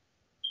stack.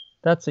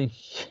 That's a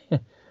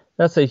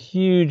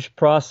huge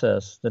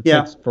process that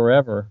takes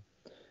forever.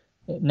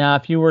 Now,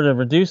 if you were to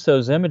reduce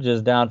those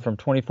images down from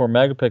 24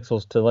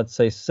 megapixels to, let's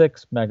say,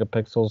 6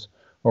 megapixels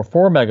or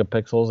 4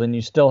 megapixels, and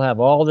you still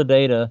have all the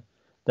data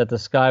that the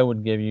sky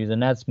would give you, then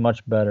that's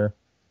much better.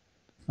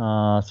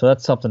 So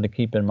that's something to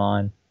keep in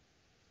mind.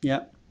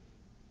 Yeah.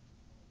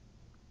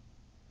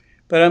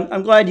 But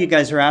I'm glad you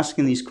guys are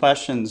asking these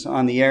questions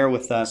on the air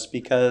with us,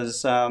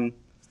 because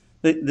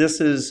this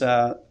is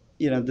a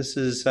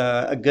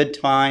good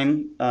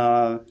time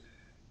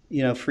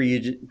for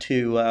you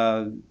to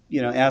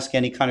ask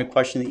any kind of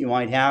question that you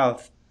might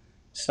have.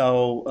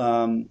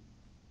 So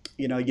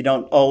you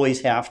don't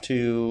always have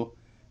to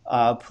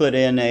put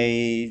in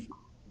a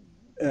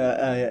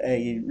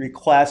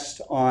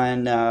request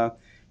on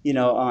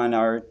on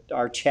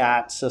our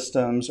chat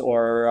systems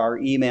or our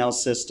email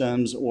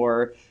systems,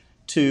 or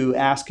to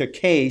ask a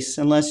case,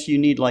 unless you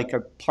need like a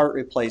part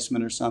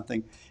replacement or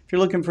something. If you're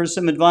looking for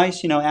some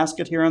advice, ask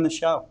it here on the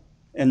show,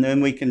 and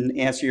then we can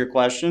answer your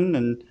question,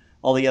 and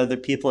all the other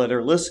people that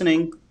are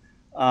listening,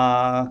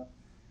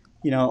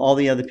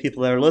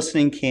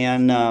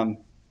 can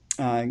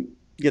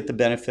get the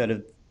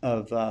benefit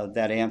of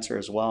that answer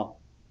as well.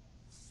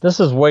 This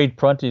is Wade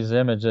Prunty's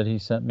image that he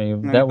sent me.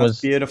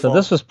 That's beautiful. So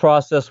this was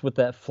processed with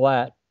that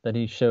flat that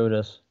he showed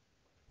us.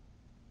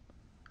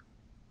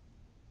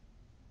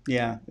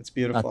 Yeah, it's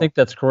beautiful. I think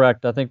that's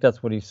correct. I think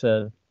that's what he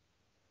said.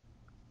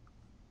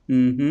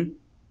 Mm-hmm.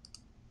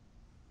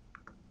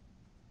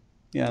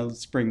 Yeah,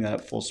 let's bring that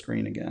up full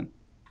screen again.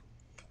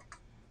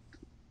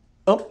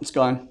 Oh, it's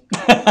gone.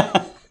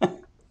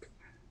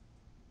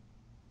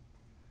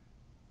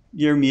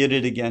 You're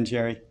muted again,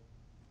 Jerry.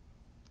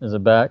 Is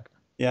it back?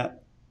 Yeah,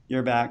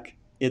 you're back.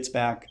 It's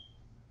back.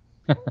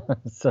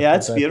 Yeah,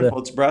 it's beautiful.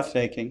 It's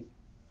breathtaking.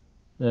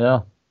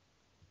 Yeah.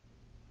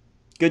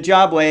 Good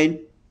job,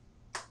 Wade.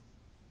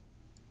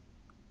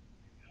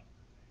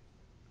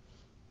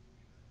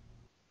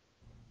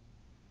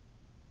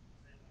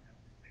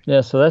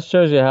 Yeah, so that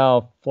shows you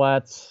how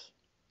flats,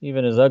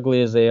 even as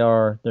ugly as they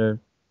are, they're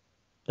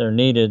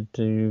needed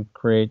to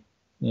create,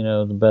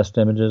 the best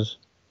images.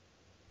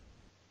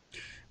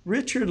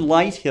 Richard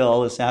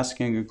Lighthill is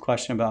asking a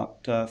question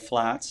about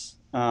flats.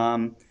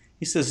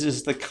 He says,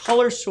 does the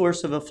color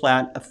source of a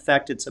flat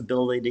affect its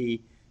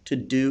ability to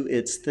do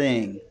its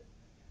thing?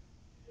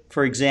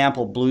 For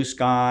example, blue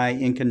sky,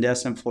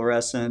 incandescent,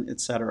 fluorescent,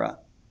 etc.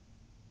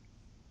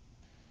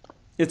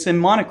 It's in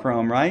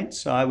monochrome, right?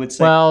 So I would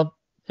say. Well,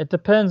 it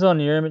depends on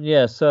your image.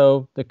 Yeah,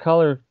 so the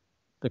color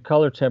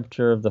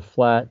temperature of the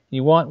flat,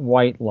 you want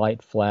white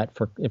light flat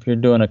for if you're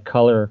doing a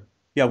color.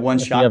 Yeah, one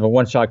shot. You have a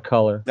one-shot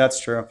color.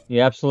 That's true.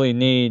 You absolutely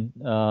need,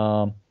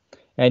 and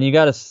you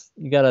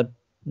gotta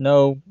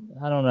know.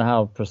 I don't know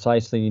how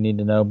precisely you need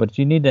to know, but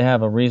you need to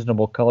have a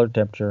reasonable color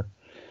temperature.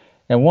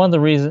 And one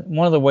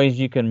of the ways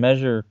you can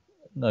measure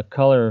the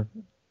color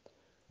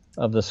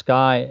of the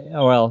sky,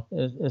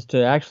 is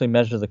to actually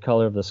measure the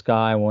color of the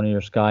sky, one of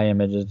your sky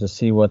images, to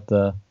see what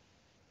the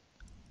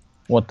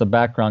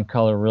background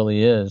color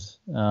really is.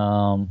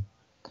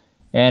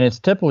 And it's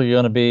typically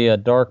going to be a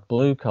dark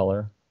blue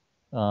color,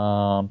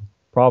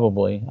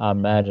 probably, I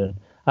imagine.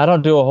 I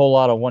don't do a whole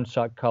lot of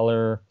one-shot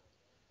color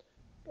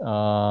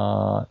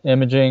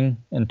imaging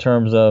in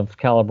terms of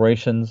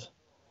calibrations,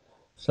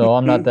 so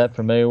I'm not that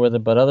familiar with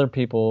it. But other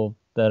people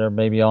that are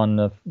maybe on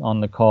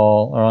the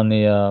call or on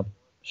the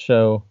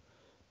show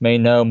may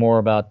know more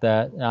about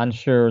that. I'm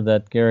sure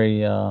that Gary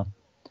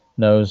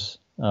knows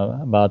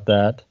about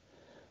that,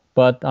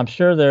 but I'm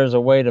sure there's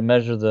a way to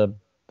measure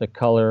the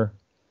color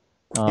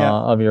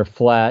of your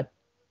flat.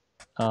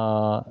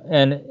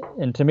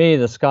 And to me,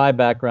 the sky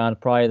background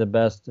probably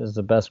is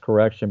the best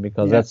correction,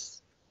 because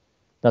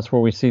that's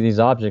where we see these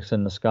objects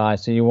in the sky.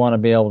 So you want to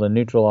be able to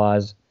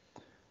neutralize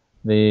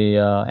the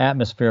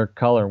atmospheric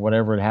color,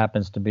 whatever it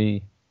happens to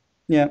be.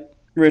 Yeah.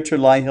 Richard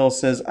Lyhill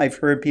says, I've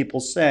heard people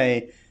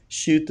say,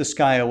 shoot the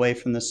sky away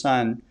from the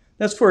sun.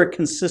 That's for a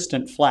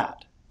consistent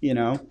flat, you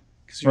know,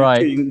 because you're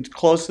getting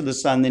close to the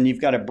sun, then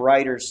you've got a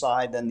brighter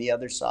side than the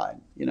other side,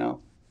 you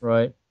know.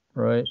 Right.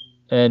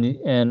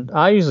 And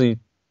I usually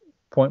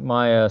point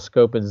my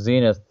scope at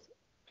zenith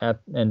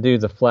and do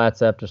the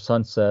flats after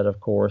sunset, of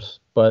course.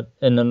 But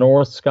in the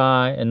north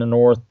sky, in the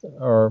north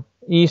or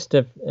east,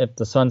 if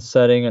the sun's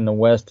setting, in the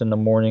west in the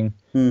morning,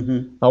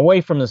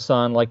 away from the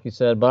sun, like you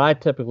said. But I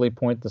typically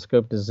point the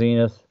scope to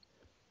zenith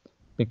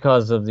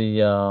because of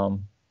the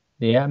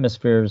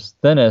atmosphere's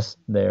thinnest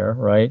there,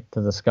 right,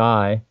 to the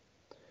sky.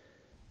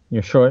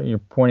 You're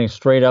pointing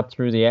straight up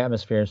through the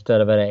atmosphere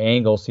instead of at an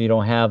angle, so you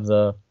don't have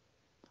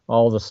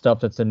all the stuff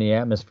that's in the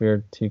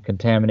atmosphere to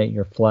contaminate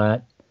your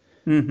flat.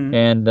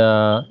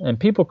 And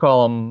people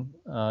call them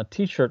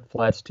t-shirt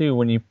flats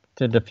too.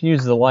 To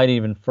diffuse the light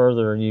even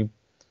further, you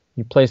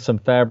place some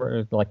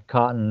fabric like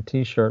cotton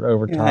t-shirt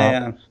over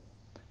top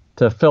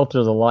to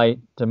filter the light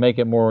to make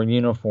it more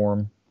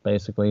uniform,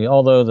 basically.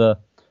 Although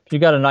if you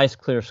got a nice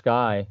clear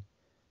sky,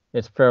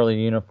 it's fairly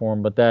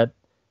uniform. But if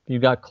you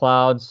got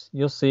clouds,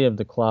 you'll see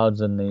the clouds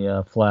in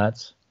the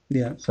flats.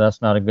 Yeah. So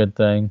that's not a good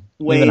thing.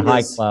 Even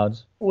high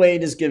clouds.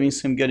 Wade is giving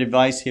some good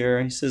advice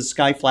here. He says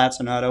sky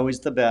flats are not always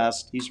the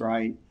best. He's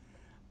right.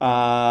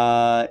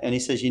 And he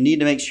says you need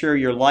to make sure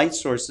your light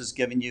source is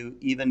giving you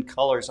even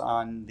colors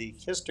on the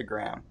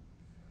histogram.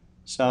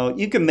 So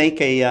you can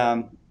make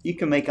a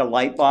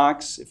light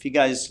box. If you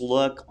guys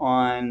look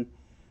on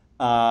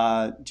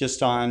just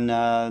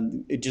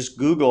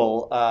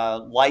Google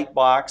light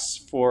box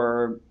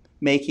for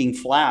making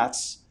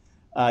flats,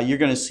 you're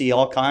going to see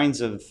all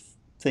kinds of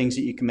things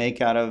that you can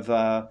make out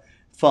of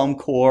foam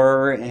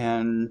core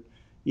and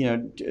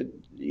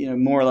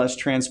more or less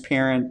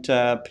transparent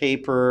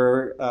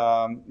paper,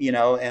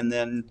 and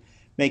then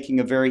making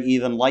a very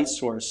even light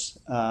source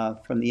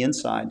from the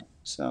inside.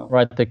 So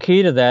right, the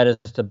key to that is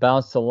to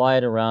bounce the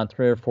light around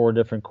 3 or 4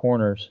 different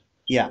corners.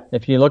 Yeah.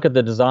 If you look at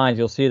the designs,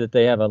 you'll see that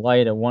they have a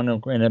light at one,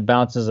 and it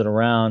bounces it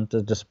around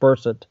to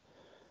disperse it,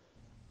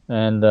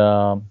 and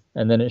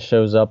then it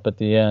shows up at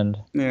the end.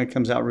 Yeah, it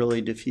comes out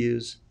really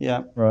diffuse.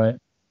 Yeah. Right.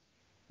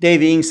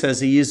 Dave Ing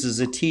says he uses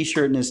a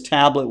t-shirt in his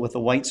tablet with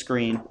a white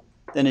screen,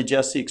 then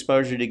adjusts the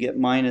exposure to get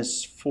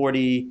minus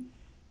 40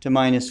 to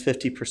minus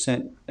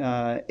 50%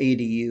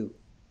 ADU.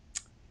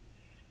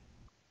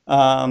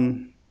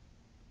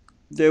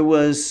 There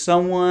was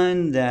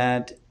someone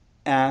that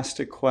asked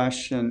a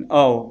question.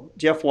 Oh,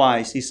 Jeff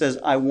Wise. He says,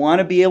 I want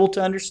to be able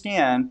to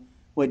understand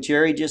what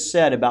Jerry just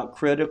said about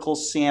critical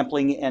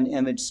sampling and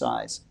image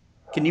size.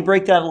 Can you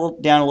break that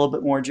down a little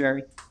bit more,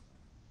 Jerry?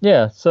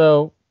 Yeah.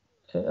 So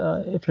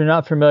if you're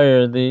not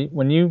familiar,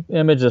 when you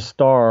image a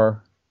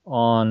star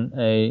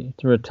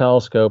through a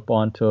telescope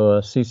onto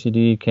a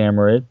CCD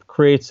camera, it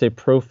creates a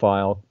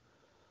profile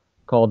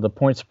called the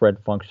point spread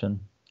function,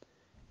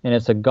 and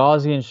it's a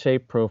Gaussian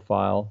shaped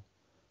profile.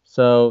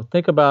 So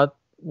think about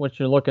what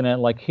you're looking at,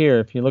 like here.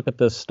 If you look at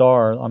this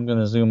star, I'm going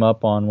to zoom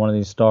up on one of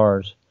these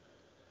stars.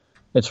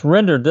 It's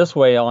rendered this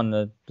way on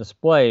the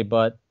display,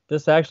 but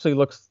this actually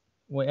looks,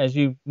 as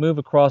you move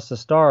across the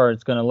star,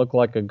 it's going to look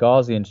like a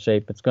Gaussian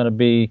shape. It's going to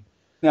be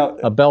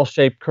a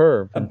bell-shaped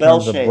curve in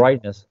terms of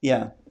brightness.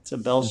 Yeah, it's a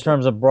bell shape. In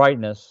terms of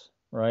brightness,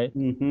 right?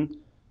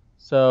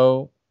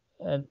 So,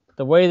 and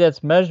the way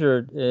that's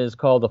measured is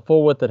called the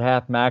full width at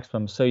half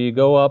maximum. So you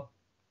go up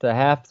to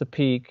half the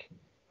peak,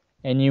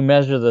 and you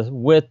measure the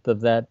width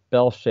of that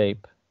bell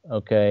shape,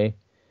 okay?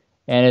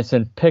 And it's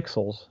in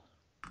pixels,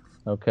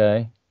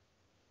 okay?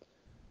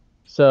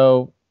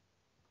 So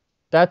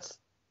that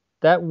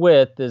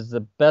width is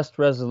the best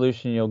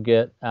resolution you'll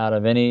get out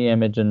of any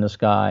image in the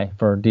sky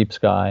for deep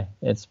sky.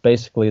 It's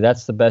basically,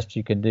 that's the best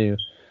you can do.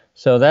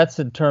 So that's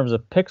in terms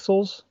of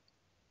pixels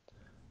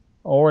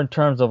or in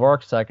terms of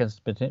arc seconds,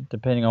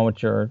 depending on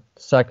what your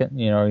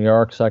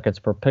arc seconds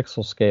per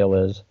pixel scale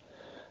is.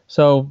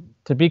 So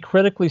to be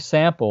critically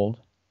sampled,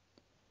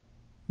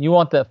 you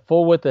want that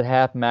full width at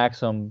half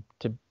maximum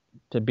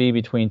to be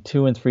between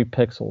 2 and 3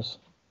 pixels.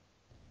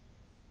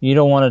 You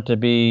don't want it to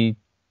be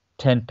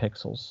 10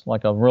 pixels,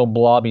 like a real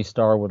blobby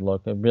star would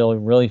look, a really,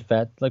 really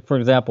fat. Like, for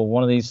example,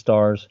 one of these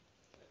stars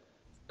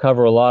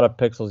cover a lot of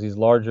pixels. These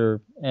larger,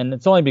 and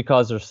it's only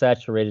because they're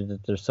saturated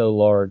that they're so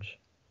large,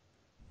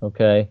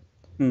 okay?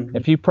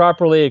 If you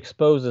properly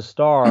expose a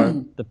star,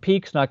 the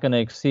peak's not going to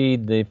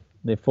exceed the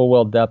full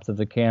well depth of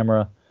the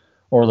camera,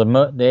 or the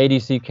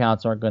ADC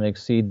counts aren't going to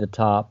exceed the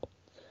top.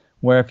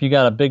 Where if you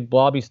got a big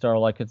blobby star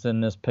like it's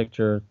in this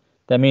picture,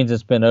 that means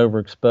it's been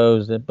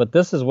overexposed. But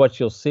this is what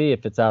you'll see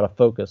if it's out of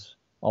focus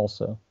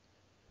also.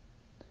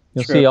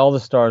 You'll see all the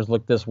stars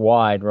look this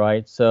wide,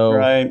 right? So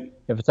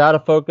if it's out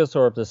of focus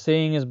or if the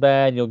seeing is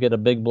bad, you'll get a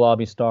big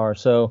blobby star.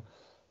 So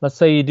let's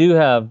say you do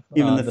have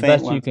the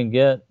best you can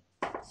get.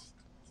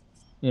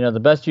 The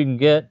best you can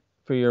get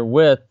for your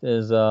width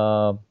is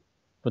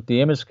with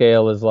the image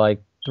scale is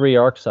like 3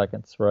 arc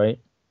seconds, right?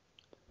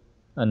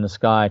 In the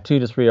sky, 2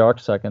 to 3 arc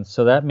seconds.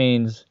 So that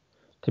means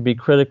to be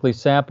critically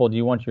sampled,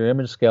 you want your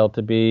image scale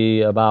to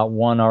be about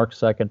 1 arc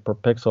second per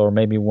pixel, or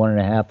maybe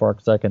 1.5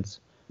 arc seconds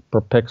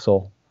per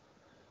pixel.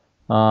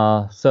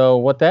 So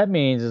what that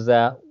means is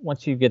that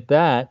once you get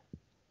that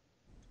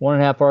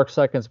 1.5 arc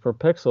seconds per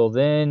pixel,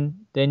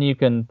 then you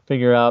can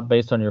figure out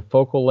based on your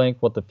focal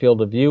length what the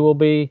field of view will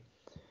be.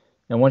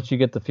 And once you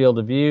get the field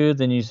of view,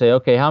 then you say,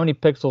 okay, how many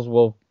pixels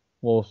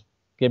will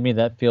give me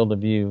that field of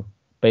view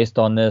based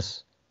on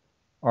this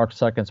arc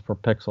seconds per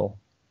pixel?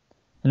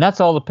 And that's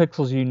all the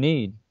pixels you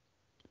need.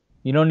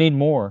 You don't need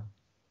more.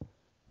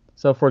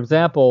 So for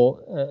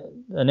example,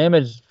 an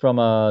image from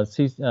a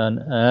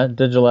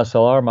digital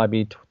SLR might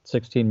be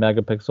 16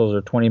 megapixels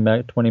or 20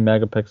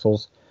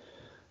 megapixels,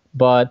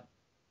 but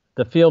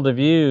the field of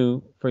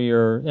view for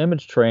your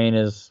image train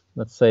is,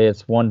 let's say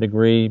it's 1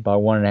 degree by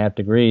 1.5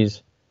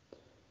 degrees,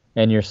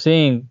 and you're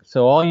seeing,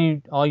 so all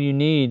you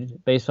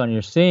need based on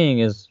your seeing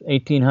is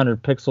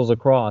 1800 pixels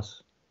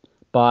across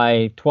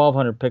by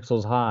 1200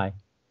 pixels high.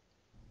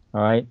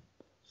 All right,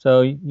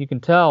 so you can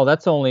tell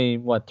that's only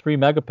what, 3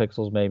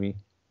 megapixels maybe,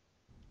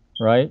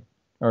 right?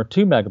 Or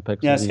 2 megapixels.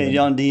 Yeah, so you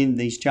don't need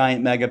these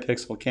giant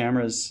megapixel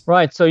cameras.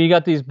 Right, so you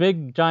got these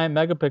big giant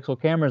megapixel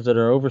cameras that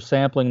are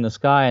oversampling the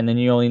sky, and then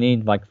you only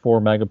need like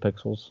 4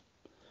 megapixels.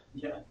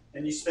 Yeah,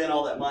 and you spend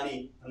all that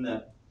money on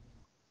the.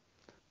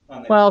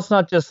 Well, it's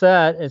not just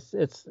that.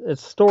 It's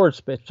storage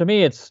space. To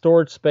me, it's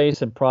storage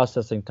space and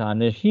processing time.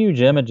 They're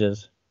huge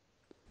images,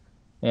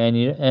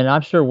 and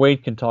I'm sure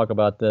Wade can talk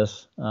about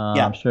this.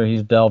 I'm sure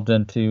he's delved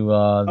into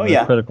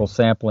the critical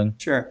sampling.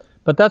 Sure.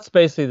 But that's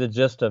basically the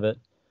gist of it.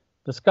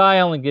 The sky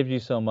only gives you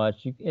so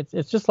much.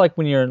 It's just like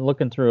when you're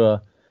looking through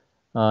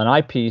an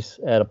eyepiece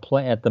at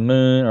the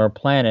moon or a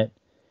planet,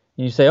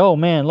 and you say, "Oh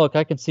man, look,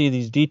 I can see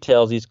these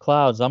details, these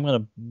clouds. I'm going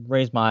to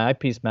raise my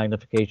eyepiece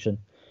magnification."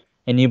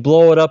 And you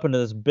blow it up into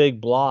this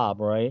big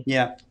blob, right?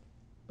 Yeah.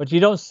 But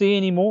you don't see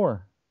any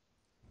more.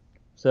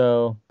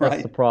 So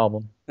that's the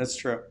problem. That's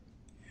true.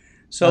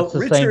 So that's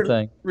the same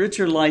thing.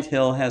 Richard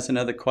Lighthill has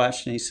another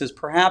question. He says,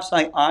 perhaps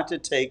I ought to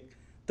take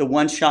the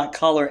one-shot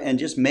color and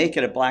just make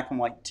it a black and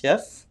white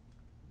TIFF.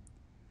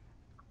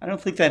 I don't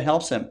think that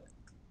helps him.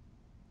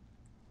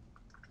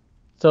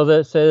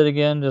 So say that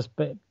again.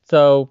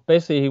 So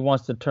basically, he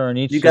wants to turn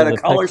each. You got a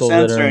color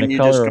sensor and you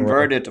just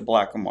convert it to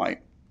black and white.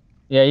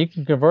 Yeah, you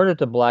can convert it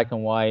to black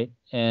and white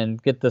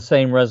and get the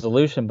same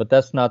resolution, but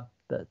that's not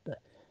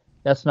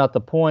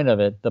the point of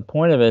it. The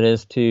point of it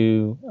is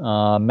to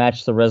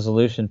match the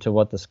resolution to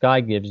what the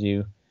sky gives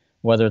you,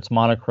 whether it's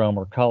monochrome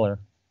or color.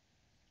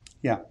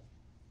 Yeah.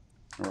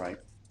 All right.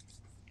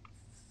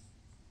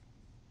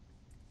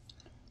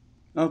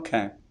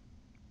 Okay.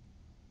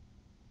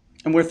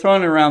 And we're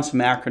throwing around some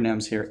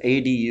acronyms here.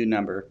 ADU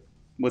number.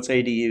 What's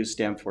ADU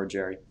stand for,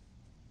 Jerry?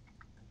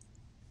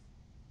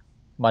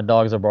 My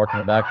dogs are barking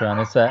in the background.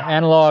 It's an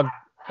analog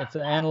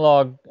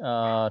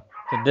to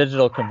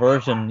digital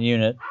conversion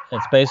unit.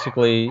 It's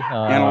basically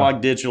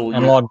analog digital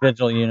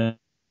unit.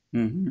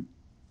 Mm-hmm.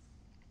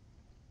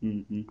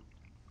 Mm-hmm.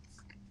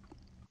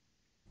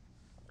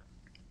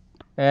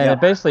 And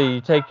basically,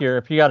 you take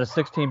if you got a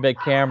 16-bit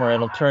camera,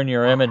 it'll turn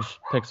your image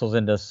pixels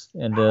into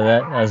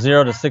that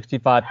 0 to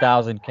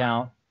 65,000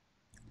 count.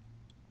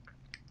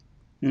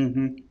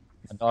 Mm-hmm.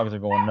 My dogs are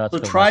going nuts. So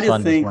try to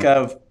think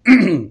of.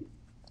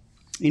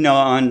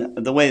 On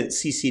the way that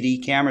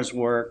CCD cameras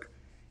work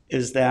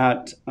is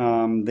that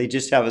they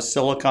just have a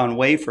silicon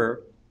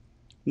wafer.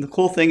 And the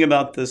cool thing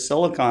about the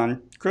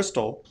silicon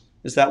crystal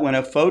is that when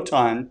a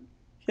photon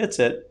hits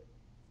it,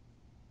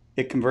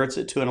 it converts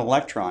it to an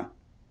electron.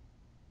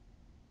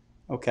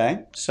 Okay?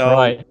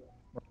 So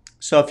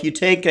if you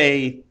take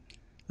a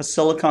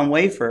silicon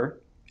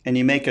wafer and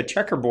you make a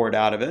checkerboard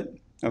out of it,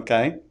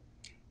 okay,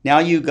 now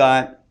you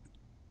got,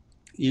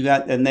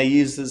 and they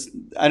use this,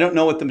 I don't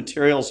know what the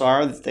materials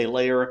are that they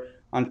layer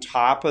on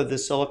top of the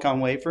silicon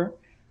wafer,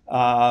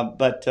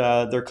 but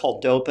they're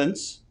called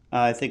dopants.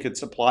 I think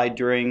it's applied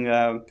during,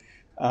 in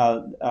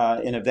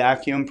a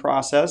vacuum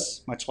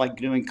process, much like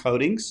doing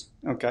coatings,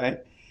 okay?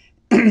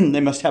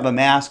 They must have a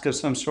mask of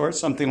some sort,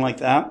 something like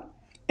that.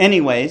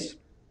 Anyways,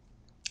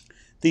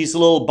 these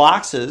little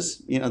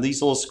boxes,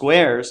 these little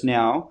squares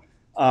now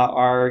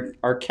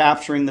are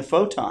capturing the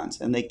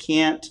photons, and they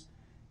can't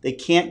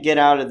get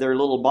out of their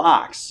little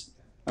box.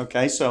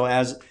 Okay, so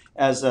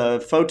as a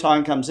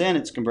photon comes in,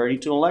 it's converting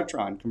to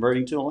electron,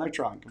 converting to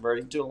electron,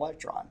 converting to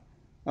electron.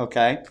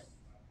 Okay.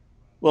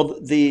 Well,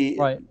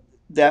 the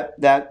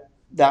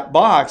that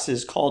box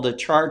is called a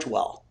charge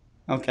well,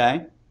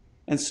 okay?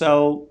 And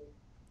so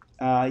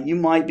you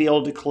might be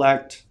able to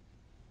collect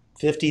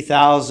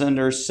 50,000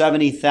 or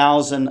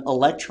 70,000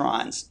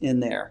 electrons in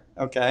there,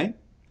 okay?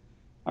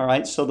 All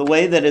right, so the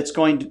way that it's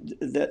going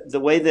to, the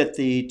way that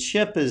the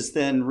chip is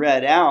then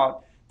read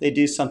out, they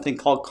do something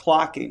called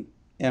clocking.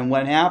 And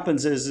what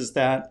happens is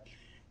that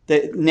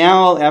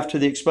now after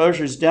the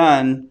exposure is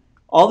done,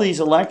 all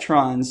these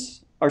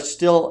electrons are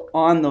still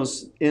on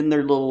those, in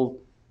their little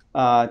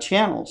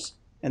channels.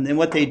 And then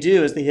what they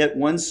do is they hit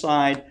one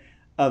side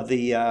of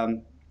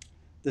the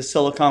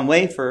silicon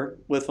wafer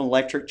with an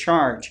electric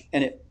charge,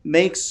 and it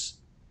makes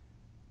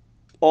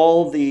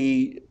all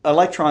the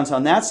electrons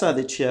on that side of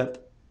the chip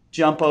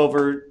jump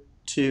over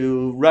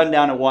to run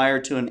down a wire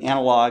to an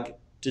analog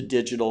to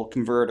digital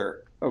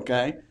converter,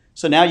 okay?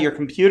 So now your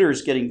computer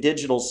is getting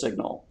digital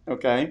signal,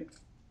 okay?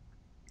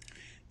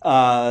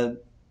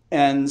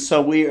 And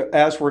so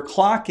as we're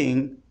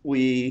clocking,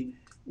 we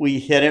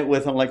hit it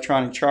with an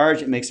electronic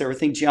charge. It makes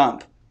everything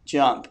jump,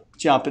 jump,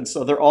 jump. And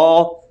so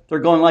they're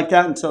going like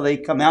that until they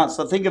come out.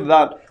 So think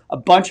about a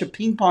bunch of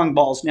ping pong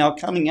balls now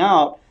coming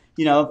out.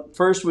 You know,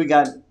 first we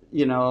got,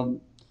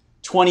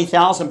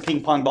 20,000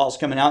 ping pong balls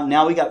coming out. And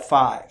now we got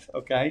 5,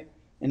 okay?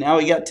 And now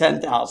we got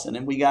 10,000,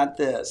 and we got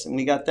this, and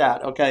we got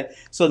that, okay?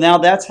 So now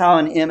that's how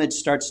an image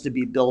starts to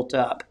be built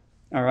up,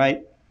 all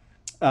right?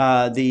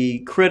 The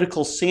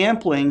critical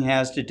sampling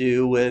has to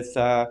do with,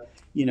 the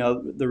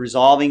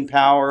resolving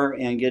power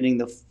and getting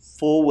the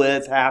full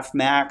width, half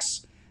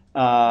max,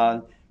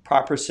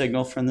 proper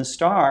signal from the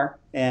star.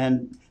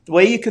 And the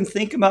way you can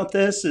think about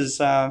this is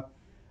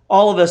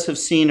all of us have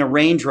seen a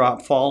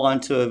raindrop fall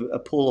onto a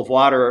pool of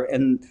water,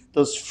 and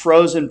those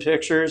frozen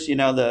pictures,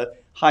 the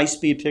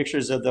high-speed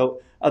pictures of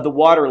the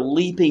water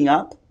leaping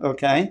up,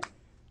 okay?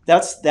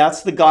 That's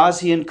the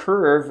Gaussian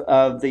curve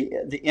of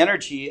the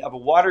energy of a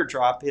water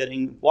drop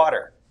hitting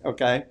water,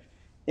 okay?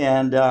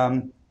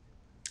 And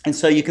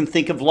so you can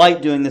think of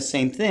light doing the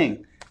same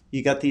thing.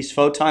 You got these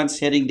photons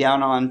hitting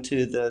down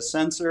onto the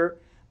sensor,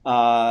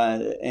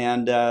 if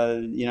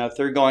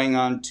they're going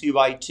on 2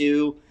 by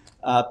 2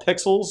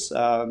 pixels,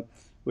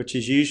 which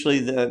is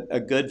usually a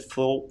good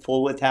full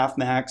width half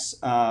max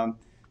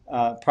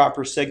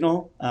proper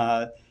signal,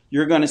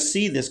 you're going to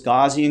see this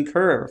Gaussian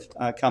curve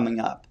coming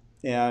up.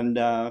 And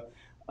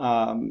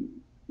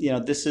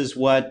this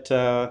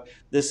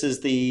is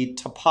the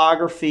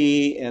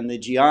topography and the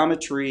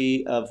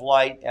geometry of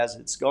light as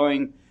it's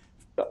going,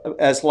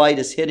 as light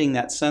is hitting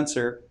that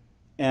sensor,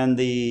 and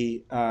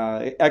the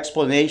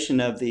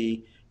explanation of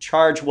the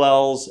charge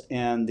wells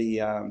and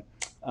the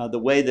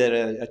way that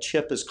a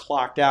chip is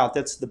clocked out.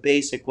 That's the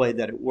basic way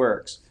that it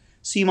works.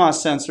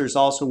 CMOS sensors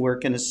also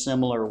work in a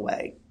similar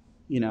way,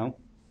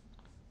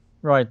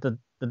 Right. The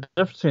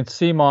difference between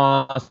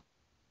CMOS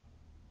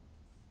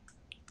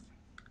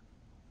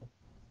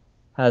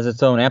has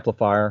its own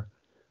amplifier,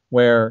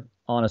 where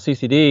on a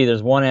CCD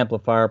there's one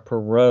amplifier per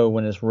row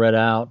when it's read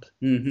out.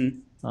 Mm-hmm.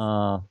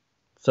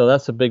 So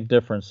that's a big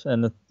difference.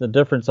 And the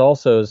difference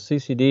also is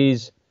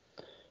CCDs,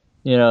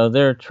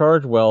 their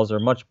charge wells are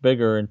much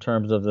bigger in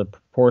terms of the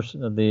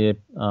proportion of the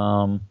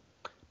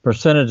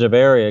percentage of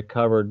area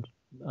covered.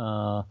 In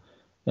a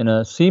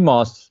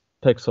CMOS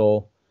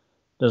pixel,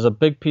 there's a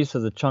big piece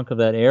of the chunk of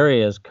that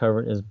area is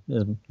covered is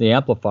the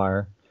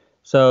amplifier.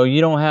 So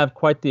you don't have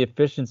quite the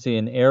efficiency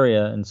in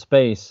area and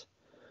space.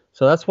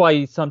 So that's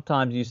why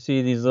sometimes you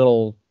see these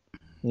little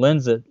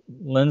lens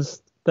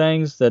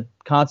things that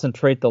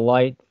concentrate the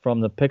light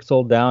from the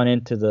pixel down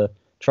into the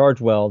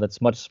charge well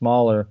that's much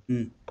smaller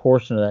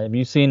portion of that. Have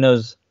you seen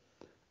those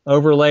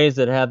overlays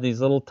that have these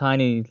little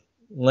tiny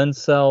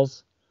lens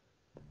cells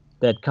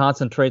that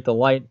concentrate the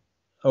light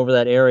over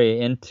that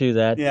area into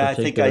that particular... I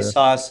think I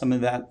saw some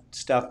of that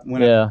stuff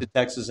when I went to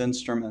Texas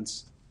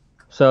Instruments.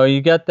 So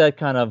you got that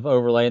kind of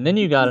overlay, and then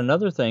you got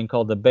another thing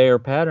called the Bayer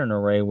pattern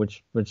array,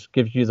 which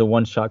gives you the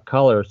one-shot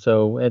color.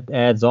 So it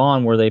adds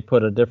on where they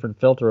put a different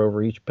filter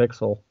over each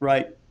pixel.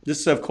 Right.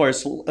 This, of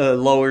course,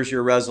 lowers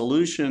your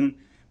resolution.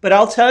 But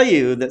I'll tell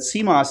you that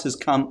CMOS has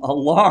come a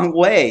long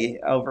way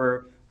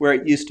over where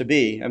it used to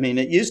be. I mean,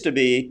 it used to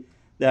be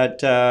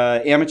that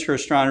amateur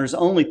astronomers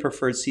only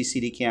preferred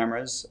CCD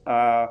cameras,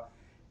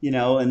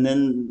 and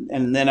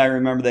then I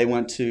remember they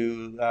went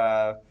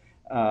to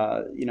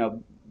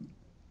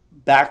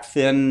back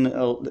thin,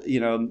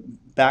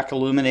 back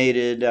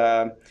illuminated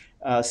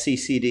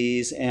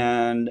CCDs,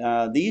 and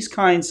these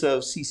kinds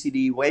of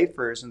CCD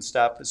wafers and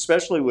stuff,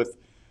 especially with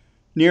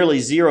nearly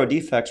zero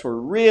defects, were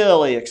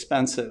really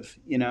expensive,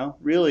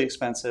 really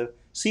expensive.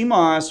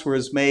 CMOS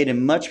was made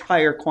in much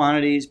higher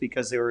quantities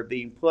because they were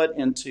being put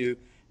into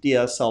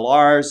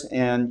DSLRs,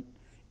 and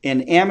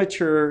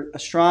amateur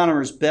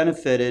astronomers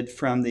benefited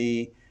from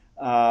the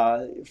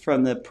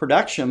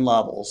production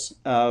levels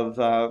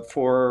of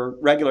for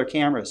regular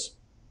cameras,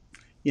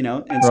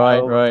 and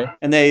right.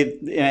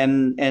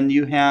 And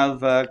you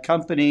have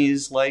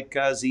companies like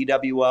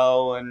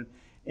ZWO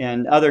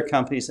and other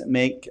companies that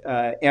make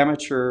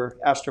amateur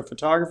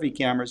astrophotography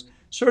cameras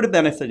sort of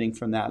benefiting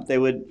from that. They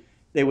would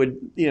they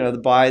would,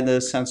 buy the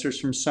sensors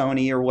from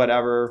Sony or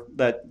whatever.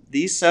 But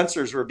these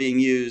sensors were being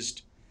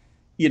used,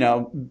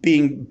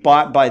 being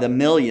bought by the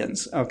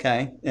millions.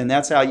 Okay, and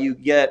that's how you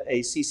get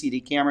a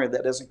CCD camera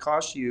that doesn't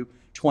cost you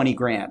 20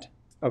 grand.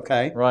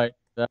 Okay, Right,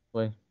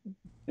 exactly.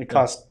 it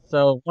costs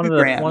So 2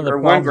 grand one of the or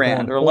 1 problems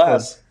grand going or forward,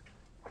 less.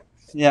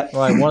 Yeah.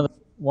 right?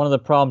 One of the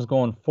problems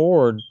going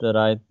forward that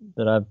I've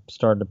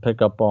started to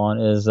pick up on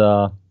is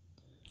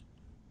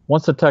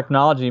once the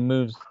technology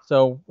moves.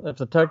 So if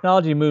the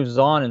technology moves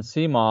on in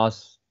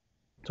CMOS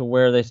to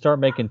where they start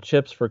making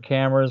chips for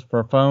cameras,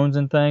 for phones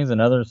and things, and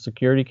other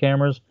security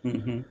cameras,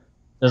 Mm-hmm.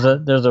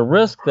 there's a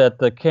risk that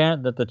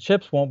the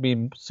chips won't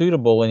be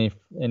suitable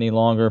any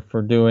longer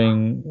for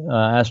doing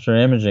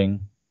astroimaging.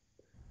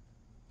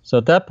 So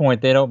at that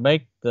point, they don't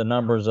make the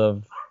numbers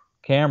of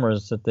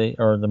cameras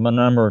or the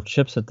number of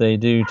chips that they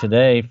do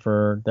today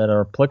that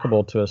are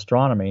applicable to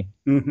astronomy.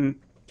 Mm-hmm.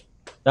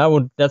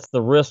 That's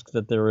the risk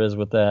that there is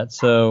with that.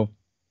 So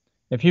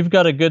if you've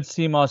got a good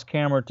CMOS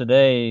camera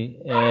today,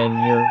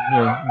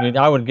 and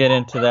I would get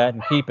into that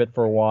and keep it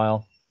for a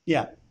while.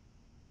 Yeah.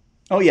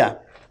 Oh yeah.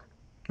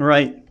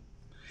 Right.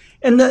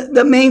 And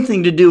the main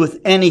thing to do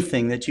with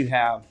anything that you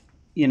have,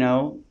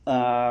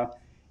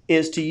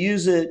 is to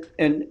use it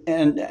and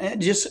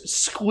just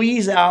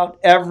squeeze out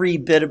every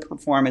bit of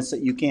performance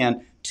that you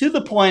can to the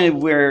point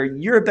of where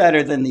you're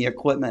better than the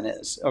equipment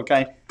is.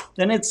 Okay,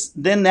 then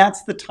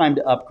that's the time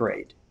to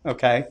upgrade.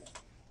 Okay,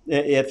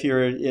 if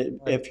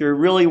you're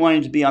really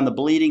wanting to be on the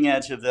bleeding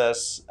edge of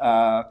this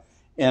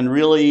and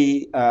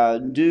really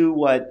do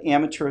what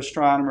amateur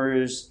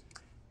astronomers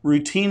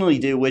routinely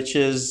do, which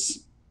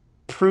is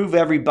prove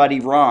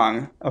everybody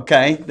wrong.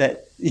 Okay,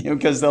 that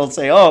because they'll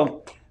say,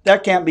 oh,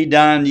 that can't be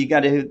done. You got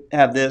to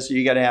have this, or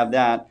you got to have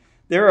that.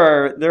 There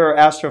are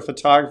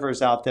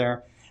astrophotographers out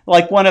there.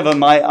 Like one of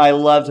them, I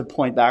love to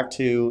point back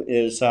to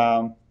is,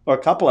 or a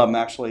couple of them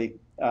actually.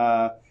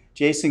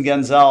 Jason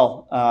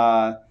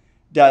Genzel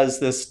does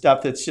this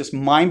stuff that's just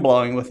mind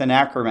blowing with an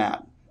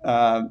achromat.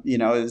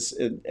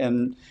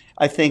 And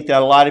I think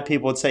that a lot of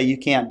people would say you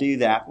can't do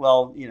that.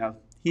 Well,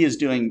 he is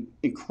doing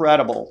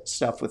incredible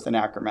stuff with an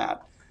achromat.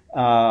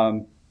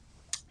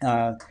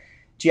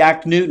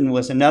 Jack Newton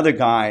was another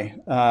guy,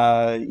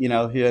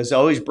 who was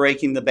always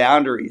breaking the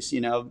boundaries.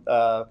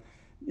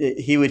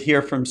 He would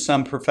hear from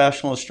some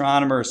professional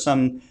astronomer or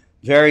some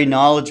very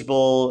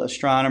knowledgeable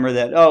astronomer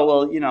that,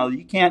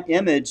 you can't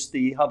image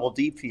the Hubble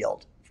Deep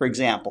Field, for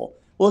example.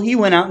 Well, he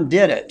went out and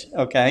did it.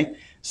 Okay,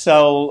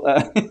 so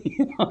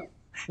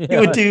he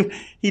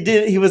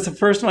was the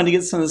first one to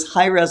get some of this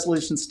high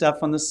resolution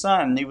stuff on the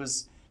sun. He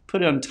was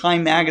put on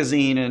Time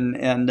Magazine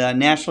and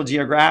National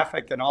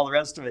Geographic and all the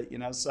rest of it.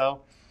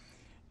 So.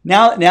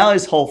 Now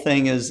his whole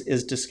thing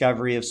is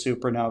discovery of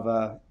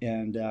supernova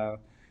and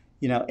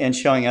and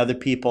showing other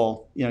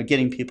people,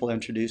 getting people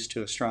introduced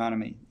to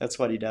astronomy. That's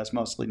what he does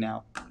mostly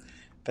now.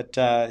 But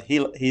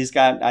he's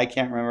got, I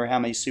can't remember how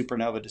many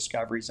supernova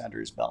discoveries under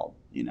his belt.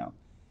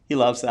 He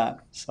loves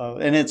that. So,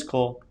 and it's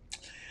cool.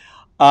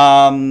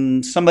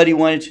 Somebody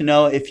wanted to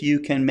know if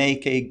you can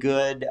make a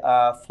good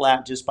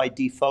flat just by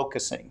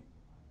defocusing.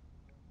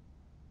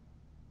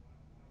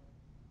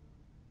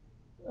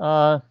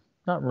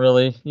 Not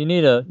really. You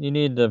need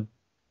to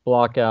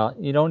block out.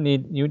 You don't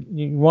need you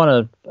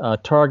want a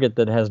target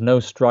that has no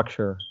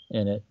structure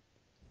in it.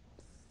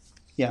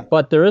 Yeah.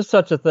 But there is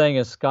such a thing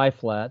as sky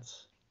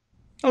flats.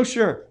 Oh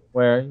sure.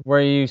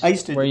 Where you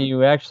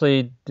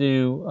actually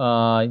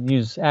do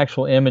use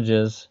actual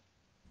images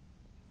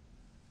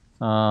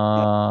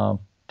to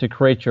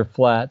create your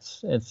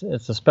flats.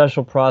 It's a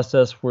special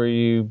process where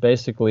you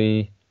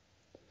basically.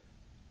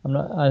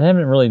 I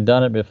haven't really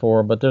done it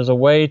before, but there's a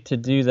way to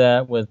do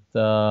that with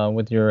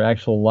your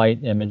actual light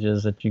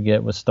images that you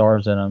get with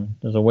stars in them.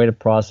 There's a way to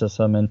process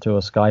them into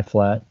a sky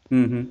flat.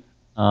 Mm-hmm.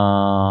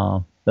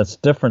 That's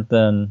different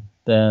than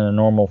a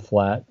normal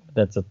flat.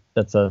 That's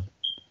a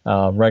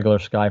regular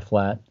sky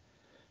flat,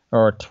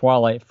 or a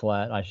twilight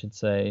flat, I should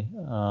say.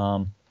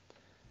 I don't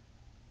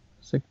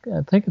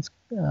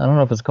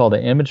know if it's called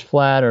an image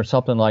flat or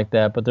something like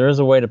that, but there is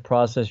a way to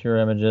process your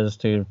images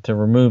to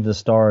remove the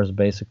stars,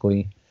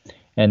 basically.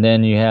 And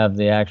then you have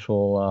the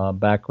actual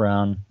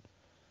background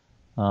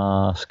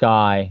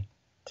sky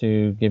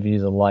to give you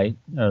the light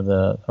or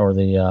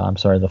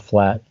the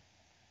flat.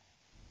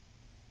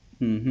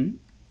 Mm-hmm.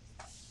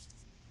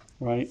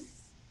 Right.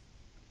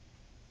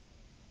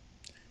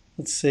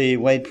 Let's see,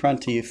 Wade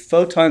Prunty.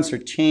 Photons are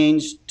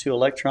changed to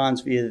electrons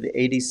via the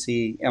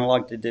ADC,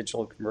 analog to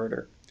digital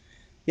converter.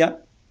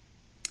 Yep.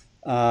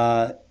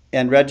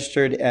 And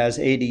registered as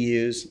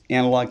ADUs,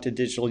 analog to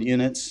digital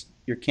units.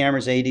 Your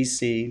camera's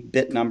ADC,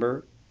 bit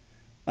number,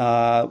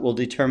 will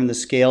determine the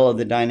scale of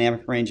the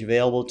dynamic range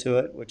available to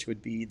it, which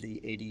would be the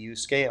ADU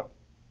scale.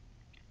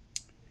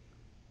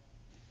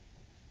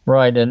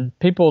 Right, and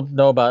people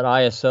know about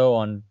ISO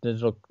on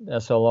digital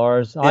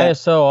SLRs. Yeah.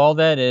 ISO, all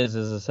that is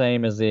the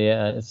same as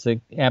it's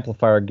the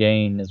amplifier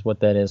gain is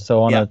what that is.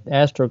 So on an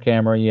Astro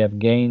camera, you have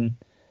gain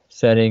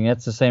setting.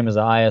 That's the same as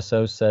the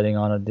ISO setting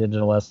on a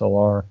digital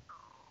SLR.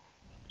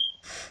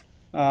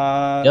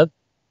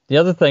 The The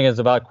other thing is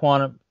about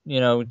quantum.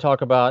 We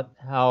talk about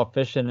how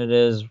efficient it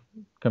is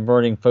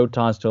converting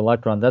photons to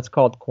electrons. That's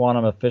called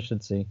quantum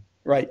efficiency.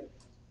 Right.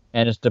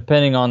 And it's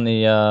depending on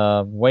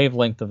the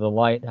wavelength of the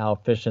light how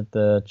efficient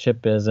the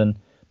chip is.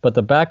 But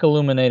the back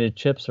illuminated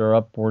chips are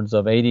upwards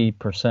of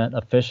 80%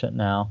 efficient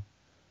now.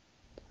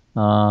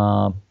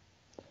 So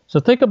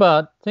think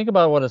about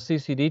what a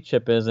CCD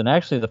chip is, and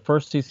actually the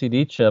first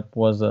CCD chip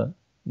was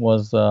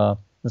the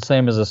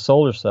same as a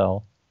solar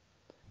cell.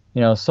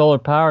 Solar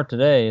power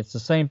today, it's the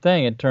same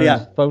thing. It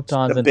turns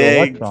photons into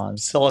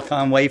electrons.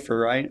 Silicon wafer,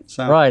 right?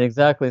 So. Right,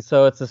 exactly.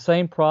 So it's the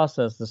same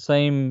process, the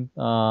same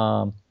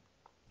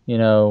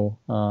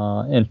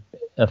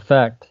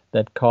effect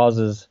that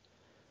causes.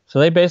 So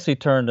they basically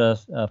turned a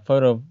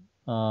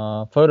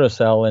photo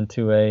cell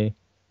into an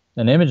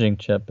imaging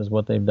chip, is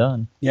what they've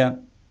done. Yeah.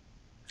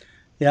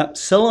 Yeah,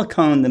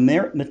 silicon, the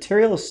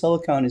material of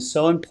silicon is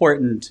so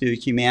important to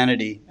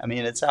humanity. I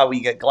mean, it's how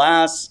we get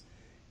glass.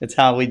 It's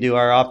how we do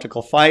our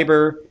optical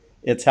fiber.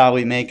 It's how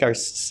we make our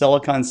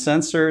silicon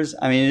sensors.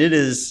 I mean, it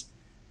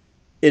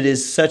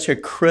is such a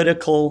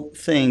critical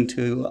thing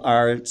to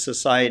our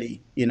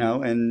society, and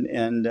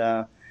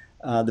the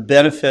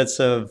benefits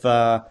of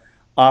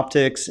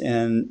optics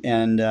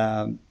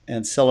and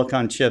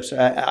silicon chips.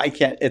 I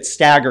can't. It's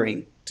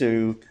staggering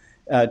to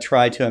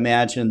try to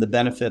imagine the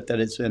benefit that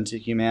it's been to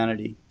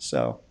humanity.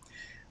 So.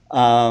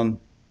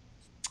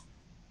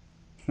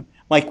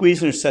 Mike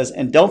Wiesner says,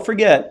 and don't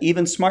forget,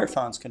 even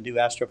smartphones can do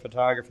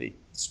astrophotography.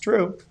 It's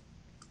true.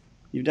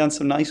 You've done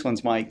some nice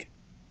ones, Mike.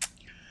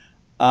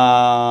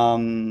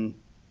 Lots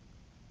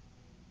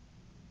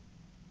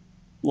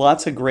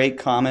of great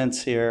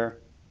comments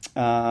here.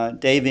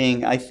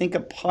 Daving, I think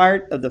a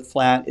part of the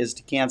flat is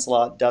to cancel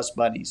out dust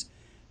bunnies.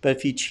 But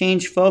if you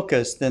change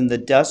focus, then the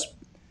dust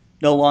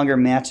no longer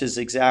matches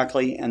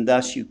exactly, and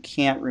thus you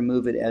can't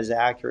remove it as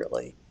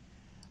accurately.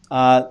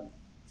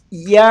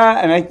 Yeah,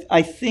 and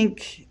I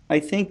think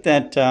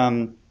that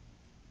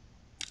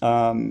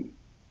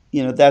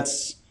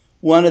that's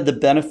one of the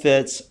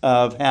benefits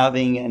of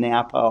having an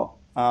APO,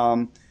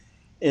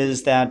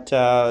 is that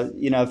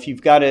if you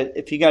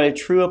got a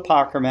true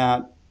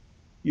apochromat,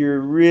 you're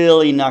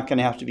really not going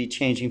to have to be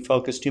changing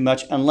focus too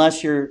much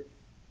unless your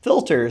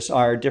filters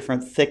are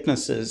different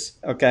thicknesses,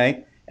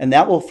 okay, and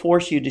that will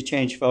force you to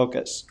change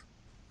focus.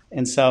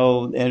 And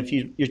so, if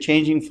you're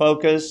changing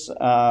focus.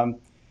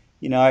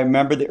 I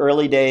remember the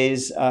early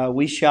days,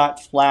 we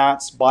shot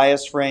flats,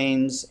 bias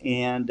frames,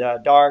 and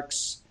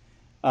darks,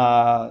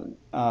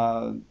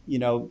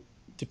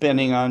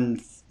 depending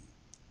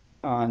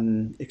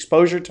on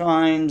exposure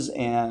times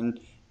and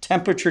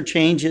temperature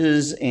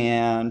changes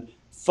and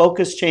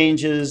focus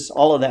changes,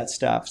 all of that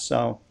stuff.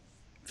 So,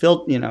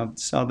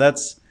 so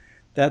that's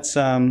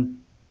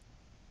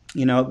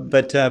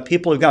but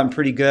people have gotten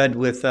pretty good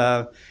with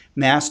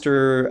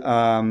master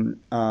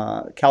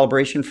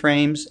calibration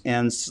frames,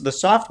 and the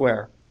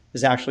software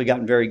has actually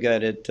gotten very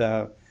good at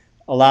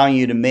allowing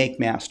you to make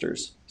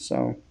masters.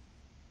 So.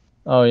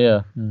 Oh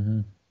yeah.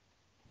 Mm-hmm.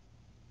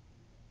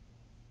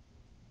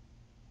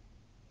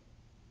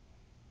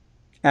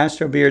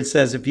 Astrobeard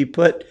says if you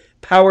put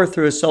power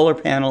through a solar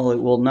panel,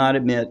 it will not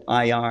emit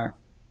IR.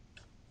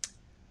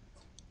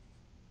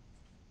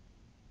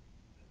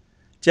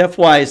 Jeff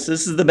Weiss,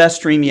 this is the best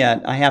stream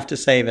yet. I have to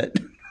save it.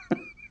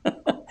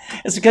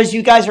 It's because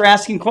you guys are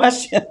asking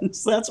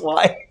questions. That's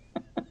why.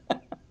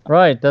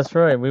 Right, that's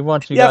right. We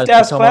want you guys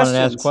to come on and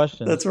ask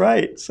questions. That's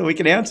right, so we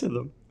can answer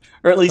them,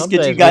 or at least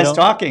get you guys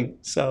talking.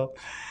 So,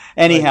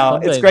 anyhow,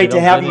 it's great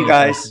to have you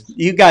guys.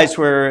 You guys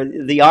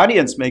the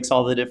audience makes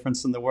all the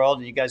difference in the world,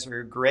 and you guys are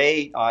a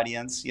great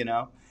audience.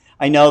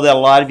 I know that a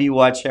lot of you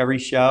watch every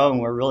show, and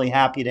we're really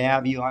happy to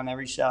have you on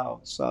every show.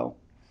 So.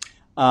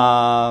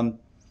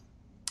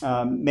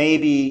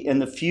 Maybe in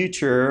the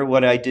future,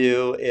 what I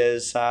do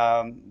is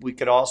we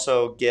could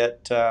also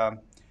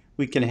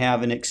we can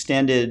have an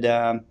extended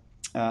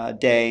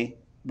day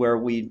where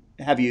we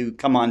have you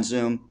come on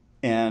Zoom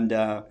and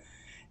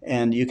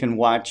you can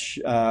watch,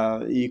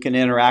 you can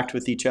interact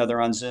with each other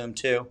on Zoom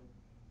too.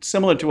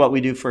 Similar to what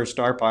we do for a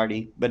Star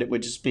Party, but it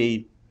would just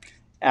be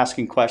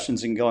asking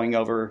questions and going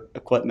over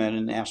equipment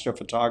and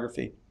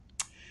astrophotography.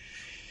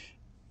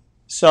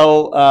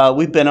 So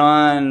we've been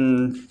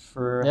on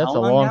for how long now? It's a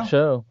long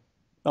show.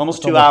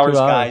 Almost 2 hours,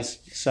 guys.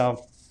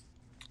 So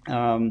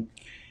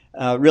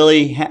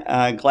really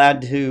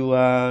glad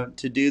to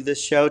do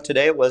this show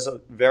today. It was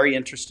very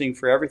interesting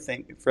for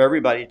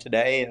everybody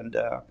today. And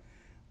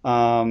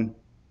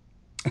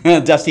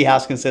Dusty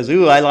Haskins says,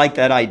 "Ooh, I like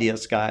that idea,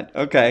 Scott."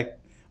 Okay,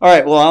 all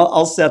right. Well,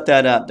 I'll set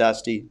that up,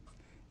 Dusty,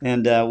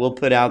 and we'll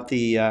put out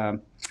the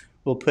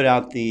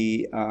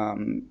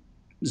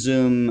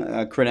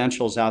Zoom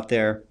credentials out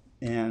there,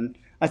 and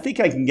I think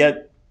I can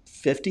get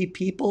 50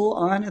 people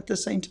on at the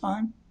same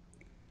time.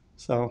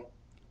 So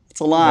it's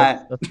a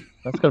lot.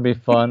 That's going to be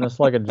fun. It's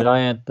like a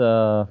giant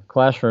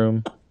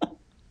classroom.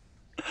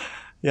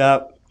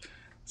 Yeah.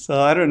 So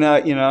I don't know,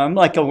 I'm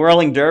like a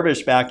whirling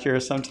dervish back here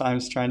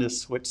sometimes trying to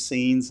switch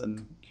scenes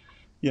and,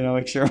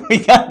 make sure we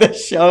got the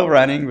show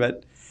running.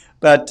 But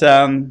But,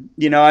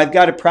 you know, I've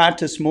got to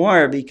practice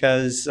more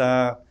because,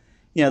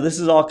 you know, this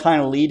is all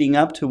kind of leading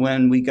up to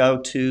when we go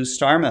to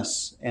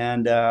Starmus.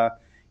 And,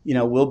 you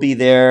know, we'll be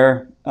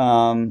there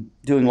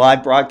doing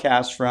live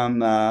broadcasts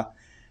from,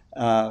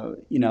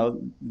 you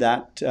know,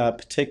 that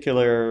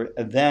particular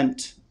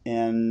event.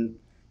 And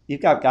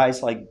you've got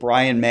guys like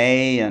Brian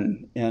May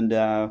and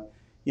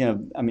you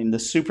know, I mean, the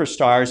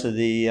superstars of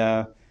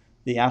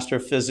the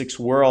astrophysics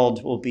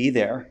world will be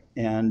there.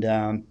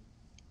 And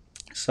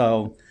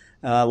so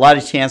a lot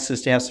of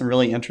chances to have some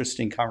really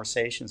interesting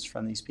conversations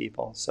from these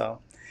people.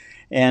 So,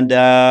 and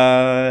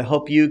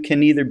hope you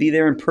can either be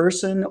there in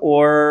person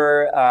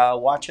or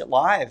watch it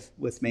live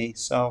with me.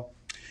 So,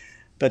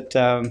 but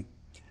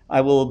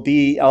I will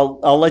be.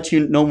 I'll let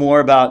you know more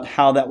about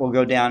how that will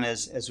go down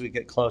as we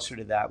get closer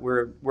to that.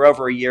 We're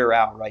over a year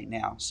out right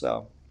now.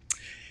 So,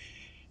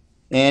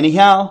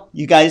 anyhow,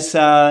 you guys,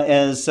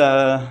 as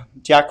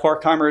Jack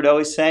Horkheimer would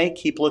always say,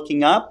 keep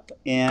looking up,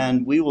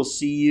 and we will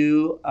see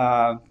you.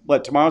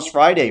 What, tomorrow's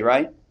Friday,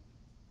 right?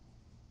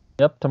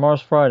 Yep,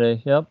 tomorrow's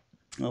Friday. Yep.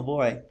 Oh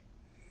boy.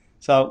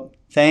 So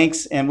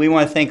thanks, and we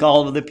want to thank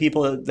all of the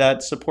people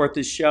that support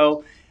this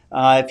show.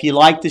 If you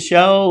like the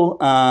show,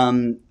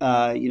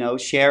 you know,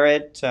 share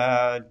it,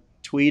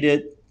 tweet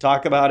it,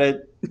 talk about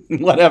it,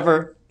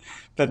 whatever.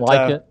 But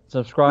like it,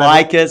 subscribe.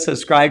 Like it,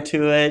 subscribe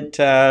to it,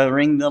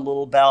 ring the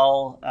little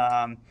bell,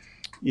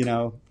 you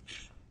know.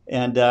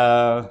 And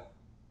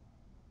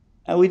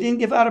we didn't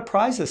give out a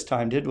prize this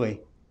time, did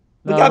we?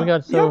 We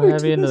got so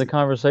heavy into the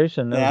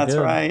conversation. That's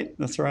right.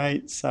 That's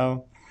right.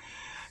 So,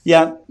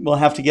 yeah, we'll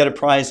have to get a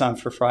prize on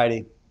for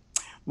Friday.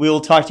 We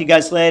will talk to you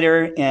guys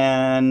later,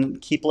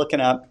 and keep looking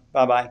up.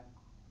 Bye-bye.